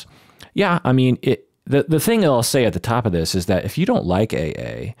religious? Yeah. I mean, the thing that I'll say at the top of this is that if you don't like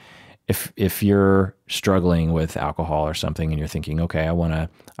AA, if you're struggling with alcohol or something and you're thinking, okay, I want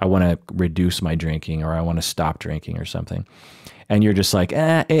to reduce my drinking, or I want to stop drinking or something, and you're just like,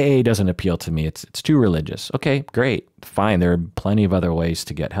 AA doesn't appeal to me. It's too religious. Okay, great, fine. There are plenty of other ways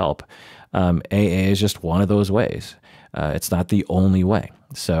to get help. AA is just one of those ways. It's not the only way.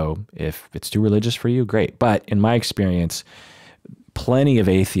 So if it's too religious for you, great. But in my experience, plenty of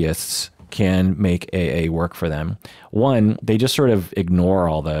atheists can make AA work for them. One, they just sort of ignore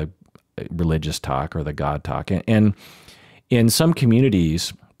all the religious talk or the God talk. And in some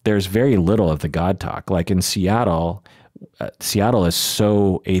communities, there's very little of the God talk. Like in Seattle, Seattle is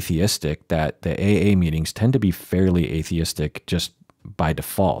so atheistic that the AA meetings tend to be fairly atheistic just by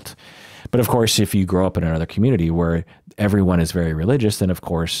default. But of course, if you grow up in another community where everyone is very religious, then of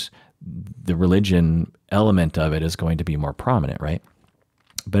course the religion element of it is going to be more prominent, right?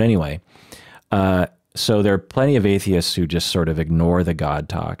 But anyway, so there are plenty of atheists who just sort of ignore the God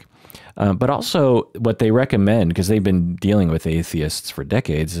talk. But also what they recommend, because they've been dealing with atheists for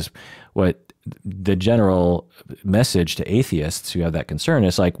decades, is what the general message to atheists who have that concern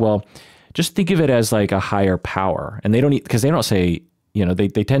is like, well, just think of it as like a higher power. And they don't, because they don't say,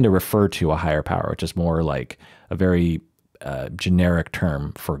 they tend to refer to a higher power, which is more like a very generic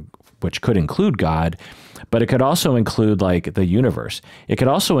term for which could include God, but it could also include like the universe. It could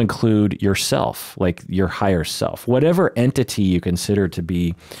also include yourself, like your higher self, whatever entity you consider to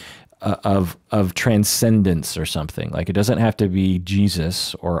be of transcendence or something. Like it doesn't have to be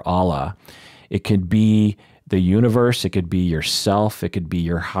Jesus or Allah. It could be the universe. It could be yourself. It could be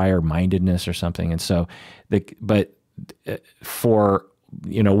your higher mindedness or something. And so, for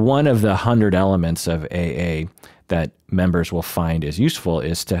one of the 100 elements of AA that members will find is useful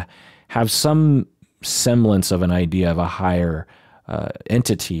is to have some semblance of an idea of a higher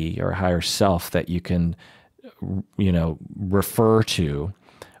entity or a higher self that you can, refer to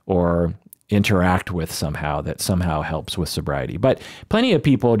or interact with somehow, that somehow helps with sobriety. But plenty of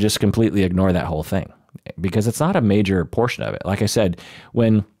people just completely ignore that whole thing because it's not a major portion of it. Like I said,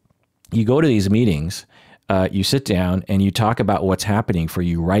 when you go to these meetings, you sit down and you talk about what's happening for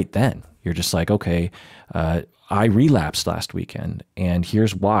you right then. You're just like, okay, I relapsed last weekend and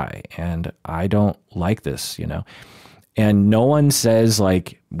here's why. And I don't like this, and no one says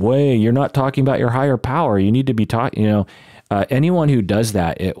like, wait, you're not talking about your higher power. You need to be talking, anyone who does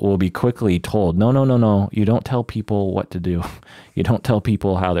that, it will be quickly told, no. You don't tell people what to do. You don't tell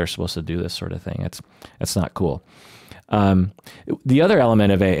people how they're supposed to do this sort of thing. That's not cool. The other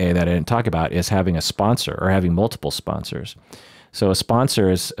element of AA that I didn't talk about is having a sponsor or having multiple sponsors. So a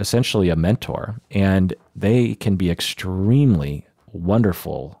sponsor is essentially a mentor, and they can be extremely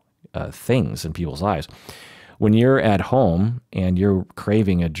wonderful things in people's lives. When you're at home and you're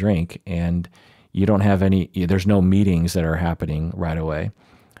craving a drink and you don't have there's no meetings that are happening right away,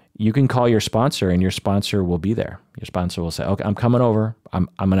 you can call your sponsor and your sponsor will be there. Your sponsor will say, okay, I'm coming over. I'm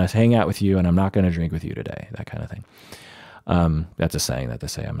going to hang out with you and I'm not going to drink with you today, that kind of thing. That's a saying that they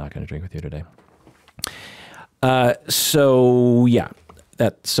say, I'm not going to drink with you today. Okay.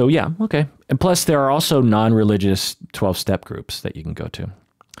 And plus there are also non-religious 12-step groups that you can go to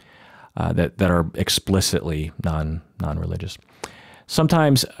that are explicitly non-religious.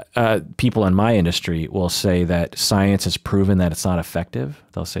 Sometimes people in my industry will say that science has proven that it's not effective.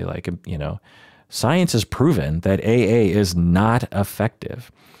 They'll say like, science has proven that AA is not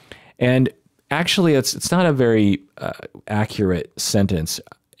effective. And actually, it's not a very accurate sentence.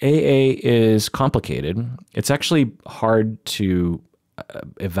 AA is complicated. It's actually hard to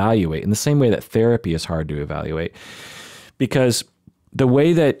evaluate in the same way that therapy is hard to evaluate, because the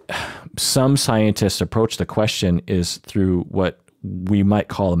way that some scientists approach the question is through what we might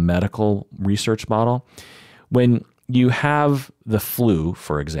call a medical research model. When you have the flu,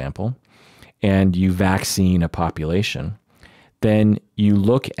 for example, and you vaccine a population, then you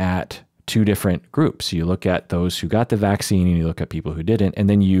look at two different groups. You look at those who got the vaccine and you look at people who didn't, and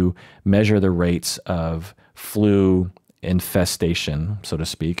then you measure the rates of flu infestation, so to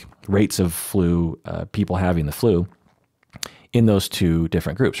speak, rates of flu, people having the flu in those two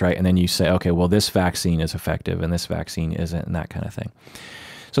different groups, right? And then you say, okay, well, this vaccine is effective and this vaccine isn't, and that kind of thing.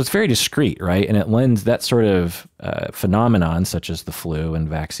 So it's very discrete, right? And it lends that sort of phenomenon, such as the flu and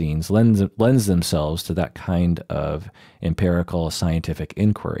vaccines, lends themselves to that kind of empirical scientific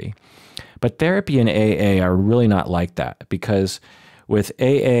inquiry. But therapy and AA are really not like that, because with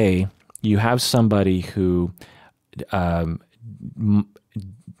AA, you have somebody who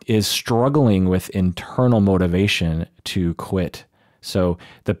is struggling with internal motivation to quit. So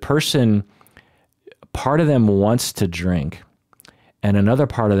the person, part of them wants to drink and another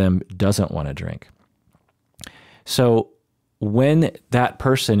part of them doesn't want to drink. So when that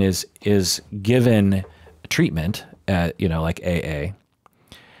person is given treatment, like AA,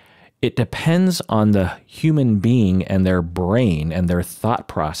 it depends on the human being and their brain and their thought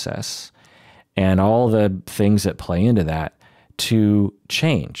process and all the things that play into that to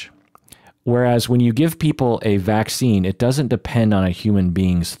change. Whereas when you give people a vaccine, it doesn't depend on a human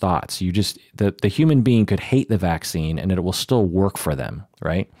being's thoughts. You just, the human being could hate the vaccine and it will still work for them,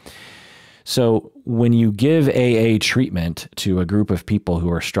 right? So when you give AA treatment to a group of people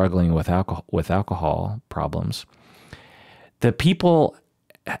who are struggling with alcohol problems, the people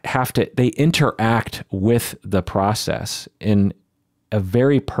they interact with the process in a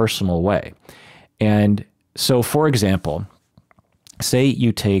very personal way. And so, for example, say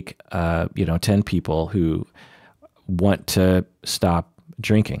you take 10 people who want to stop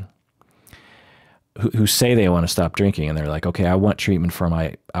drinking, who say they want to stop drinking, and they're like, okay, I want treatment for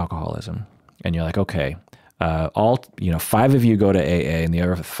my alcoholism. And you're like, okay, 5 of you go to AA and the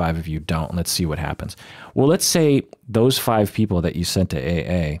other 5 of you don't. Let's see what happens. Well, let's say those 5 people that you sent to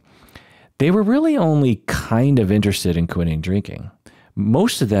AA, they were really only kind of interested in quitting drinking.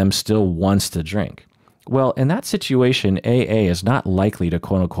 Most of them still wants to drink. Well, in that situation, AA is not likely to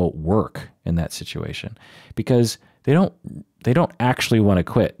quote unquote work in that situation, because they don't actually want to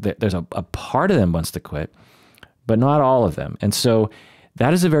quit. There's a part of them wants to quit, but not all of them. And so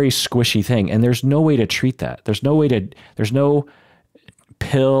that is a very squishy thing. And there's no way to treat that. There's no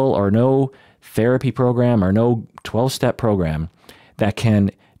pill or no therapy program or no 12-step program that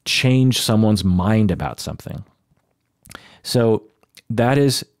can change someone's mind about something. So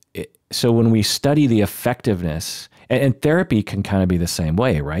so when we study the effectiveness, and therapy can kind of be the same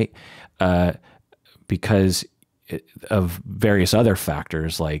way, right? Because of various other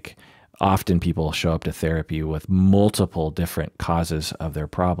factors, like often people show up to therapy with multiple different causes of their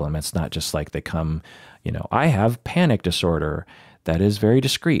problem. It's not just like they come, I have panic disorder that is very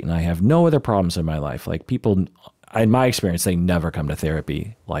discrete and I have no other problems in my life. Like people, in my experience, they never come to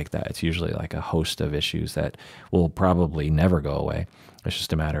therapy like that. It's usually like a host of issues that will probably never go away. It's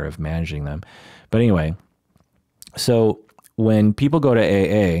just a matter of managing them. But anyway, so when people go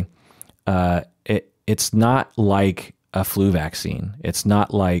to AA, it's not like a flu vaccine. It's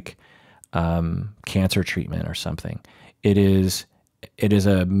not like cancer treatment or something. It is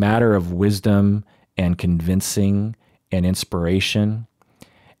a matter of wisdom and convincing and inspiration.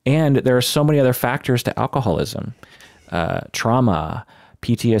 And there are so many other factors to alcoholism: trauma,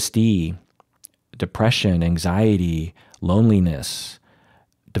 PTSD, depression, anxiety, loneliness,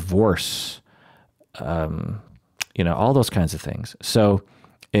 divorce, all those kinds of things. So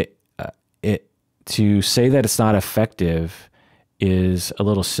to say that it's not effective is a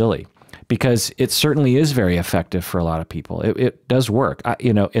little silly, because it certainly is very effective for a lot of people. It does work.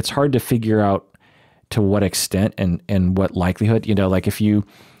 It's hard to figure out to what extent and what likelihood. Like if you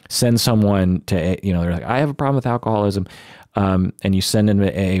send someone to, they're like, I have a problem with alcoholism, and you send them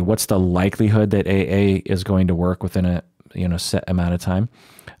to AA, what's the likelihood that AA is going to work within a set amount of time?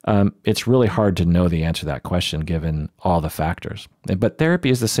 It's really hard to know the answer to that question given all the factors. But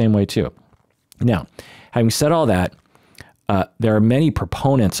therapy is the same way too. Now, having said all that, there are many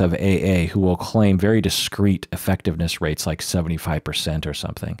proponents of AA who will claim very discrete effectiveness rates, like 75% or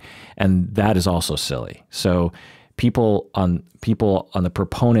something, and that is also silly. So people on the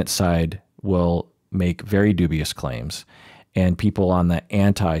proponent side will make very dubious claims, and people on the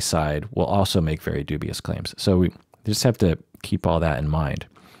anti side will also make very dubious claims. So we just have to keep all that in mind,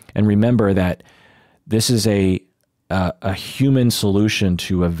 and remember that this is a human solution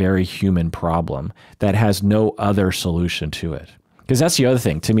to a very human problem that has no other solution to it. Because that's the other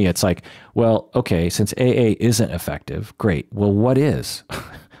thing. To me, it's like, well, okay, since AA isn't effective, great. Well, what is?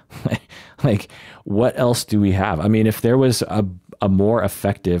 Like, what else do we have? I mean, if there was a more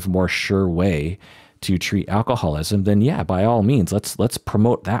effective, more sure way to treat alcoholism, then yeah, by all means, let's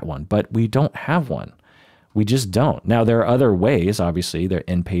promote that one. But we don't have one. We just don't. Now, there are other ways, obviously. There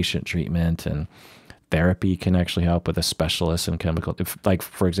inpatient treatment and therapy can actually help with a specialist in chemical. Like,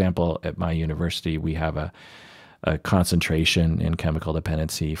 for example, at my university, we have a concentration in chemical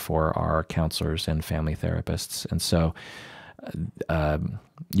dependency for our counselors and family therapists. And so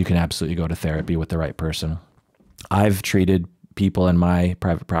you can absolutely go to therapy with the right person. I've treated people in my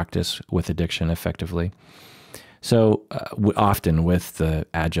private practice with addiction effectively. So often with the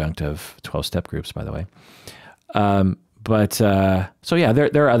adjunct of 12-step groups, by the way. So yeah,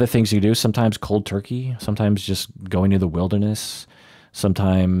 there are other things you do. Sometimes cold turkey, sometimes just going to the wilderness,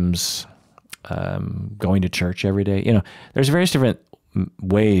 sometimes going to church every day. You know, there's various different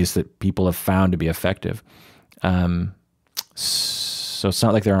ways that people have found to be effective. So it's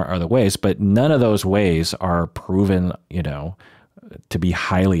not like there aren't other ways, but none of those ways are proven, you know, to be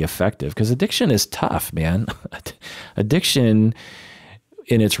highly effective, because addiction is tough, man. Addiction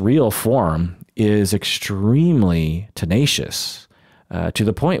in its real form is extremely tenacious, to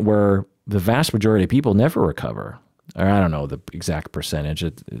the point where the vast majority of people never recover. Or I don't know the exact percentage.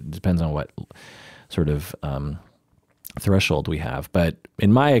 It depends on what sort of threshold we have. But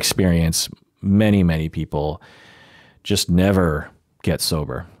in my experience, many people just never get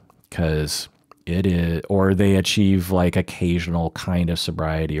sober, because it is, or they achieve like occasional kind of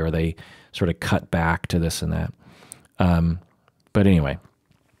sobriety, or they sort of cut back to this and that. But anyway,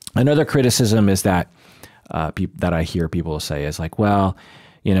 another criticism is that that I hear people say is like, well,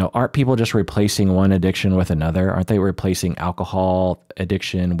 you know, aren't people just replacing one addiction with another? Aren't they replacing alcohol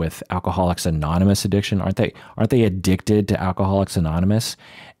addiction with Alcoholics Anonymous addiction? Aren't they addicted to Alcoholics Anonymous?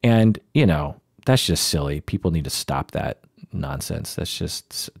 And, you know, that's just silly. People need to stop that nonsense. That's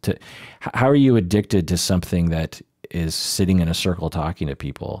just, how are you addicted to something that is sitting in a circle talking to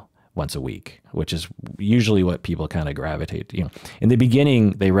people once a week, which is usually what people kind of gravitate to. You know, in the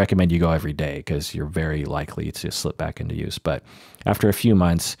beginning, they recommend you go every day because you're very likely to slip back into use. But after a few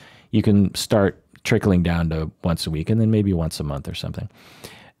months, you can start trickling down to once a week, and then maybe once a month or something.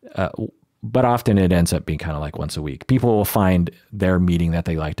 But often it ends up being kind of like once a week. People will find their meeting that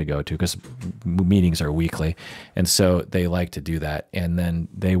they like to go to, because meetings are weekly. And so they like to do that. And then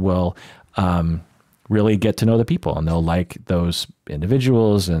they will really get to know the people, and they'll like those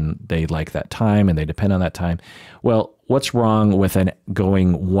individuals, and they like that time, and they depend on that time. Well, what's wrong with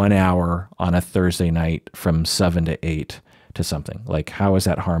going 1 hour on a Thursday night from 7 to 8 to something? Like, how is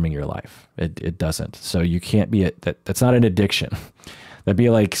that harming your life? It doesn't. So you can't be, that's not an addiction. That'd be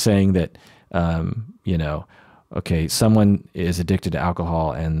like saying that, you know, okay, someone is addicted to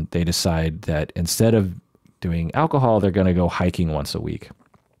alcohol and they decide that instead of doing alcohol, they're going to go hiking once a week.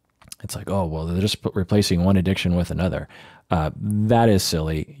 It's like, oh, well, they're just replacing one addiction with another. That is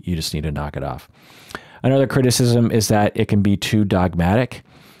silly. You just need to knock it off. Another criticism is that it can be too dogmatic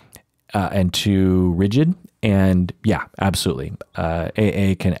and too rigid. And yeah, absolutely.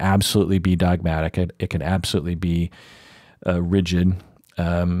 AA can absolutely be dogmatic. It can absolutely be rigid.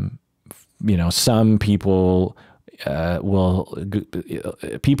 You know, some people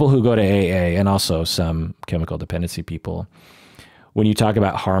people who go to AA, and also some chemical dependency people, when you talk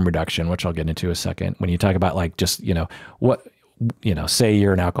about harm reduction, which I'll get into in a second, when you talk about like just, you know, what, you know, say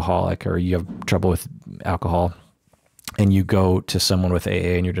you're an alcoholic or you have trouble with alcohol, and you go to someone with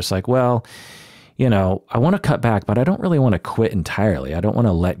AA and you're just like, well, you know, I want to cut back, but I don't really want to quit entirely. I don't want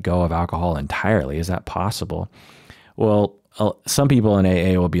to let go of alcohol entirely. Is that possible? Well, some people in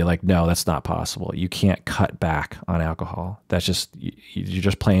AA will be like, no, that's not possible. You can't cut back on alcohol. That's just, you're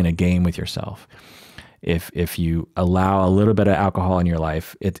just playing a game with yourself. If you allow a little bit of alcohol in your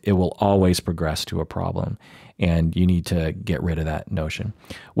life, it will always progress to a problem, and you need to get rid of that notion.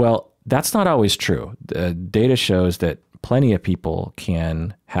 Well, that's not always true. The data shows that plenty of people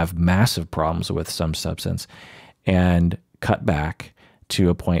can have massive problems with some substance and cut back to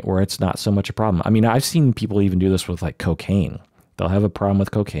a point where it's not so much a problem. I mean, I've seen people even do this with like cocaine. They'll have a problem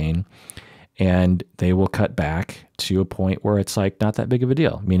with cocaine and they will cut back to a point where it's like not that big of a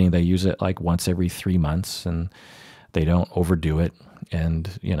deal, meaning they use it like once every 3 months and they don't overdo it,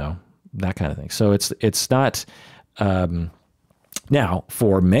 and, you know, that kind of thing. So it's not, now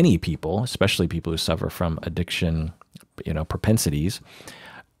for many people, especially people who suffer from addiction, you know, propensities,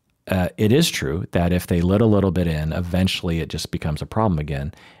 it is true that if they let a little bit in, eventually it just becomes a problem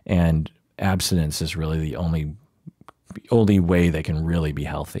again. And abstinence is really the only way they can really be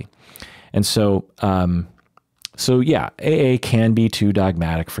healthy. And so, yeah, AA can be too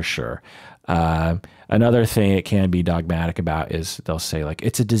dogmatic for sure. Another thing it can be dogmatic about is they'll say like,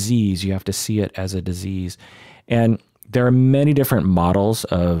 it's a disease. You have to see it as a disease. And there are many different models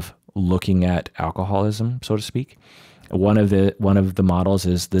of looking at alcoholism, so to speak. One of the models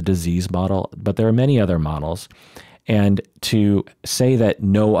is the disease model, but there are many other models. And to say that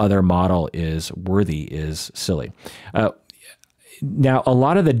no other model is worthy is silly. Now, a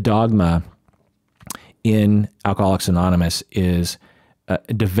lot of the dogma in Alcoholics Anonymous is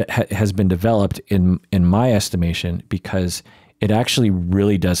has been developed in my estimation because it actually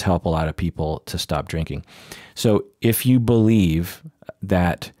really does help a lot of people to stop drinking. So if you believe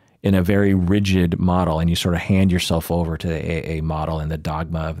that in a very rigid model and you sort of hand yourself over to the AA model and the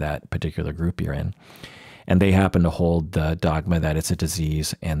dogma of that particular group you're in, and they happen to hold the dogma that it's a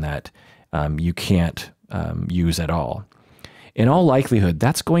disease and that you can't use at all, in all likelihood,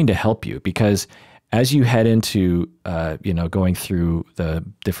 that's going to help you, because as you head into, going through the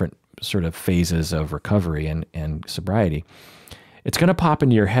different sort of phases of recovery and sobriety, it's going to pop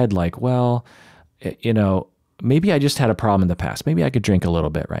into your head like, well, maybe I just had a problem in the past. Maybe I could drink a little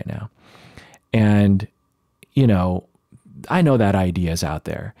bit right now. And, I know that idea is out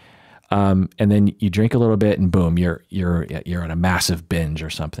there. And then you drink a little bit and boom, you're on a massive binge or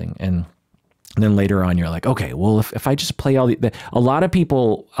something. And then later on, you're like, okay, well, if I just play a lot of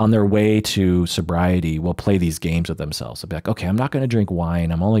people on their way to sobriety will play these games with themselves. They'll be like, okay, I'm not going to drink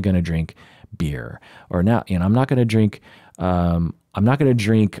wine. I'm only going to drink beer. Or now, I'm not going to drink,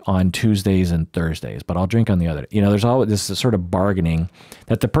 on Tuesdays and Thursdays, but I'll drink on the other. There's always this sort of bargaining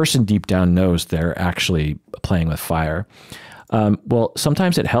that the person deep down knows they're actually playing with fire. Well,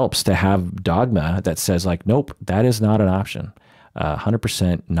 sometimes it helps to have dogma that says like, nope, that is not an option.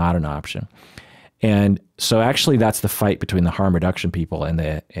 100% not an option. And so actually that's the fight between the harm reduction people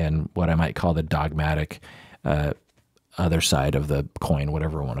and what I might call the dogmatic other side of the coin,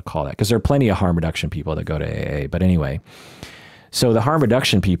 whatever we want to call that. Because there are plenty of harm reduction people that go to AA. But anyway, so the harm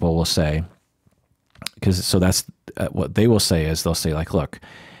reduction people will say, so that's what they will say is they'll say like, look,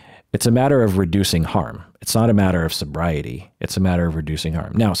 it's a matter of reducing harm. It's not a matter of sobriety. It's a matter of reducing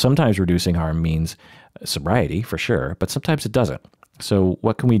harm. Now, sometimes reducing harm means sobriety for sure, but sometimes it doesn't. So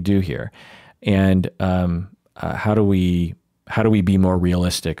what can we do here? And how do we be more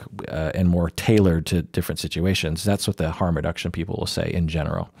realistic and more tailored to different situations? That's what the harm reduction people will say in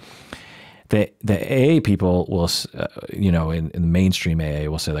general. The AA people will, in the mainstream AA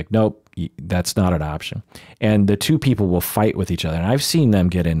will say like, nope, that's not an option. And the two people will fight with each other. And I've seen them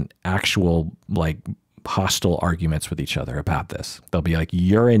get in actual like hostile arguments with each other about this. They'll be like,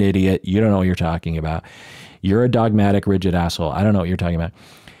 you're an idiot. You don't know what you're talking about. You're a dogmatic, rigid asshole. I don't know what you're talking about.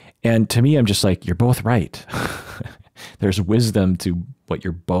 And to me, I'm just like, you're both right. There's wisdom to what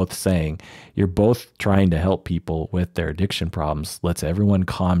you're both saying. You're both trying to help people with their addiction problems. Let's everyone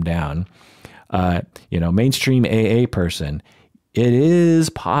calm down. Mainstream AA person, it is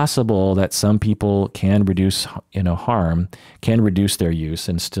possible that some people can reduce, harm, can reduce their use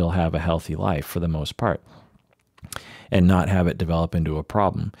and still have a healthy life for the most part and not have it develop into a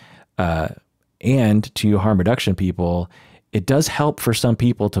problem. And to harm reduction people, it does help for some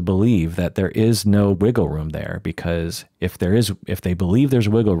people to believe that there is no wiggle room there, because if they believe there's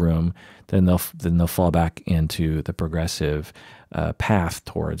wiggle room, then they'll fall back into the progressive path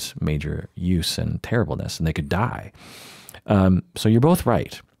towards major use and terribleness, and they could die. So you're both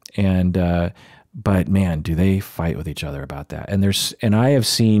right, but man, do they fight with each other about that? And I have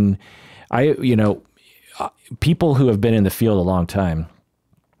seen, people who have been in the field a long time,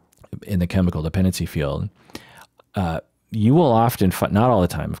 in the chemical dependency field. You will often find, not all the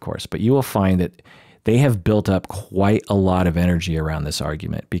time, of course, but you will find that they have built up quite a lot of energy around this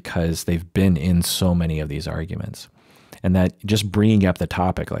argument because they've been in so many of these arguments. And that just bringing up the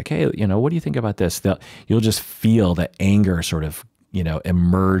topic, like, hey, what do you think about this? You'll just feel the anger sort of,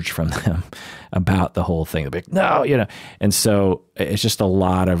 emerge from them about the whole thing. They'll be like, no, And so it's just a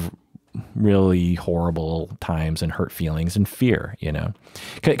lot of really horrible times and hurt feelings and fear,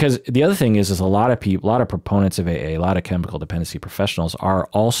 because the other thing is a lot of people, a lot of proponents of AA, a lot of chemical dependency professionals are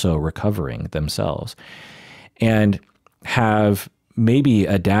also recovering themselves and have maybe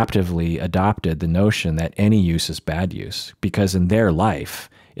adaptively adopted the notion that any use is bad use, because in their life,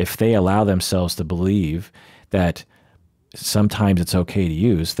 if they allow themselves to believe that sometimes it's okay to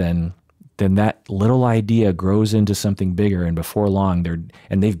use, then that little idea grows into something bigger, and before long,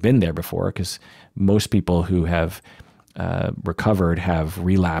 they've been there before, because most people who have recovered have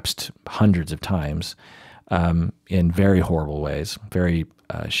relapsed hundreds of times in very horrible ways, very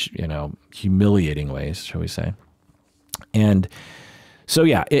humiliating ways, shall we say? And so,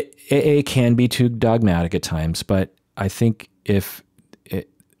 yeah, AA can be too dogmatic at times, but I think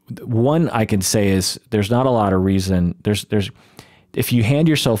one I can say is there's not a lot of reason. If you hand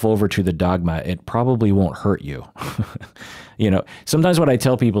yourself over to the dogma, it probably won't hurt you. Sometimes what I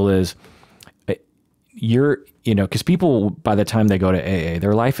tell people is because people, by the time they go to AA,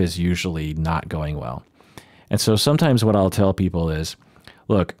 their life is usually not going well. And so sometimes what I'll tell people is,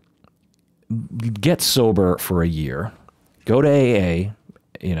 look, get sober for a year, go to AA,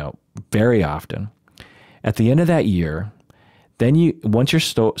 very often, At the end of that year, then once you're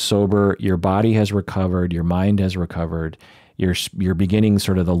sober, your body has recovered, your mind has recovered, you're beginning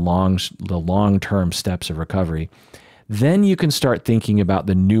sort of the long-term steps of recovery. Then you can start thinking about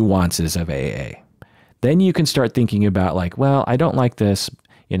the nuances of AA. Then you can start thinking about like, well, I don't like this,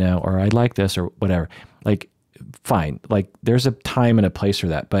 or I like this or whatever. Like, fine. Like, there's a time and a place for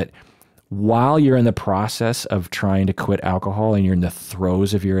that. But while you're in the process of trying to quit alcohol and you're in the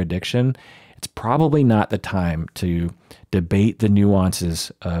throes of your addiction, it's probably not the time to debate the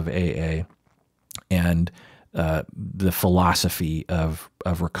nuances of AA and the philosophy of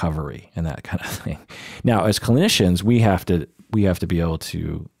recovery and that kind of thing. Now, as clinicians, we have to be able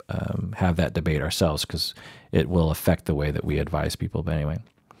to have that debate ourselves, because it will affect the way that we advise people. But anyway,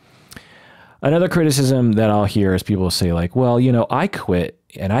 another criticism that I'll hear is people say like, well, I quit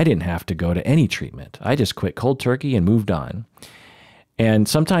and I didn't have to go to any treatment. I just quit cold turkey and moved on. And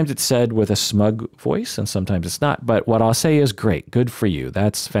sometimes it's said with a smug voice and sometimes it's not. But what I'll say is, great, good for you.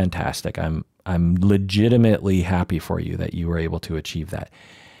 That's fantastic. I'm legitimately happy for you that you were able to achieve that.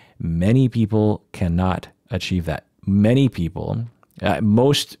 Many people cannot achieve that. Many people,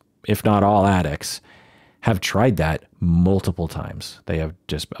 most, if not all addicts, have tried that multiple times. They have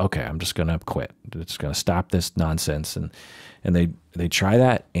just, okay, I'm just going to quit. I'm just going to stop this nonsense. And they try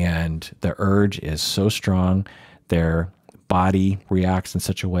that, and the urge is so strong. Their body reacts in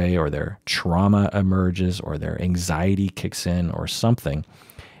such a way, or their trauma emerges, or their anxiety kicks in, or something.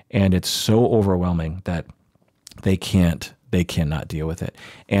 And it's so overwhelming that they cannot deal with it.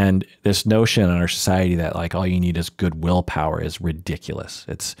 And this notion in our society that like all you need is good willpower is ridiculous.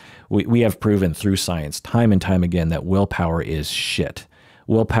 We have proven through science time and time again that willpower is shit.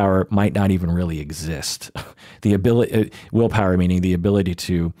 Willpower might not even really exist. Willpower meaning the ability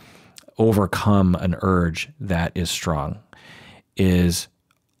to overcome an urge that is strong is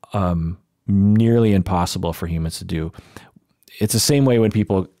nearly impossible for humans to do. It's the same way when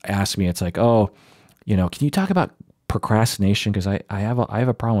people ask me, it's like, oh, can you talk about procrastination? Because I have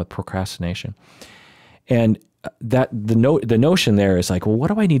a problem with procrastination. And that the notion there is like, well, what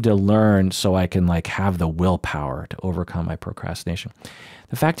do I need to learn so I can like have the willpower to overcome my procrastination?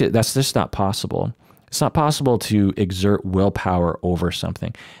 The fact is that's just not possible. It's not possible to exert willpower over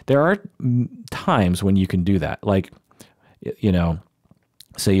something. There are times when you can do that. Like,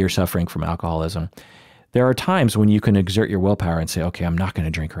 say you're suffering from alcoholism. There are times when you can exert your willpower and say, okay, I'm not going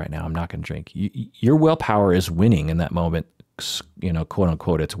to drink right now. I'm not going to drink. Your willpower is winning in that moment, quote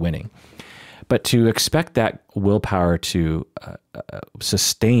unquote, it's winning. But to expect that willpower to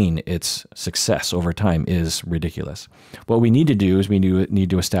sustain its success over time is ridiculous. What we need to do is we need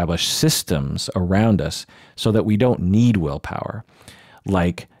to establish systems around us so that we don't need willpower,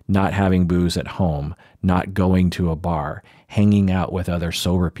 like not having booze at home, not going to a bar, hanging out with other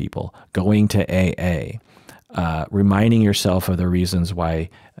sober people, going to AA, reminding yourself of the reasons why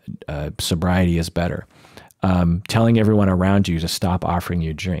sobriety is better, telling everyone around you to stop offering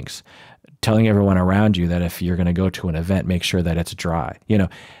you drinks, telling everyone around you that if you're going to go to an event, make sure that it's dry.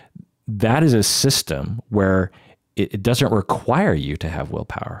 That is a system where it doesn't require you to have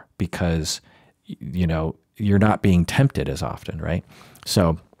willpower because, you're not being tempted as often, right?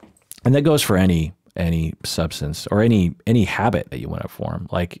 So, and that goes for any substance or any habit that you want to form,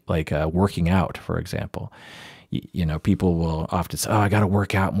 like working out, for example. People will often say, oh, I got to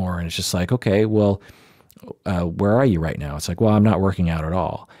work out more. And it's just like, okay, well, where are you right now? It's like, well, I'm not working out at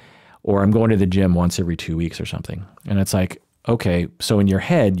all. Or I'm going to the gym once every 2 weeks or something. And it's like, okay, so in your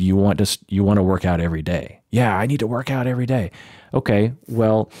head, you want to work out every day. Yeah, I need to work out every day. Okay,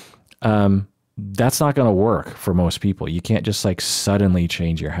 well, that's not going to work for most people. You can't just like suddenly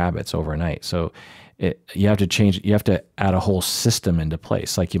change your habits overnight. So you have to add a whole system into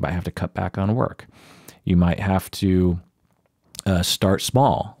place. Like you might have to cut back on work. You might have to start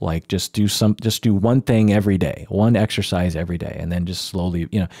small, like just do one thing every day, one exercise every day, and then just slowly,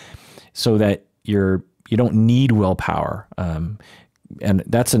 so that you don't need willpower. And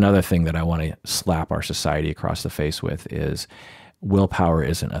that's another thing that I want to slap our society across the face with is willpower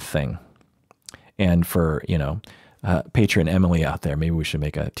isn't a thing. And for, patron Emily out there, maybe we should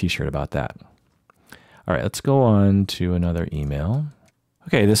make a t-shirt about that. All right, let's go on to another email.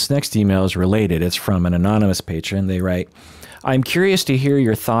 Okay, this next email is related. It's from an anonymous patron. They write, I'm curious to hear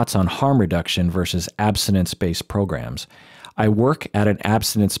your thoughts on harm reduction versus abstinence-based programs. I work at an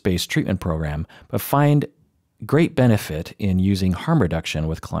abstinence-based treatment program, but find great benefit in using harm reduction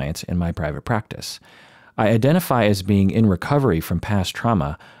with clients in my private practice. I identify as being in recovery from past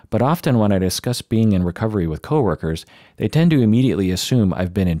trauma, but often when I discuss being in recovery with coworkers, they tend to immediately assume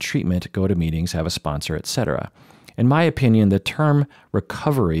I've been in treatment, go to meetings, have a sponsor, etc. In my opinion, the term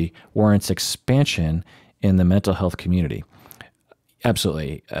recovery warrants expansion in the mental health community.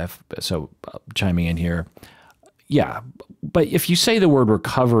 Absolutely. So chiming in here. Yeah. But if you say the word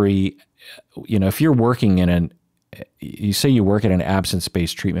recovery, if you're working you say you work at an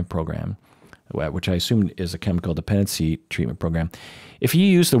absence-based treatment program, which I assume is a chemical dependency treatment program. If you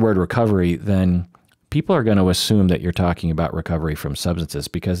use the word recovery, then people are going to assume that you're talking about recovery from substances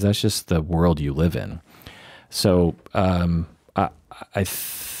because that's just the world you live in. So I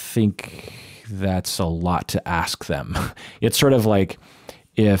think that's a lot to ask them. It's sort of like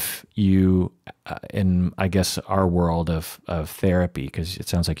if you, in I guess our world of therapy, because it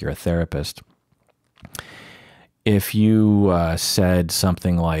sounds like you're a therapist, if you said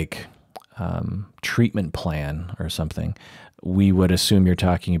something like treatment plan or something, we would assume you're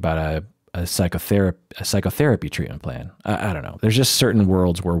talking about a psychotherapy treatment plan. I don't know. There's just certain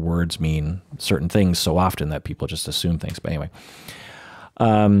worlds where words mean certain things so often that people just assume things. But anyway.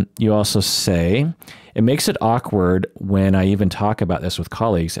 You also say, it makes it awkward when I even talk about this with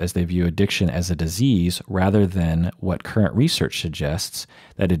colleagues as they view addiction as a disease rather than what current research suggests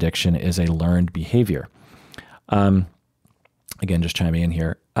that addiction is a learned behavior. Again, just chiming in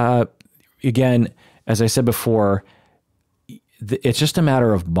here. Again, as I said before, it's just a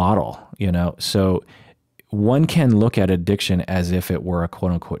matter of model, So one can look at addiction as if it were a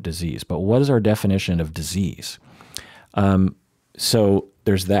quote unquote disease, but what is our definition of disease? So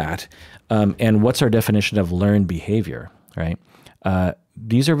there's that. And what's our definition of learned behavior, right?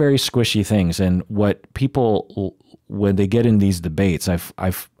 These are very squishy things. And what people, when they get in these debates,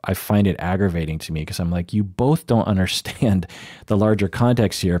 I find it aggravating to me because I'm like, you both don't understand the larger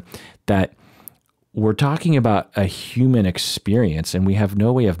context here, that we're talking about a human experience and we have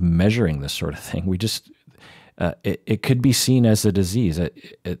no way of measuring this sort of thing. We just, it could be seen as a disease. It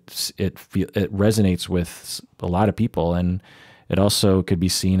resonates with a lot of people, and it also could be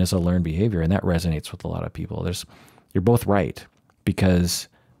seen as a learned behavior, and that resonates with a lot of people. You're both right, because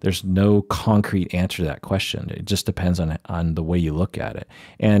there's no concrete answer to that question. It just depends on the way you look at it.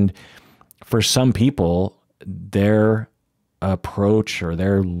 And for some people, their approach or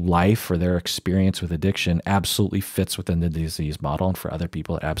their life or their experience with addiction absolutely fits within the disease model. And for other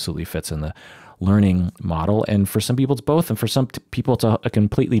people, it absolutely fits in the learning model. And for some people, it's both. And for some people, it's a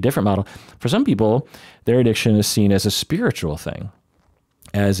completely different model. For some people, their addiction is seen as a spiritual thing,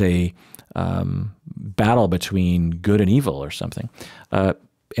 as a battle between good and evil or something.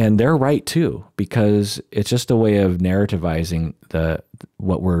 And they're right too, because it's just a way of narrativizing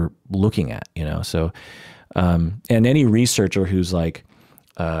what we're looking at, So, and any researcher who's like,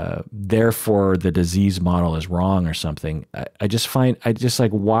 therefore the disease model is wrong or something, I just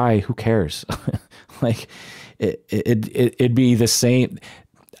like, why? Who cares? Like, it'd be the same.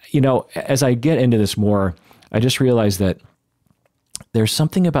 As I get into this more, I just realize that there's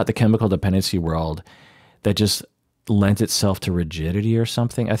something about the chemical dependency world that just lends itself to rigidity or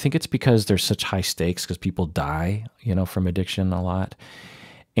something. I think it's because there's such high stakes because people die, from addiction a lot.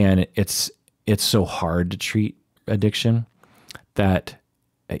 And it's so hard to treat addiction that,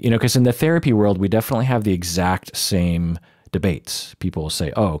 because in the therapy world, we definitely have the exact same debates. People will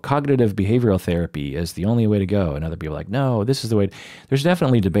say, oh, cognitive behavioral therapy is the only way to go. And other people are like, no, this is the way. There's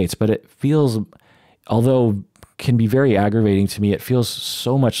definitely debates, but it feels, although can be very aggravating to me, it feels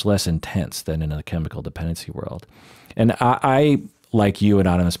so much less intense than in a chemical dependency world. And I like you,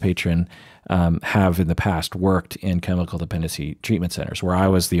 Anonymous Patron, have in the past worked in chemical dependency treatment centers where I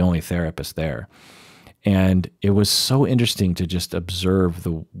was the only therapist there. And it was so interesting to just observe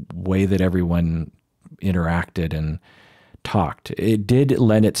the way that everyone interacted and talked. It did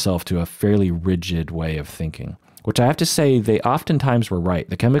lend itself to a fairly rigid way of thinking, which I have to say they oftentimes were right.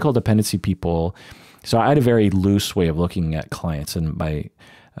 The chemical dependency people, so I had a very loose way of looking at clients, and my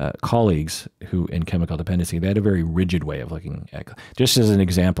colleagues who in chemical dependency, they had a very rigid way of looking at. Just as an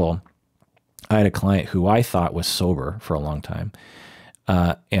example, I had a client who I thought was sober for a long time.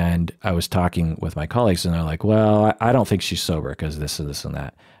 And I was talking with my colleagues and they're like, well, I don't think she's sober because this and this and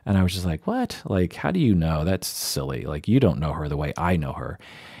that. And I was just like, what? Like, how do you know? That's silly. Like, you don't know her the way I know her.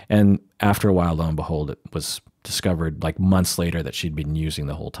 And after a while, lo and behold, it was discovered like months later that she'd been using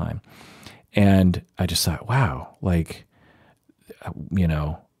the whole time. And I just thought, wow, like,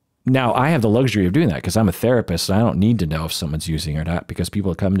 now I have the luxury of doing that because I'm a therapist and I don't need to know if someone's using or not because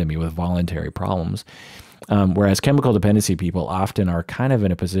people come to me with voluntary problems. Whereas chemical dependency people often are kind of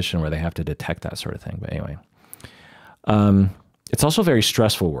in a position where they have to detect that sort of thing. But anyway, it's also very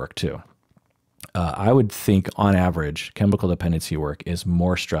stressful work too. I would think on average, chemical dependency work is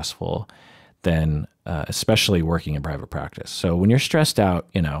more stressful than especially working in private practice. So when you're stressed out,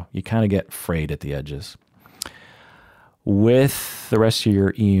 you kind of get frayed at the edges. With the rest of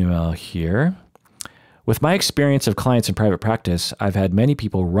your email here, With my experience of clients in private practice, I've had many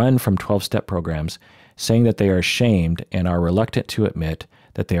people run from 12-step programs saying that they are ashamed and are reluctant to admit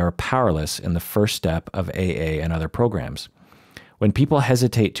that they are powerless in the first step of AA and other programs. When people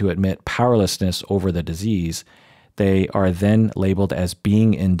hesitate to admit powerlessness over the disease, they are then labeled as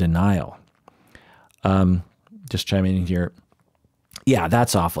being in denial. Just chiming in here. Yeah,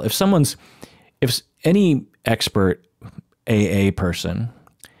 that's awful. If any expert AA person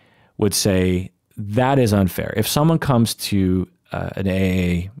would say that is unfair. If someone comes to an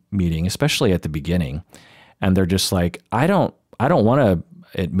AA meeting, especially at the beginning, and they're just like, I don't want to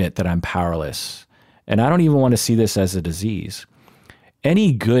admit that I'm powerless, and I don't even want to see this as a disease.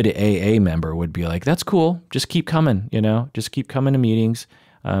 Any good AA member would be like, that's cool. Just keep coming, just keep coming to meetings.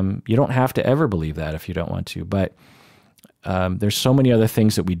 You don't have to ever believe that if you don't want to, but there's so many other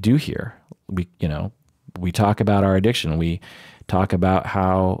things that we do here. We talk about our addiction. We talk about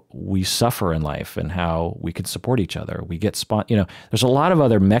how we suffer in life and how we can support each other. We get there's a lot of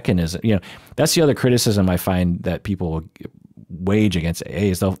other mechanisms. That's the other criticism I find that people wage against AA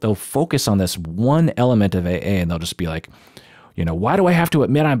is they'll focus on this one element of AA and they'll just be like, why do I have to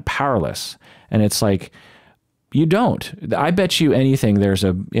admit I'm powerless? And it's like, you don't. I bet you anything there's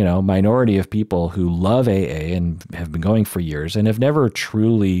a minority of people who love AA and have been going for years and have never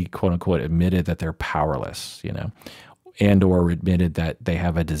truly, quote unquote, admitted that they're powerless, and or admitted that they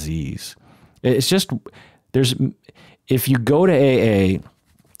have a disease. It's just, if you go to AA,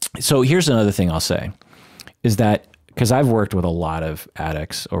 so here's another thing I'll say, is that, because I've worked with a lot of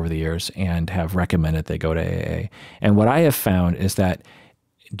addicts over the years and have recommended they go to AA. And what I have found is that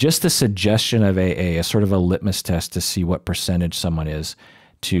just the suggestion of AA is sort of a litmus test to see what percentage someone is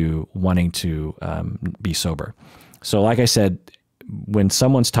to wanting to be sober. So like I said, when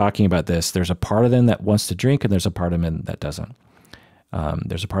someone's talking about this, there's a part of them that wants to drink and there's a part of them that doesn't.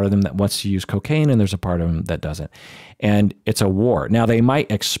 There's a part of them that wants to use cocaine and there's a part of them that doesn't. And it's a war. Now, they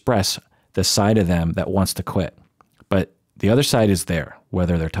might express the side of them that wants to quit, but the other side is there,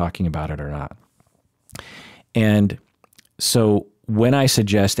 whether they're talking about it or not. And so when I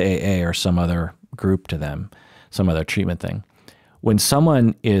suggest AA or some other group to them, some other treatment thing, when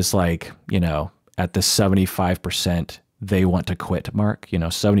someone is like, at the 75% they want to quit mark,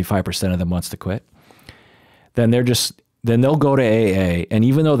 75% of them wants to quit, then they'll go to AA, and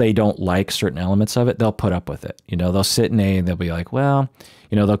even though they don't like certain elements of it, they'll put up with it. They'll sit in AA and they'll be like, well,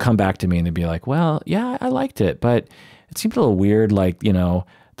 they'll come back to me and they'll be like, well, yeah, I liked it, but it seemed a little weird, like,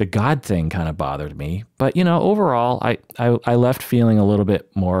 the God thing kind of bothered me. But, overall, I left feeling a little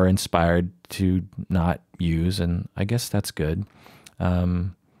bit more inspired to not use, and I guess that's good.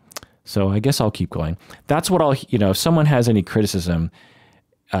 So I guess I'll keep going. That's what if someone has any criticism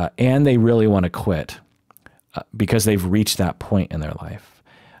and they really want to quit because they've reached that point in their life,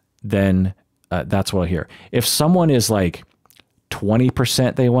 then that's what I'll hear. If someone is like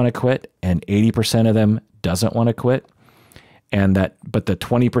 20% they want to quit and 80% of them doesn't want to quit, but the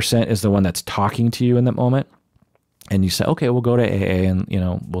 20% is the one that's talking to you in that moment, and you say, okay, we'll go to AA and,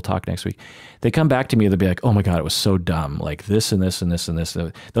 we'll talk next week. They come back to me, they'll be like, oh my God, it was so dumb. Like this and this and this and this.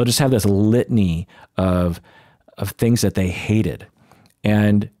 They'll just have this litany of things that they hated.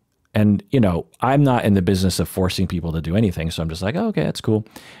 And I'm not in the business of forcing people to do anything. So I'm just like, oh, okay, that's cool.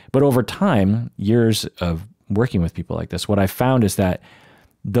 But over time, years of working with people like this, what I found is that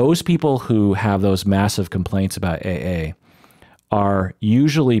those people who have those massive complaints about AA are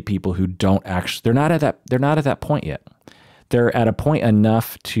usually people who they're not at that point yet. They're at a point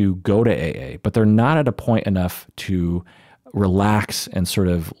enough to go to AA, but they're not at a point enough to relax and sort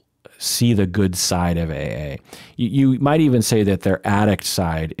of see the good side of AA. You might even say that their addict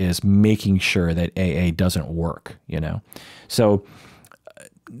side is making sure that AA doesn't work, So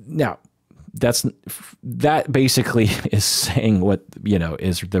now that basically is saying what,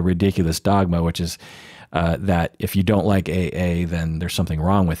 is the ridiculous dogma, which is that if you don't like AA, then there's something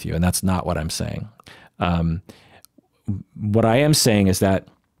wrong with you. And that's not what I'm saying. What I am saying is that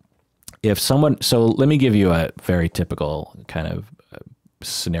if someone, so let me give you a very typical kind of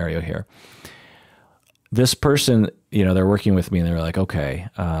scenario here. This person, they're working with me and they're like, okay,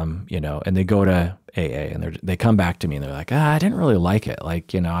 and they go to AA and they come back to me and they're like, I didn't really like it.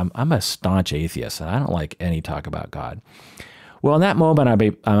 Like, I'm a staunch atheist and I don't like any talk about God. Well, in that moment,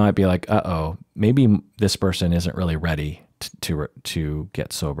 I might be like, uh-oh, maybe this person isn't really ready to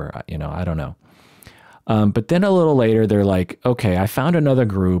get sober. I don't know. But then a little later, they're like, okay, I found another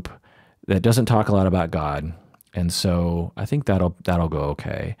group that doesn't talk a lot about God. And so I think that'll go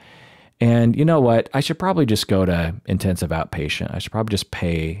okay. And you know what? I should probably just go to intensive outpatient. I should probably just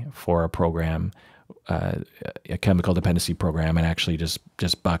pay for a program a chemical dependency program and actually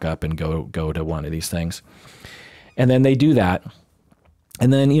just buck up and go to one of these things. And then they do that.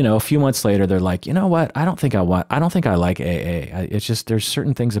 And then, a few months later, they're like, you know what? I don't think I like AA. It's just, there's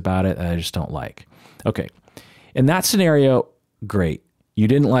certain things about it that I just don't like. Okay. In that scenario, great. You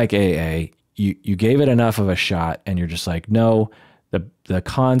didn't like AA. You gave it enough of a shot and you're just like, no, the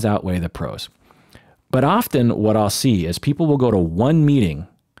cons outweigh the pros. But often what I'll see is people will go to one meeting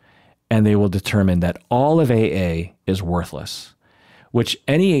and they will determine that all of AA is worthless, which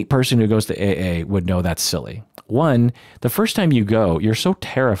any person who goes to AA would know that's silly. One, the first time you go, you're so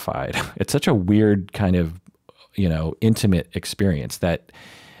terrified. It's such a weird kind of, intimate experience that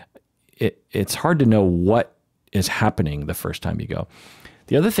it's hard to know what is happening the first time you go.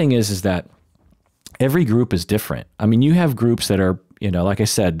 The other thing is that every group is different. I mean, you have groups that are, like I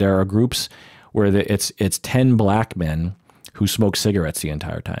said, there are groups where it's 10 black men who smoke cigarettes the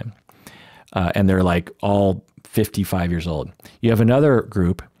entire time. And they're like all 55 years old. You have another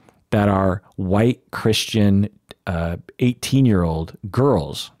group that are white Christian 18-year-old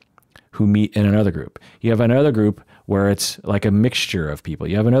girls who meet in another group. You have another group where it's like a mixture of people.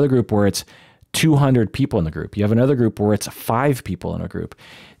 You have another group where it's 200 people in the group. You have another group where it's 5 people in a group.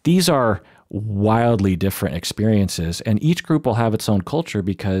 These are wildly different experiences, and each group will have its own culture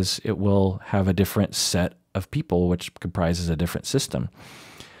because it will have a different set of people, which comprises a different system.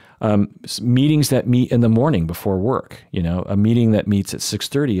 Meetings that meet in the morning before work, a meeting that meets at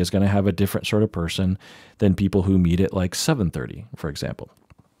 6:30 is going to have a different sort of person than people who meet at like 7:30, for example.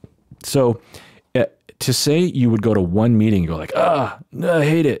 So to say you would go to one meeting and go like, no, I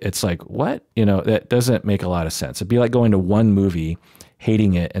hate it. It's like, what? That doesn't make a lot of sense. It'd be like going to one movie,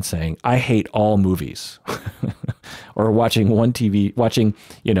 hating it and saying, I hate all movies. Or watching one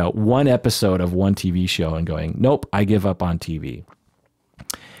episode of one TV show and going, nope, I give up on TV.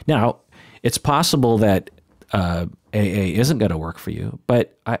 Now, it's possible that AA isn't going to work for you,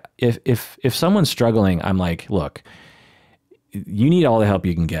 but if someone's struggling, I'm like, look, you need all the help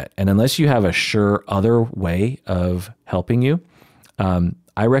you can get. And unless you have a sure other way of helping you,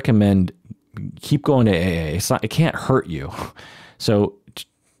 I recommend keep going to AA. It can't hurt you. So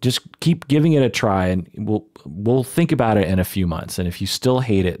just keep giving it a try, and we'll think about it in a few months. And if you still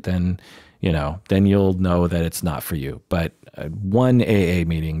hate it, then you'll know that it's not for you. But one AA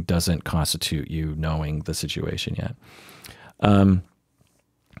meeting doesn't constitute you knowing the situation yet.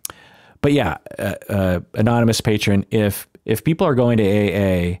 But yeah, anonymous patron, if people are going to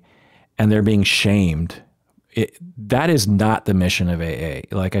AA and they're being shamed, that is not the mission of AA.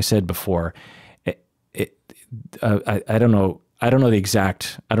 Like I said before, I don't know. I don't know the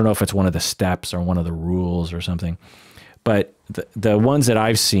exact. I don't know if it's one of the steps or one of the rules or something. But the ones that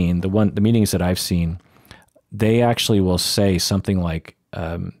I've seen, the meetings that I've seen, they actually will say something like,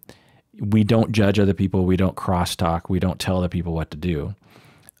 "We don't judge other people. We don't crosstalk. We don't tell other people what to do."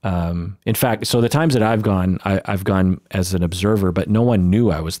 In fact, so the times that I've gone as an observer, but no one knew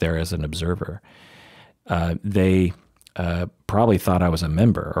I was there as an observer. They probably thought I was a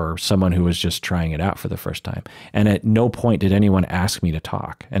member or someone who was just trying it out for the first time. And at no point did anyone ask me to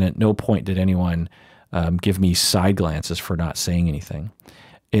talk. And at no point did anyone give me side glances for not saying anything.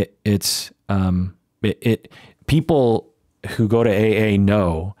 People who go to AA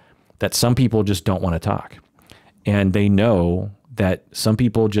know that some people just don't want to talk. And they know that some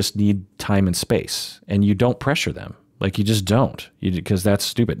people just need time and space, and you don't pressure them. Like, you just don't, because that's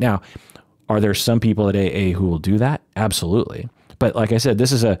stupid. Now, are there some people at AA who will do that? Absolutely. But like I said,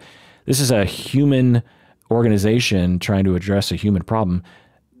 this is a human organization trying to address a human problem.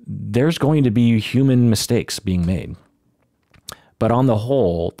 There's going to be human mistakes being made. But on the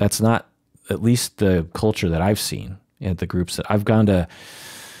whole, that's not at least the culture that I've seen at the groups that I've gone to.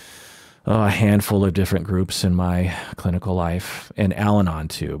 A handful of different groups in my clinical life, and Al-Anon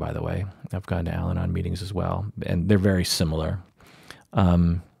too, by the way. I've gone to Al-Anon meetings as well, and they're very similar.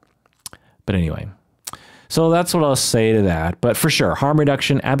 But anyway, so that's what I'll say to that. But for sure, harm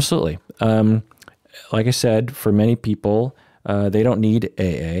reduction, absolutely. Like I said, for many people, they don't need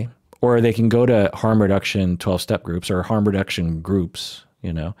AA, or they can go to harm reduction 12-step groups or harm reduction groups.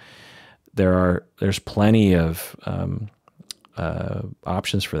 There's plenty of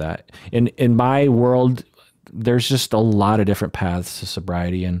options for that. In my world, there's just a lot of different paths to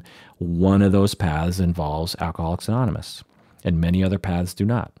sobriety, and one of those paths involves Alcoholics Anonymous, and many other paths do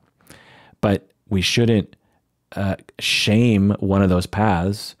not. But we shouldn't shame one of those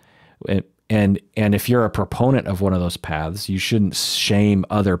paths, and if you're a proponent of one of those paths, you shouldn't shame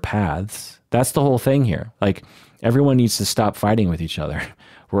other paths. That's the whole thing here. Like, everyone needs to stop fighting with each other.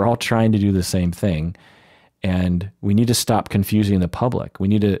 We're all trying to do the same thing. And we need to stop confusing the public. We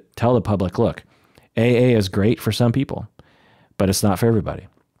need to tell the public, look, AA is great for some people, but it's not for everybody.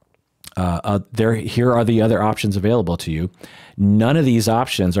 Here are the other options available to you. None of these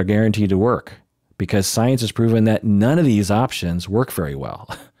options are guaranteed to work because science has proven that none of these options work very well.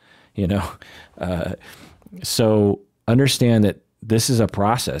 So understand that this is a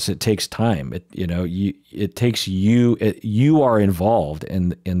process. It takes time. You are involved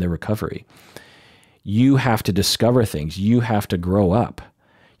in the recovery. You have to discover things. You have to grow up.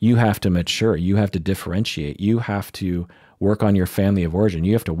 You have to mature. You have to differentiate. You have to work on your family of origin.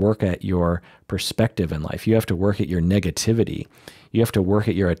 You have to work at your perspective in life. You have to work at your negativity. You have to work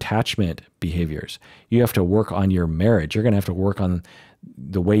at your attachment behaviors. You have to work on your marriage. You're going to have to work on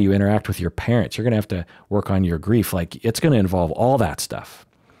the way you interact with your parents. You're going to have to work on your grief. Like, it's going to involve all that stuff.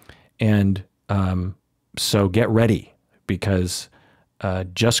 And so get ready, because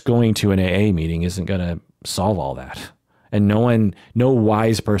just going to an AA meeting isn't going to solve all that. And no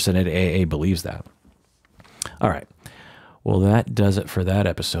wise person at AA believes that. All right. Well, that does it for that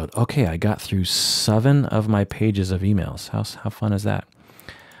episode. Okay, I got through 7 of my pages of emails. How fun is that?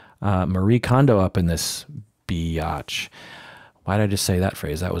 Marie Kondo up in this biatch. Why did I just say that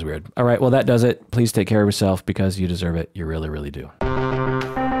phrase? That was weird. All right, well, that does it. Please take care of yourself because you deserve it. You really, really do.